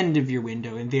the end of your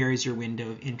window, and there is your window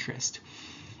of interest.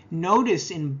 Notice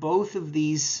in both of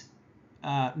these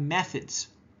methods,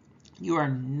 you are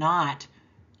not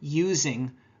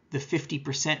using the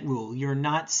 50% rule. You're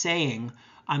not saying,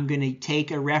 I'm going to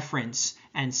take a reference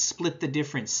and split the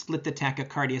difference, split the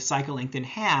tachycardia cycle length in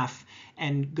half,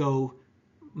 and go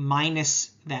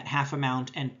minus that half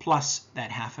amount and plus that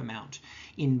half amount.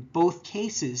 In both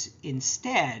cases,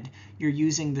 instead, you're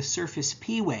using the surface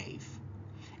P wave,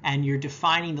 and you're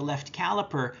defining the left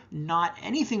caliper not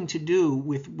anything to do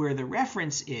with where the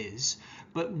reference is,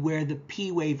 but where the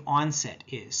P wave onset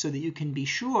is, so that you can be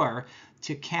sure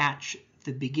to catch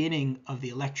the beginning of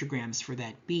the electrograms for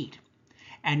that beat.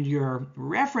 And your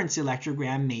reference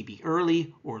electrogram may be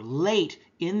early or late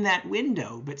in that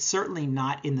window, but certainly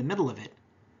not in the middle of it.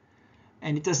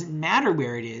 And it doesn't matter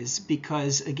where it is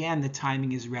because, again, the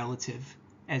timing is relative,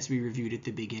 as we reviewed at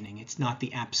the beginning. It's not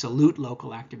the absolute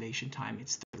local activation time,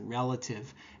 it's the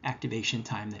relative activation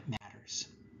time that matters.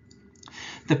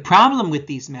 The problem with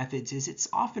these methods is it's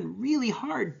often really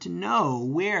hard to know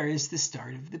where is the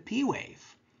start of the P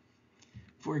wave.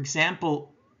 For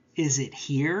example, is it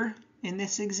here in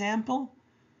this example?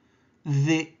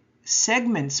 The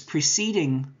segments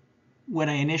preceding what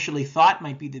I initially thought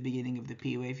might be the beginning of the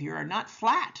P wave here are not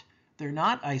flat. They're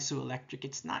not isoelectric.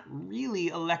 It's not really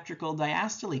electrical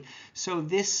diastole. So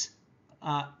this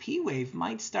P wave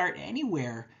might start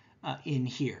anywhere in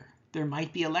here. There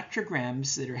might be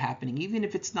electrograms that are happening. Even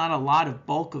if it's not a lot of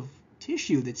bulk of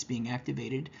tissue that's being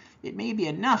activated, it may be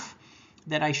enough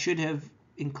that I should have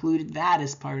included that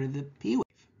as part of the P wave.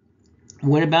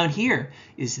 What about here?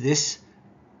 Is this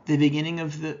the beginning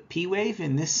of the P wave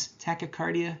in this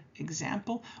tachycardia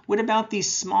example? What about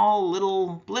these small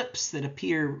little blips that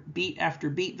appear beat after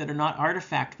beat that are not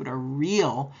artifact but are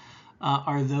real?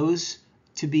 Are those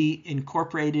to be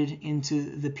incorporated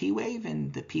into the P wave,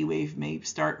 and the P wave may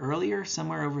start earlier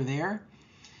somewhere over there?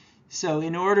 So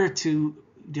in order to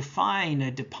define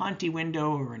a DePonte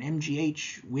window or an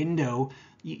MGH window,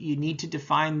 you need to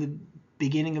define the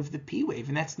beginning of the P wave,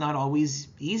 and that's not always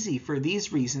easy for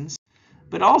these reasons.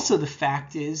 But also the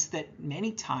fact is that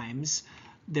many times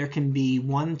there can be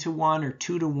 1-to-1 or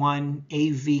 2-to-1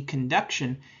 AV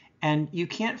conduction, and you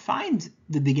can't find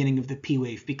the beginning of the P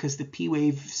wave because the P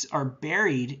waves are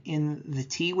buried in the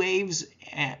T waves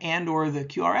and or the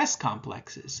QRS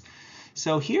complexes.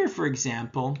 So here, for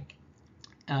example,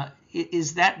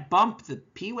 is that bump the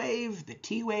P wave, the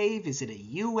T wave? Is it a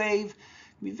U wave?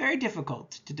 It would be very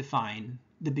difficult to define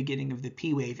the beginning of the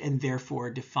P wave and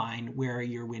therefore define where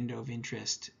your window of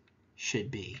interest should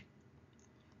be.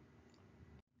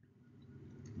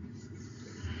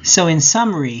 So in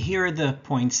summary, here are the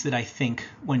points that I think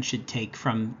one should take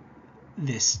from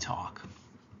this talk.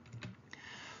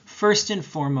 First and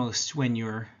foremost, when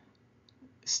you're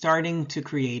starting to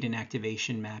create an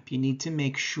activation map, you need to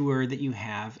make sure that you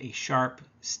have a sharp,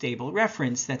 stable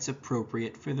reference that's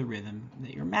appropriate for the rhythm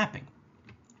that you're mapping.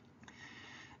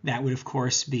 That would, of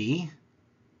course, be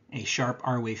a sharp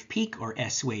R wave peak or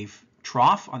S wave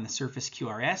trough on the surface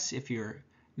QRS if you're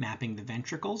mapping the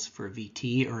ventricles for a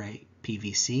VT or a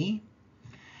PVC.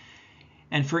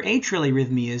 And for atrial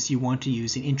arrhythmias, you want to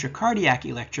use an intracardiac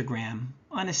electrogram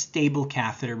on a stable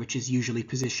catheter, which is usually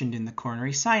positioned in the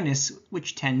coronary sinus,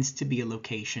 which tends to be a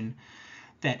location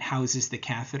that houses the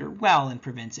catheter well and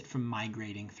prevents it from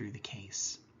migrating through the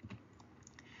case.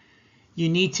 You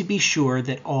need to be sure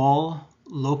that all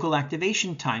local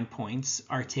activation time points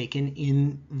are taken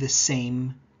in the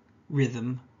same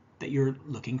rhythm that you're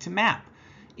looking to map.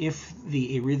 If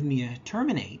the arrhythmia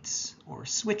terminates or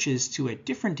switches to a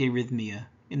different arrhythmia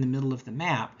in the middle of the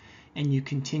map and you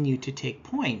continue to take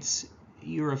points,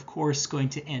 you're of course going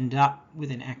to end up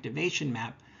with an activation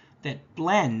map that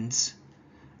blends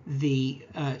the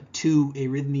two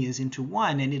arrhythmias into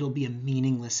one, and it'll be a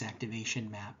meaningless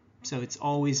activation map. So it's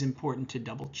always important to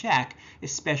double check,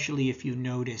 especially if you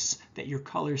notice that your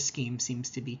color scheme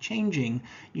seems to be changing.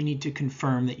 You need to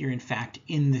confirm that you're in fact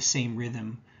in the same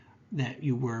rhythm that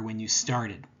you were when you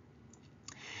started.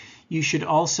 You should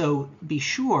also be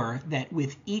sure that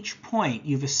with each point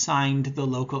you've assigned the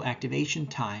local activation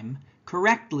time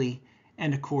correctly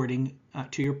and according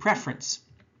to your preference.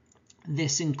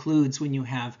 This includes when you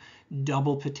have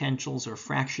double potentials or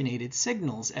fractionated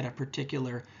signals at a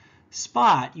particular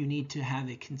spot, you need to have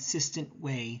a consistent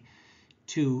way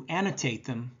to annotate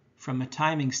them from a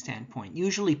timing standpoint.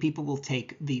 Usually people will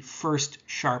take the first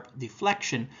sharp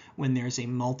deflection when there's a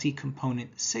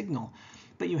multi-component signal,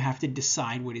 but you have to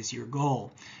decide what is your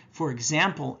goal. For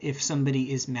example, if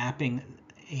somebody is mapping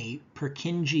a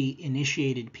Purkinje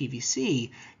initiated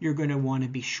PVC, you're going to want to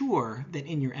be sure that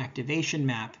in your activation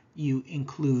map you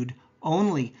include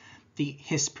only the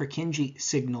His-Purkinje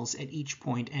signals at each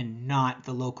point and not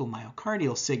the local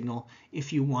myocardial signal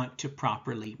if you want to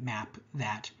properly map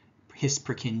that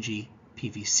His-Purkinje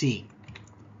PVC.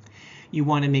 You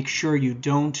want to make sure you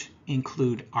don't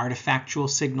include artifactual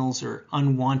signals or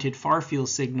unwanted far-field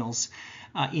signals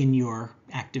in your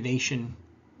activation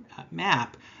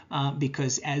map,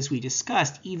 because as we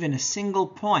discussed, even a single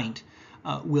point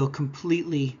will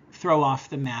completely throw off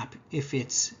the map if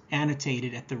it's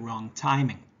annotated at the wrong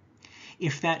timing.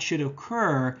 If that should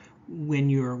occur when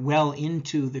you're well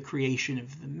into the creation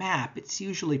of the map, it's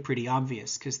usually pretty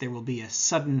obvious because there will be a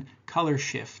sudden color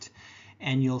shift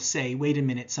and you'll say, wait a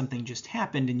minute, something just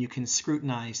happened, and you can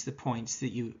scrutinize the points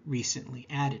that you recently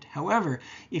added. However,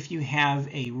 if you have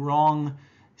a wrong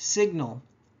signal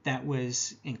that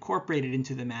was incorporated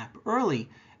into the map early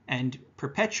and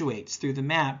perpetuates through the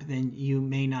map, then you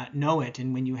may not know it.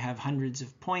 And when you have hundreds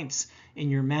of points in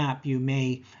your map, you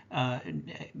may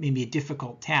be a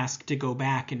difficult task to go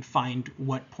back and find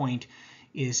what point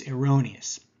is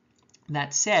erroneous.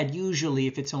 That said, usually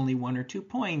if it's only 1 or 2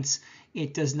 points,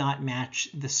 it does not match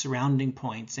the surrounding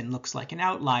points and looks like an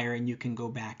outlier, and you can go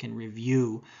back and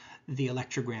review the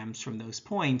electrograms from those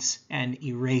points and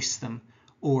erase them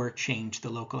or change the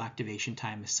local activation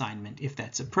time assignment if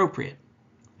that's appropriate.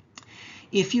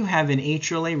 If you have an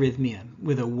atrial arrhythmia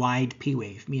with a wide P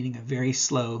wave, meaning a very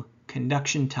slow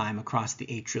conduction time across the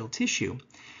atrial tissue,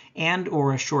 and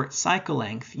or a short cycle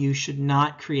length, you should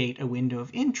not create a window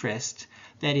of interest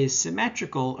that is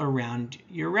symmetrical around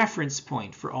your reference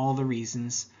point for all the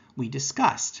reasons we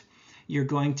discussed. You're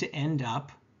going to end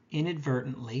up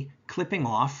inadvertently clipping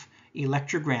off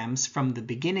electrograms from the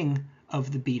beginning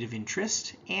of the beat of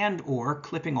interest and or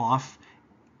clipping off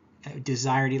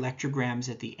desired electrograms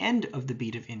at the end of the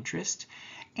beat of interest,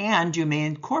 and you may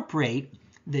incorporate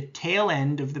the tail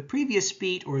end of the previous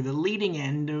beat or the leading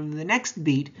end of the next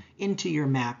beat into your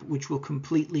map, which will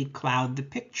completely cloud the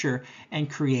picture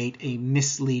and create a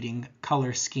misleading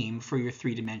color scheme for your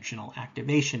three-dimensional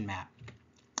activation map.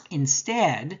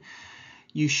 Instead,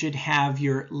 you should have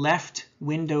your left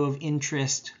window of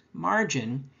interest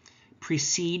margin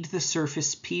precede the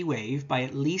surface P wave by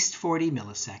at least 40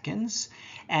 milliseconds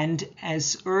and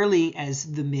as early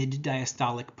as the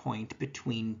mid-diastolic point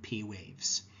between P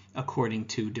waves, according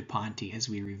to DePonte, as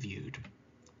we reviewed.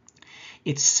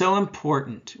 It's so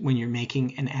important when you're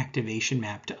making an activation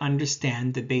map to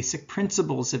understand the basic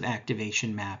principles of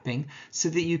activation mapping so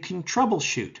that you can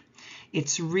troubleshoot.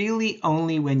 It's really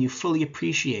only when you fully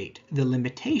appreciate the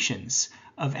limitations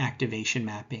of activation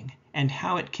mapping and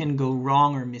how it can go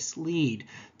wrong or mislead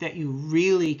that you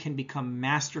really can become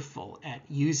masterful at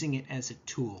using it as a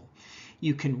tool.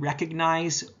 You can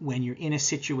recognize when you're in a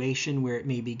situation where it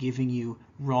may be giving you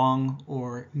wrong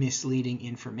or misleading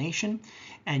information,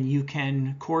 and you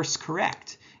can course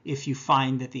correct if you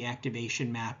find that the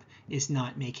activation map is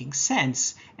not making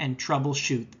sense, and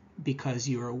troubleshoot because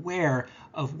you're aware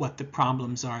of what the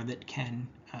problems are that can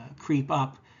creep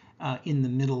up in the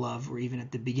middle of or even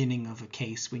at the beginning of a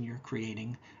case when you're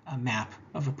creating a map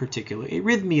of a particular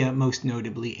arrhythmia, most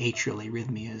notably atrial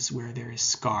arrhythmias where there is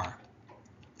scar.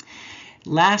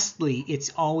 Lastly,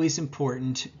 it's always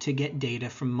important to get data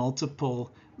from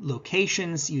multiple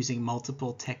locations using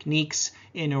multiple techniques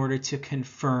in order to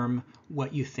confirm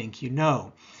what you think you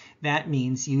know. That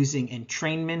means using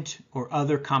entrainment or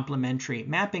other complementary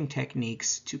mapping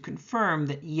techniques to confirm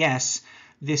that yes,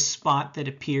 this spot that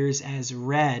appears as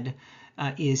red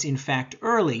is in fact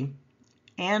early,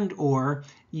 and or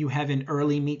you have an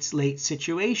early meets late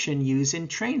situation. Use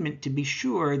entrainment to be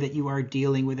sure that you are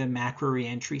dealing with a macro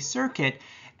reentry circuit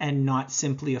and not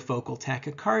simply a focal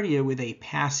tachycardia with a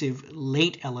passive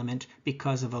late element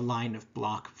because of a line of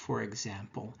block, for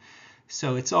example.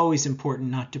 So it's always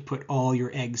important not to put all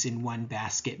your eggs in one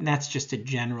basket, and that's just a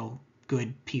general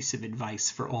good piece of advice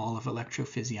for all of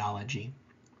electrophysiology.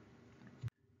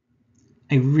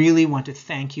 I really want to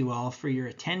thank you all for your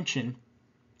attention.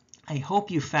 I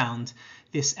hope you found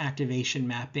this activation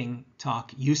mapping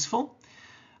talk useful.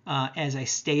 As I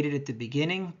stated at the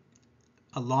beginning,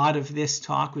 a lot of this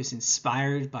talk was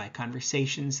inspired by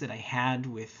conversations that I had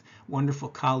with wonderful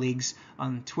colleagues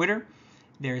on Twitter.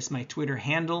 There's my Twitter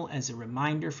handle as a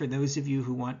reminder for those of you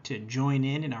who want to join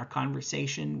in our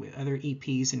conversation with other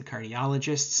EPs and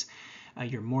cardiologists.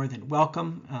 You're more than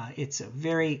welcome. It's a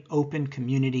very open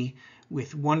community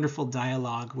with wonderful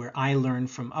dialogue where I learn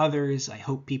from others. I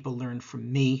hope people learn from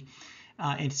me.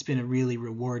 It's been a really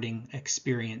rewarding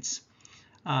experience.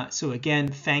 So again,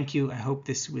 thank you. I hope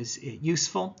this was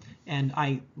useful, and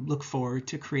I look forward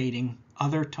to creating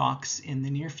other talks in the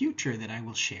near future that I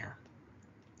will share.